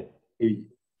restarted. If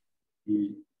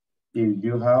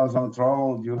you have some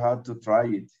trouble, you have to try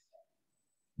it.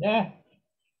 Yeah.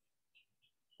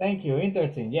 Thank you.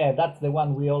 Interesting. Yeah, that's the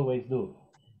one we always do.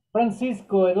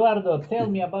 Francisco, Eduardo, tell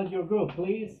me about your group,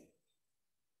 please.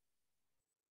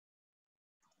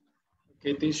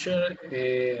 Okay, teacher.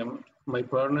 My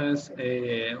partners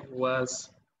was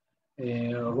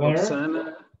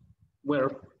Roxana.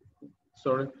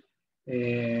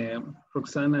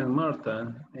 Roxana and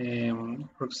Marta.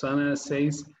 Roxana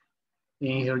says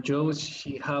in her job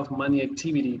she have many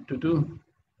activity to do,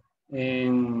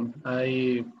 and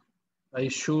I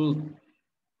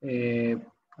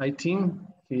think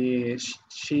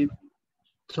she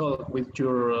talked with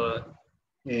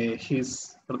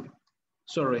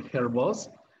her boss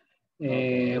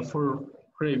for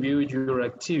review your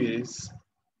activities.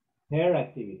 Her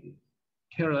activities.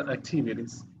 Her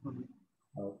activities.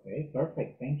 Okay,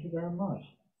 perfect. Thank you very much.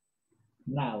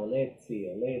 Now, let's see.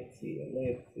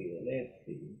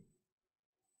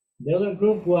 The other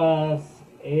group was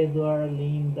Edward,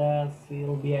 Linda,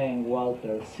 Sylvia, and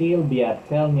Walter. Sylvia,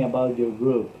 tell me about your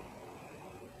group.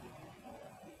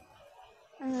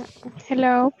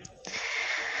 Hello.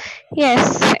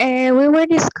 Yes, we were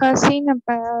discussing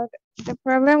about the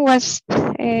problem was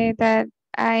that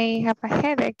I have a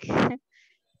headache.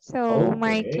 So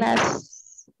my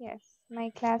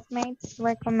classmates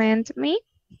recommend me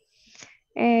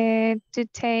to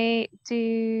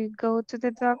go to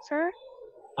the doctor.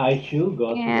 I should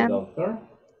go to the doctor.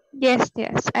 Yes,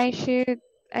 I should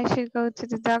go to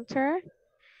the doctor.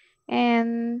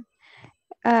 And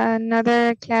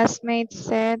another classmate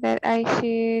said that I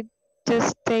should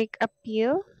just take a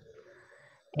pill.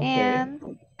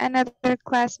 And another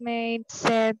classmate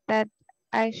said that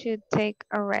I should take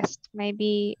a rest.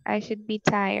 Maybe I should be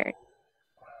tired.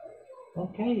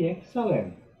 Okay,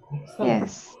 excellent.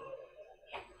 Yes.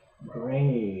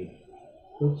 Great.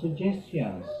 Good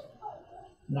suggestions.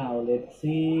 Now, let's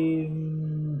see.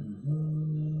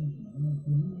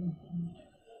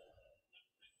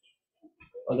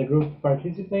 All the group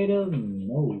participated?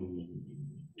 No.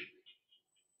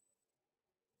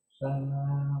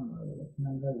 Sana,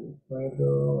 Alexander,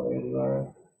 Wilfredo,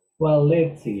 Edward. Well,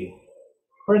 let's see.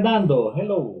 Fernando,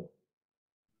 hello.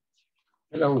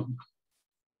 Hello.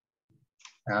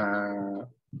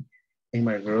 In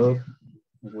my group,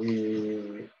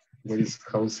 we were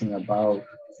discussing about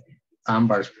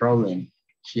Amber's problem.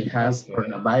 She has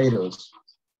coronavirus.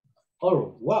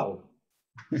 Oh, wow.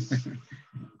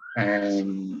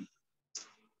 and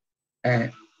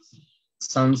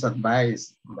some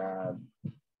advice that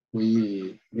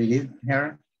we give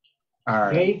her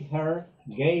are gave her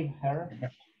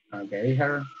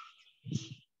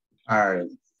are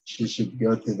she should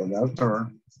go to the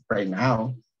doctor right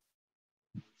now.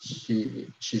 She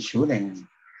shouldn't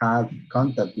have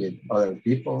contact with other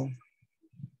people.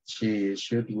 She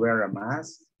should wear a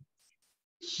mask.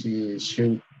 She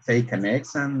should take an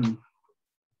exam,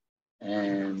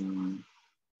 and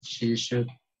she should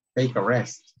take a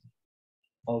rest.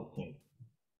 Okay.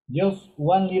 Just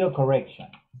one little correction.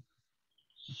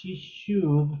 She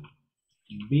should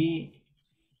be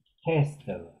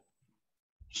tested.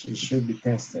 She should be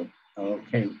tested.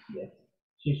 Okay. Yes,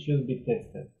 she should be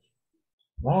tested.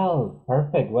 Well,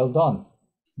 perfect. Well done.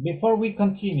 Before we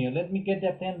continue, let me get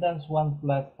the attendance one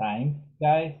last time.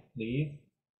 Guys, please.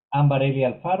 Ambarelli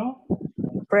Alfaro.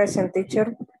 Present,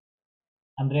 teacher.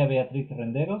 Andrea Beatriz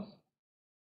Renderos.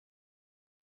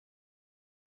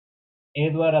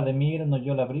 Edward Ademir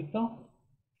Noyola Brito.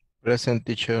 Present,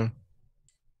 teacher.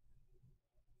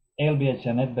 Elvia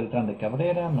Janet Beltrán de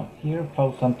Cabrera, not here.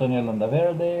 Fausto Antonio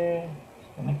Landaverde,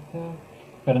 disconnected.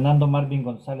 Fernando Marvin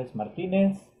González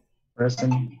Martínez.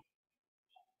 Present.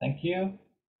 Thank you.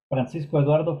 Francisco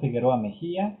Eduardo Figueroa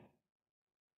Mejía.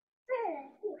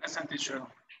 Present, teacher.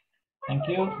 Thank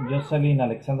you. Jocelyn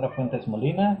Alexandra Fuentes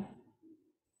Molina.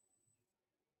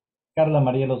 Carla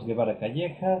Marielos Guevara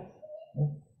Callejas.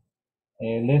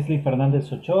 Leslie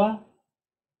Fernández Ochoa.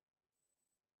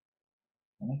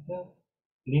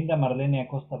 Linda Marlene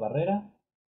Acosta Barrera.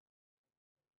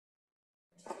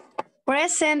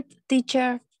 Present,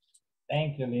 teacher.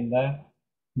 Thank you, Linda.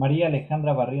 María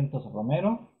Alejandra Barrientos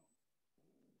Romero.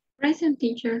 Present,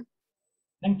 teacher.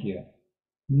 Thank you.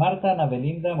 Marta Ana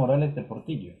Belinda Morales de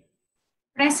Portillo.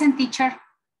 Present, teacher.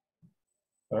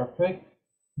 Perfect.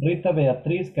 Rita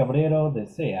Beatriz Cabrero de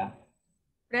Sea.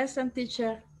 Present,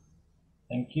 teacher.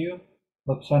 Thank you.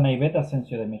 Roxana Iveta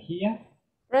Asensio de Mejía.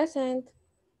 Present.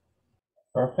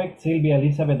 Perfect. Silvia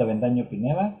Elizabeth Avendaño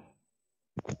Pineda.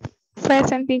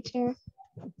 Present, teacher.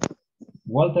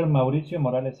 Walter Mauricio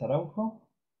Morales Araujo.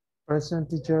 Present,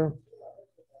 teacher.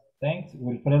 Thanks.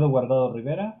 Wilfredo Guardado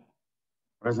Rivera.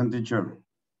 Present, teacher.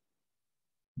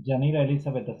 Yanira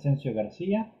Elizabeth Asensio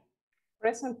García.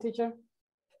 Present, teacher.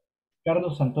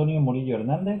 Carlos Antonio Murillo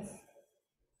Hernández.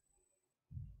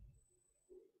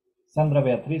 Sandra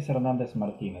Beatriz Hernández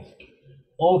Martínez.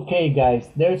 Okay, guys,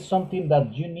 there's something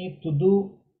that you need to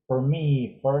do for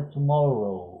me for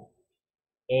tomorrow.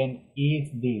 And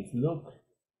it's this. Look,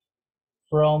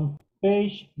 from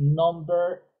page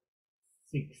number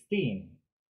 16,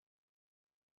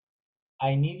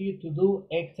 I need you to do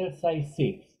exercise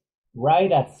 6.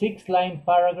 Write a 6-line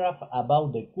paragraph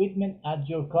about the equipment at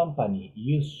your company.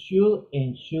 You should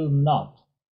and should not.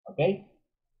 Okay?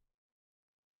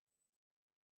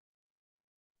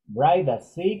 Write a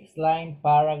 6-line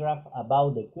paragraph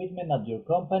about the equipment at your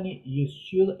company. You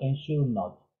should and should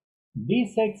not.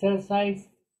 This exercise,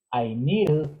 I need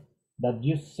that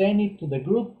you send it to the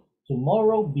group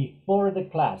tomorrow before the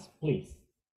class, please.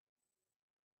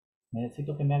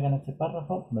 Necesito que me hagan ese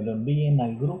párrafo, me lo envíen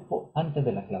al grupo antes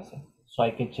de la clase, so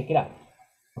I can check it out.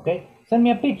 Okay? Send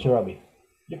me a picture of it.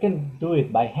 You can do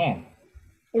it by hand.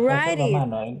 Write it.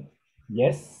 Mano,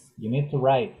 yes, you need to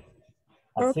write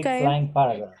a 6-line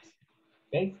paragraph.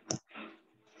 Okay?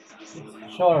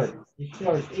 It's short. It's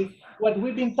short. It's what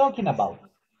we've been talking about.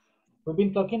 We've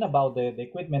been talking about the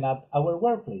equipment at our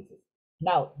workplaces.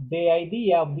 Now, the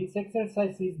idea of this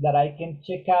exercise is that I can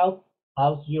check out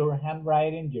how's your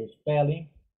handwriting, your spelling.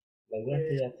 La idea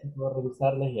es que así puedo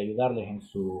revisarles y ayudarles en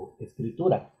su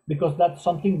escritura. Because that's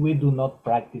something we do not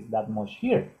practice that much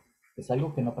here. Es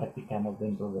algo que no practicamos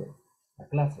dentro de la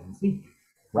clase en sí.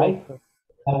 Right?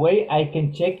 That way I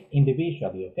can check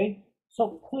individually, okay?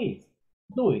 So please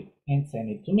do it and send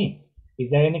it to me. Is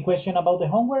there any question about the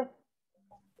homework?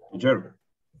 Sure.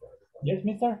 Yes,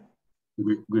 mister?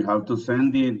 We have to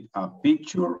send in a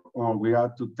picture or we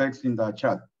have to text in the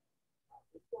chat?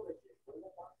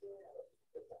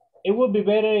 It would be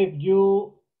better if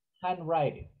you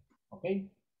handwrite it,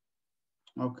 okay?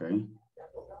 Okay.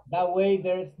 That way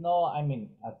there's no, I mean,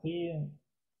 así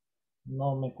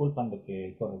no me culpan de que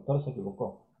el corrector se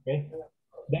equivocó, okay?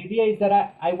 The idea is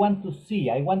that I want to see,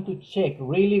 I want to check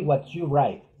really what you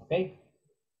write, okay?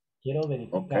 Quiero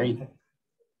verificar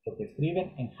lo que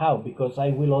escriben and how, because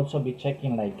I will also be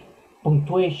checking like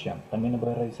punctuation. También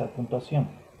voy a revisar puntuación,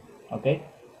 okay?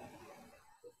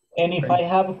 And if I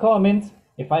have comments,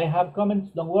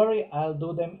 don't worry, I'll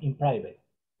do them in private.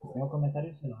 Si tengo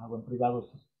comentarios, se los hago en privado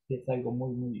si es algo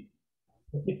muy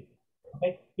específico.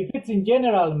 Okay? If it's in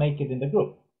general, I'll make it in the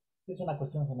group. Si es una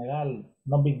cuestión general,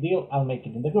 no big deal, I'll make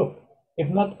it in the group. If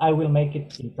not, I will make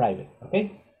it in private.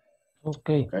 Okay?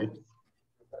 Okay.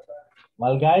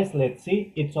 Well, guys, let's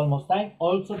see. It's almost time.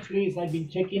 Also, please, I've been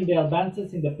checking the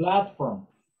advances in the platform.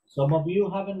 Some of you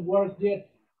haven't worked yet.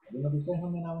 Algunos de ustedes no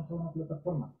me han avanzado en la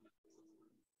plataforma.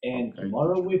 And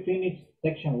tomorrow we finish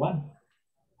section 1.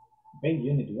 Okay,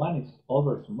 unit 1 is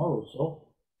over tomorrow, so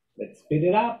let's speed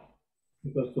it up.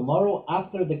 Because tomorrow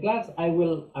after the class, I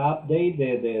will update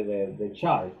the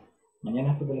chart.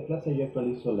 Mañana después de la clase yo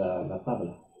actualizo la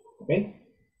tabla. Okay?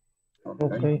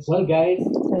 Okay. Well, guys,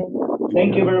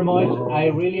 thank you very much. I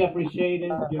really appreciate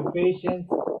your patience.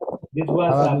 This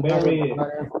was Have a a good night, very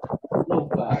everybody. slow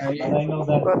class, but I know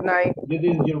that Good night. you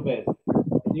did your best.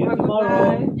 See you Good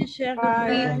tomorrow. night. Teacher, Bye.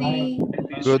 Good night.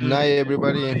 Good night,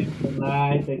 everybody. Good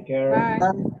night. Take care. Bye.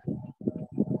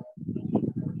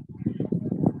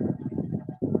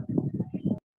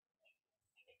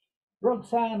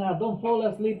 Roxana, don't fall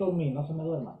asleep on me. No se me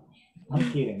duerma.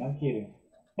 I'm kidding. I'm kidding.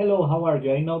 Hello, how are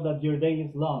you? I know that your day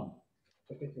is long.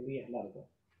 Sé que tu día es largo.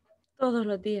 Todos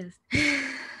los días.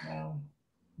 Well,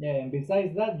 yeah, and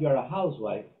besides that, you're a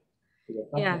housewife. Y de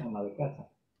paso, Yeah. ama de casa.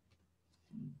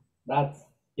 That's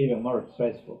even more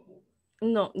stressful.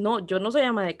 No, no, yo no soy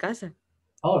ama de casa.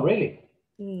 Oh, really?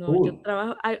 No, yo Cool.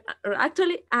 trabajo.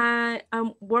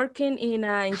 I'm working in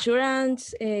an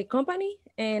insurance company,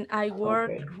 and I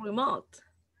work Okay. remote.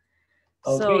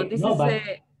 So Okay. this No, is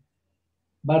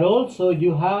but also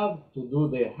you have to do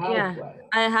the yeah. housewife.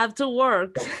 I have to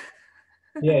work.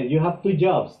 Yeah, you have two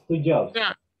jobs.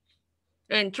 Yeah,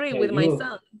 and 3 Yeah, with my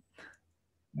son.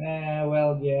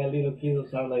 Well, yeah, little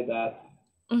kids are like that.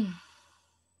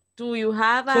 Do you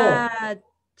have So,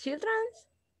 children?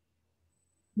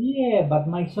 yeah, but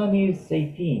my son is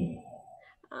 18.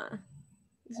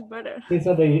 It's better. He's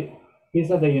at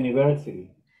the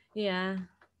university. Yeah.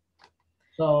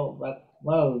 So, but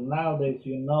well, nowadays,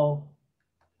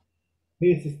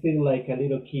 he's still like a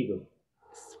little kid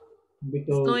He's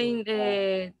because doing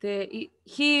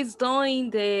he's doing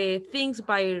the things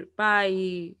by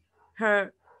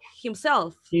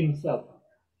himself.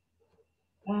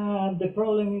 The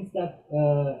problem is that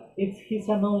he's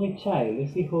an only child,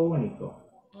 es hijo único.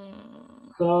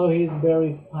 So he's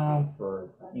very pampered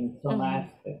in some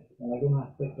aspects. En algunos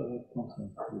aspectos es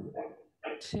consentido.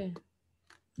 Sí.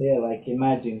 Yeah, like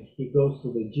imagine he goes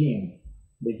to the gym.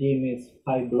 The gym is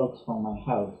 5 blocks from my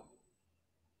house.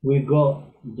 We go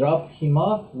drop him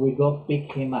off, we go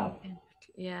pick him up.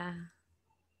 Yeah.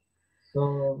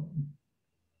 So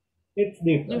it's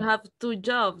different. You have 2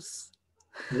 jobs.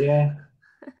 Yeah.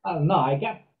 No,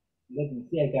 let me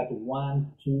see, I got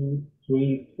 1, 2,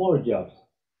 3, 4 jobs.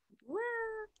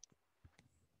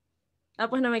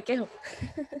 Pues no me quejo.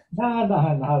 No,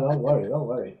 don't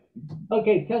worry.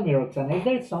 Okay, tell me, Roxana, is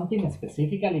there something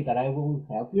specifically that I will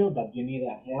help you, that you need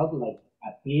a help, like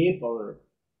a tip, or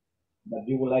that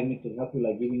you would like me to help you,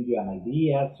 like giving you an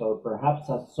idea, or perhaps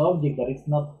a subject that is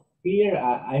not clear?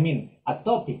 I mean, a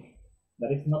topic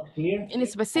that is not clear? In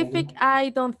specific, I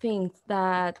don't think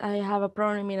that I have a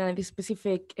problem in a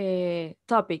specific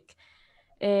topic.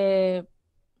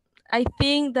 I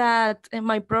think that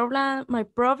my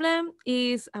problem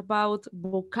is about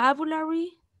vocabulary,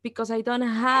 because I don't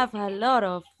have a lot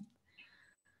of.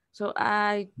 So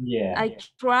I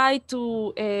try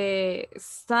to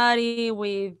study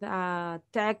with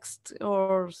text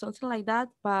or something like that,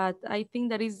 but I think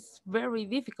that is very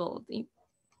difficult.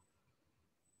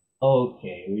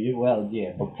 Okay, well,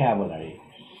 yeah, vocabulary.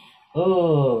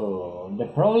 Oh, the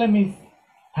problem is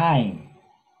time.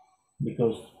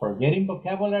 Because for getting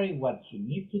vocabulary, what you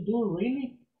need to do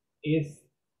really is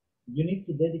you need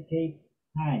to dedicate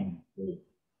time to it.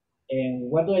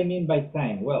 And what do I mean by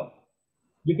time? Well,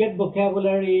 you get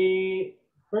vocabulary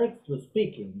first through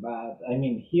speaking, but I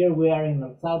mean, here we are in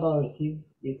El Salvador,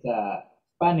 it's a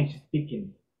Spanish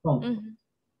speaking country.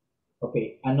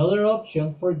 Okay, another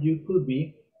option for you could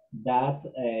be that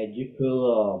you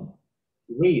could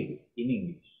read in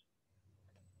English.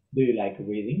 Do you like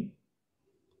reading?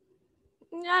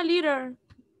 Yeah, little.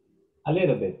 A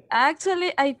little bit.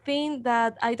 Actually, I think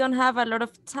that I don't have a lot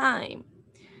of time.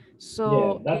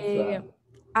 So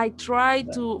I try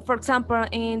to, for example,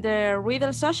 in the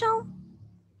reader social,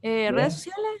 redes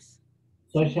sociales.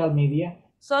 Social media.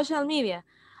 Social media.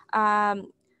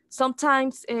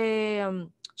 Sometimes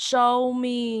show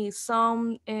me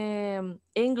some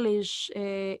English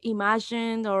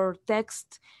imagine or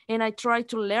text, and I try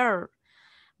to learn.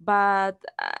 But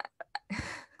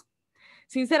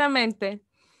sinceramente,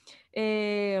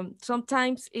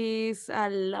 sometimes it's a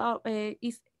lot,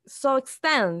 it's so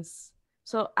extensive,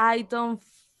 so I don't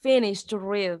finish to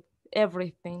read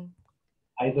everything.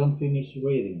 I don't finish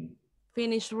reading.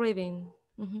 Finish reading.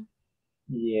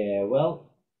 Yeah,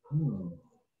 well,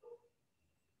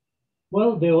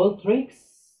 well, the old tricks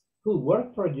could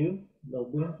work for you.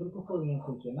 Los viejos trucos podrían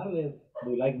funcionarles.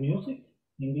 Do you like music?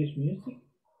 English music?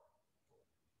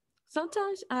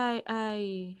 Sometimes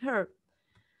I heard.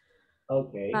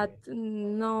 Okay. But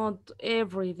not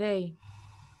every day.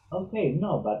 Okay,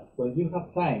 no, but when you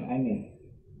have time, I mean,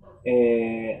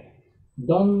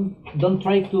 don't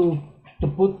try to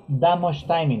put that much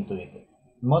time into it.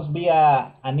 Must be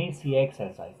an easy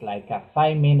exercise, like a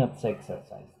 5 minutes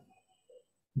exercise.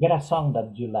 Get a song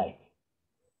that you like.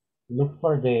 Look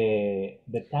for the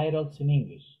titles in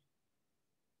English.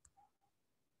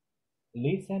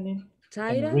 Listening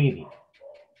and reading.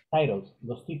 Titles,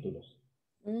 los títulos,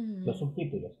 los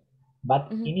subtítulos,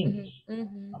 but in English,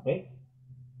 okay?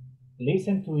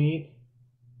 Listen to it,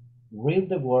 read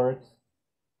the words,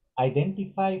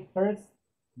 identify first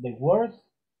the words,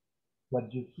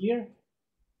 what you hear,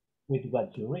 with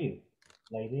what you read.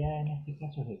 La idea en este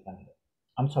caso es esta.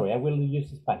 I'm sorry, I will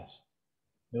use Spanish.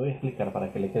 Le voy a explicar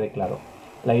para que le quede claro.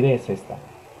 La idea es esta.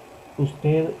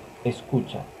 Usted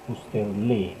escucha, usted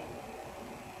lee.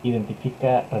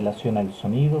 Identifica, relaciona el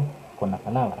sonido con la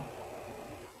palabra.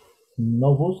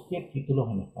 No busque títulos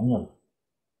en español.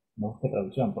 No busque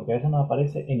traducción, porque a veces nos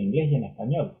aparece en inglés y en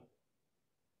español.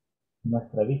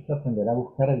 Nuestra vista aprenderá a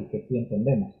buscar el que sí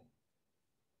entendemos.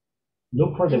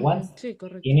 Look for the ones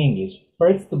in English.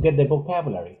 First, to get the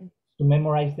vocabulary. To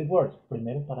memorize the words.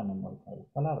 Primero para memorizar las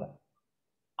palabras.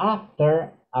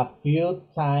 After a few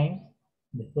times,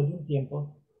 después de un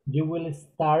tiempo, you will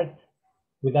start,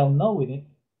 without knowing it,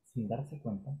 sin darse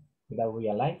cuenta, without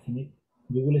realizing it,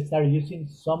 you will start using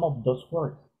some of those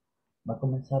words. Va a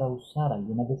comenzar a usar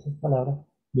algunas de esas palabras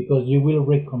because you will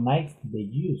recognize the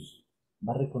use.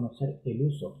 Va a reconocer el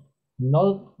uso.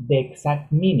 Not the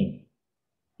exact meaning.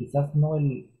 Quizás no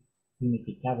el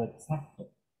significado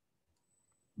exacto.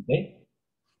 Okay?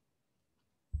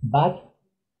 But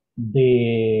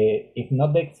if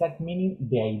not the exact meaning,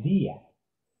 the idea.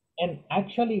 And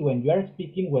actually, when you are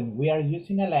speaking, when we are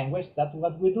using a language, that's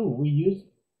what we do.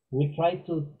 We try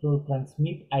to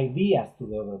transmit ideas to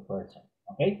the other person.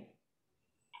 Okay?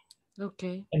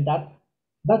 Okay. And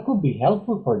that could be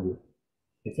helpful for you.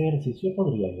 Ese ejercicio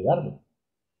podría ayudarle.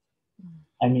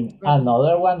 I mean,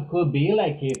 another one could be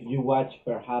like if you watch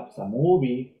perhaps a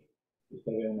movie,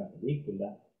 usted ve una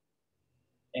película,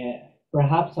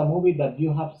 perhaps a movie that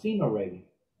you have seen already,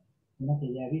 una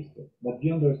que ya ha visto, that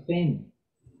you understand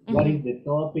what is the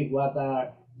topic,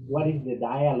 what is the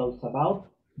dialogues about,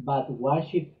 but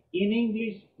watch it in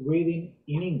English, reading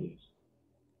in English.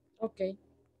 Okay.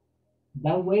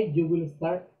 That way you will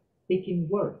start picking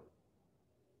words.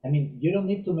 I mean, you don't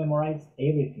need to memorize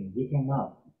everything. You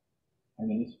cannot. I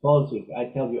mean, it's false if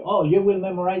I tell you, oh, you will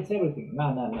memorize everything.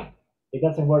 No. It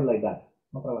doesn't work like that.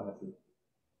 No trabaja así.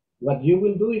 What you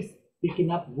will do is picking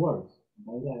up words.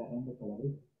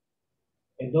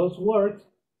 And those words,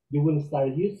 you will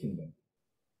start using them.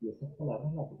 Y esas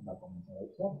palabras las va a comenzar a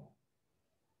usar.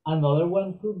 Another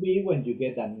one could be when you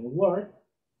get a new word,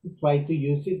 you try to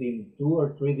use it in 2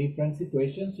 or 3 different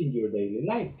situations in your daily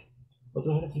life.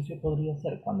 Otro ejercicio podría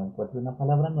ser cuando encuentre una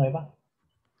palabra nueva,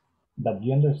 that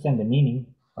you understand the meaning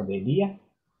or the idea,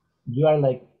 you are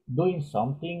like doing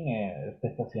something,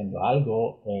 usted está haciendo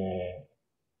algo,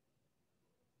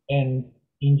 and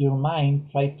in your mind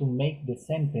try to make the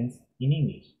sentence in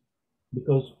English.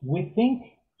 Because we think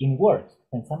in words,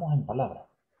 pensamos en palabras,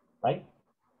 right?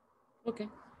 Okay.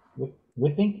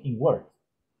 We think in words.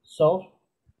 So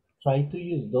try to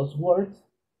use those words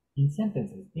in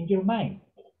sentences, in your mind.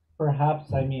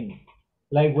 Perhaps, I mean,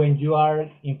 like when you are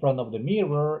in front of the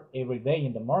mirror every day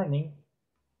in the morning,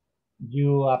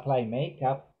 you apply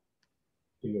makeup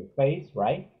to your face,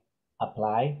 right?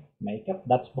 Apply makeup,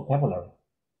 that's vocabulary.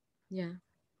 Yeah.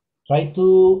 Try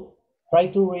to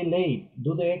relate,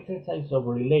 do the exercise of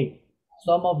relate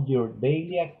some of your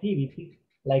daily activities,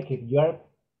 like if you are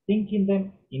thinking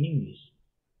them in English,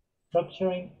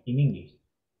 structuring in English.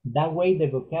 That way the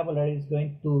vocabulary is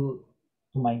going to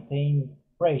maintain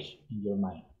fresh in your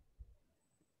mind.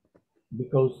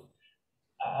 Because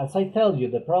as I tell you,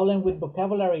 the problem with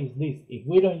vocabulary is this: if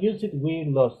we don't use it, we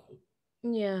lost it.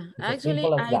 Yeah, It's as actually,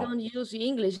 simple as I that. don't use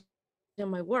English in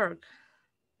my work.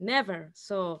 Never.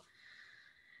 So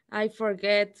I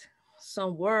forget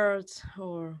some words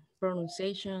or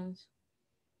pronunciations.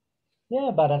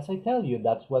 Yeah, but as I tell you,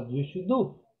 that's what you should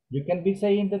do. You can be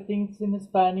saying the things in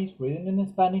Spanish, reading in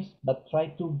Spanish, but try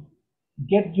to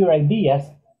get your ideas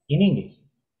in English.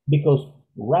 Because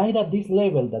right at this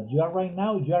level that you are right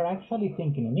now, you are actually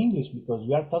thinking in English because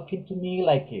you are talking to me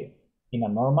like in a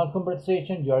normal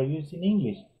conversation, you are using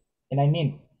English. And I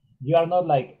mean, you are not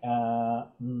like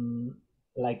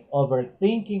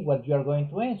overthinking what you are going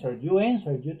to answer. You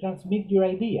answer, you transmit your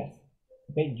ideas.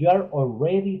 Okay, you are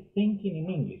already thinking in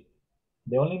English.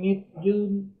 The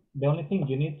only thing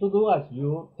you need to do, as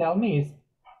you tell me, is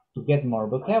to get more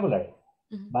vocabulary.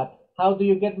 But how do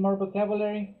you get more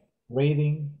vocabulary?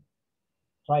 Reading,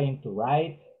 trying to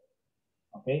write,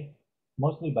 okay?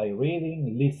 Mostly by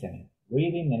reading, listening.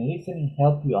 Reading and listening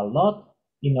help you a lot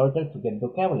in order to get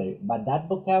vocabulary. But that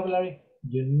vocabulary,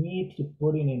 you need to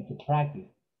put it into practice.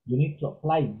 You need to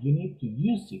apply it. You need to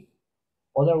use it.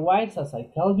 Otherwise, as I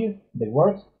tell you, the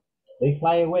words, they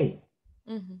fly away.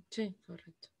 Sí,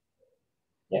 correcto.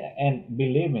 Yeah, and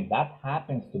believe me, that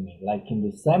happens to me. Like in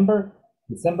December,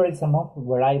 December is a month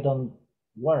where I don't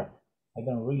work. I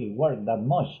don't really work that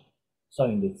much. So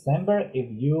in December, if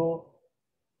you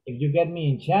get me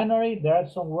in January, there are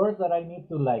some words that I need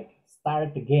to like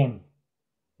start again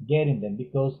getting them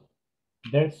because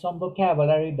there's some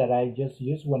vocabulary that I just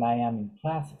use when I am in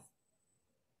classes.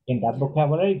 And that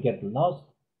vocabulary gets lost.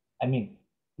 I mean,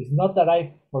 it's not that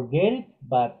I forget it,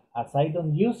 but as I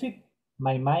don't use it,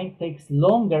 my mind takes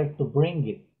longer to bring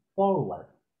it forward.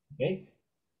 Okay?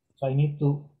 So I need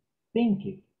to think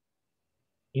it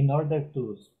in order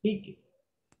to speak it.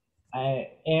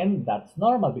 And that's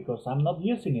normal because I'm not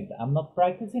using it, I'm not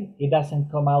practicing, it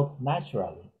doesn't come out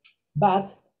naturally.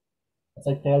 But as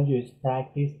I tell you, it's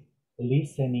practice,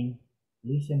 listening.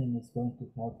 Listening is going to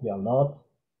help you a lot.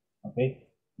 Okay?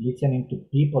 Listening to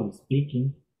people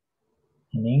speaking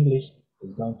in English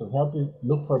is going to help you.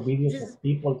 Look for videos of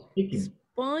people speaking.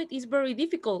 Point is very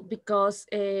difficult because,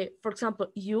 for example,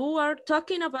 you are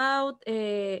talking about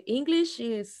English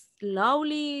is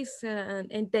slowly, is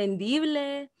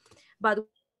entendible, but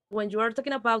when you are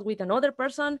talking about with another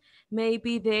person,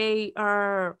 maybe they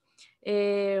are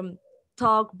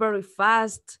talk very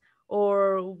fast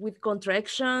or with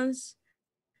contractions.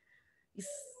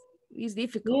 It's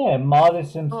difficult. Yeah,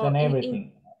 modisms Or and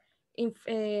everything.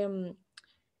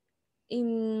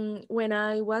 in when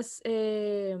I was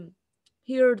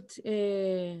heard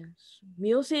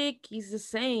music is the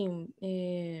same.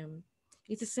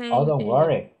 It's the same. Oh, don't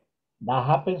worry. That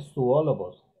happens to all of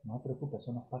us. No te preocupes,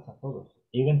 eso nos pasa a todos.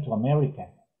 Even to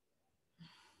Americans.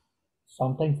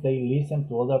 Sometimes they listen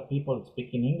to other people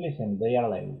speaking English and they are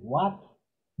like, what?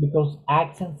 Because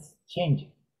accents change.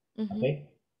 Okay?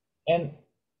 And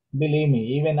believe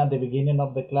me, even at the beginning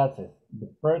of the classes, the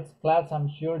first class, I'm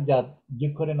sure that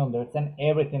you couldn't understand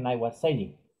everything I was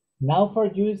saying. Now for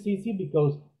you it's easy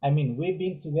because, I mean, we've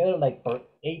been together like for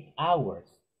 8 hours.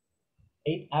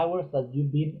 8 hours that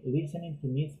you've been listening to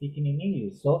me speaking in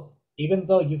English. So even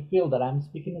though you feel that I'm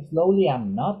speaking slowly,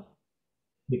 I'm not.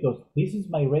 Because this is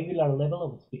my regular level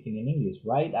of speaking in English,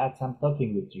 right? As I'm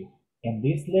talking with you. And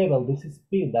this level, this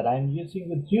speed that I'm using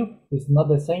with you is not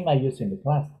the same I use in the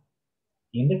class.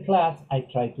 In the class, I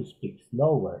try to speak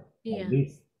slower, like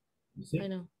this, you see? I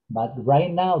know. But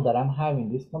right now that I'm having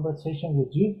this conversation with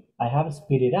you, I have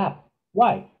speeded up.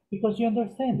 Why? Because you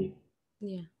understand it.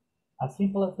 Yeah. As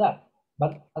simple as that.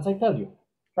 But as I tell you,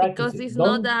 practice Because it. it's Don't...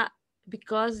 not that,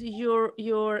 because your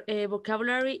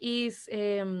vocabulary is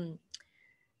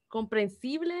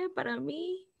comprensible para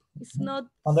mí. It's not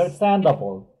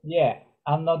understandable. Yeah,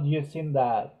 I'm not using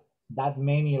that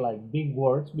many like big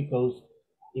words because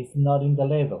it's not in the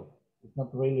level. It's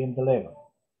not really in the level.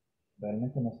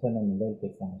 Realmente no está en el nivel que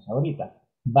estamos ahorita.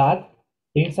 But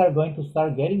things are going to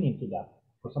start getting into that.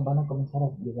 Cosas van a comenzar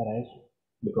a llegar a eso.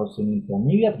 Because in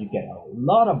intermediate you get a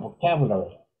lot of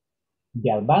vocabulary. The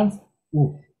advanced,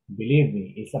 believe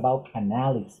me, it's about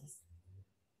analysis.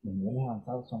 Los niveles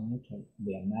avanzados son mucho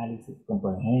de análisis,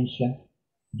 comprehension.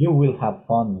 You will have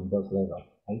fun in those levels.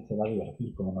 Ahí se va a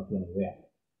divertir como no tiene idea.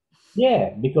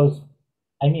 Yeah, because,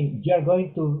 I mean, you're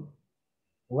going to,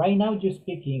 right now you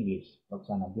speak English,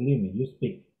 Roxana, believe me, you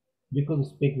speak. You could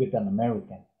speak with an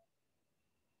American,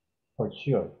 for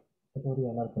sure. Yo podría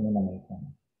hablar con un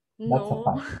americano. That's a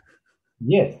fact.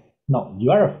 Yes, no,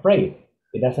 you are afraid.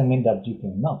 It doesn't mean that you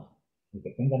cannot. El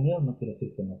que tenga miedo no quiere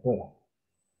decir que no pueda.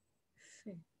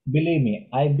 Believe me,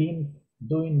 I've been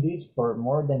doing this for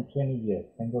more than 20 years.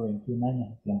 Tengo 21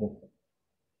 años haciendo esto.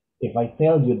 If I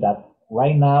tell you that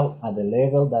right now at the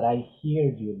level that I hear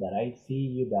you, that I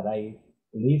see you, that I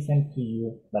listen to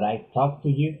you, that I talk to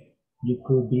you, you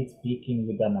could be speaking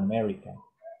with an American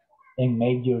and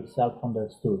make yourself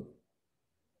understood.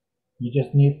 You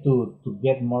just need to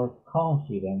get more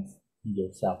confidence in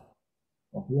yourself.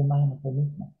 Confía más en usted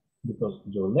mismo. Because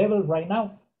your level right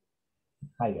now is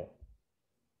higher.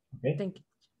 Okay? Thank you.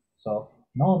 So,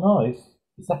 no,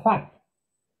 it's a fact.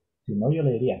 Si no, yo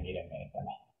le diría, míreme,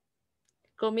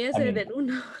 Comience del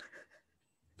uno.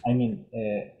 I mean,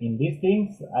 in these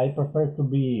things, I prefer to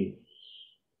be,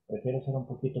 prefiero ser un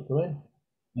poquito cruel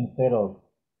instead of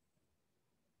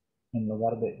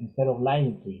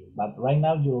lying to you. But right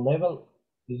now, your level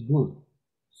is good.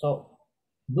 So,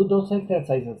 do those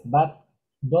exercises, but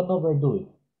don't overdo it.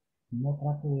 No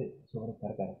trate de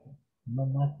sobrecargarte. No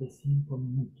más de 5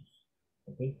 minutos.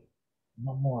 Okay?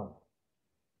 No more.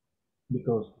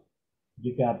 Because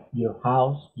you got your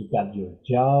house, you got your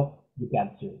job, you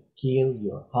got your kids,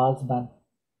 your husband.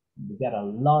 You got a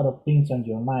lot of things on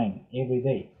your mind every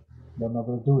day. Don't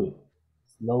overdo it.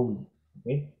 Slowly,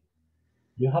 Okay?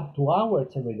 You have 2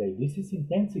 hours every day. This is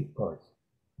intensive course.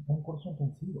 Es un curso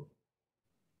intensivo.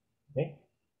 Okay?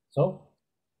 So,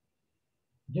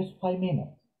 just 5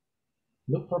 minutes.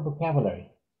 Look for vocabulary.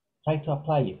 Try to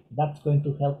apply it. That's going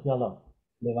to help you a lot.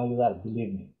 Le va a ayudar,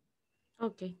 believe me.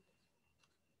 Okay.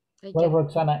 Well,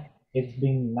 Roxana, it's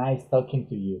been nice talking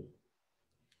to you.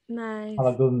 Nice. Have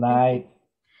a good night.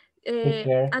 Take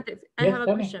care. Antes, I Yes, have a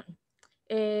tell me. question.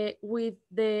 With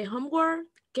the homework,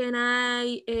 can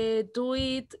I do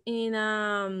it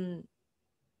in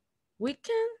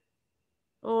weekend?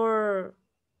 Or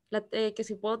que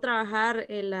si puedo trabajar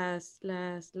la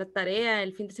tarea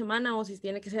el fin de semana o si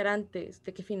tiene que ser antes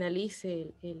de que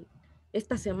finalice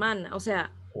esta semana. O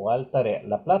sea, ¿Cuál tarea?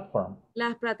 La platform.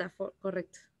 las plataformas,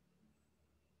 correcto.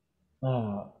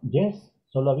 Yes,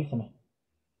 solo avísame.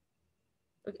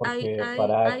 Porque I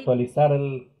para actualizar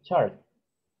el chart.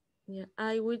 Yeah,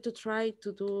 I will to try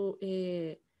to do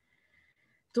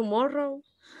tomorrow.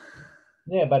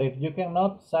 Yeah, but if you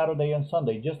cannot, Saturday and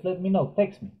Sunday, just let me know.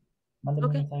 Text me. Mándame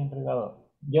un mensaje en privado.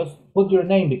 Just put your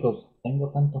name because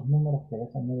tengo tantos números que a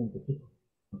veces no identifico.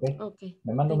 Okay? Okay.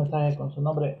 Me manda un mensaje con su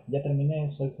nombre. Ya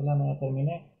terminé, soy fulano, ya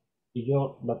terminé. Y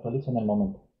yo lo actualizo en el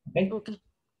momento. Okay? Okay.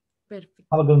 Perfect.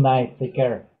 Have a good night. Take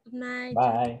care. Good night.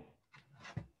 Bye.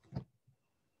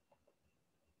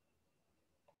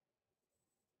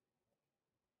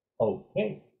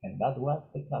 Okay, and that was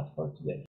the class for today.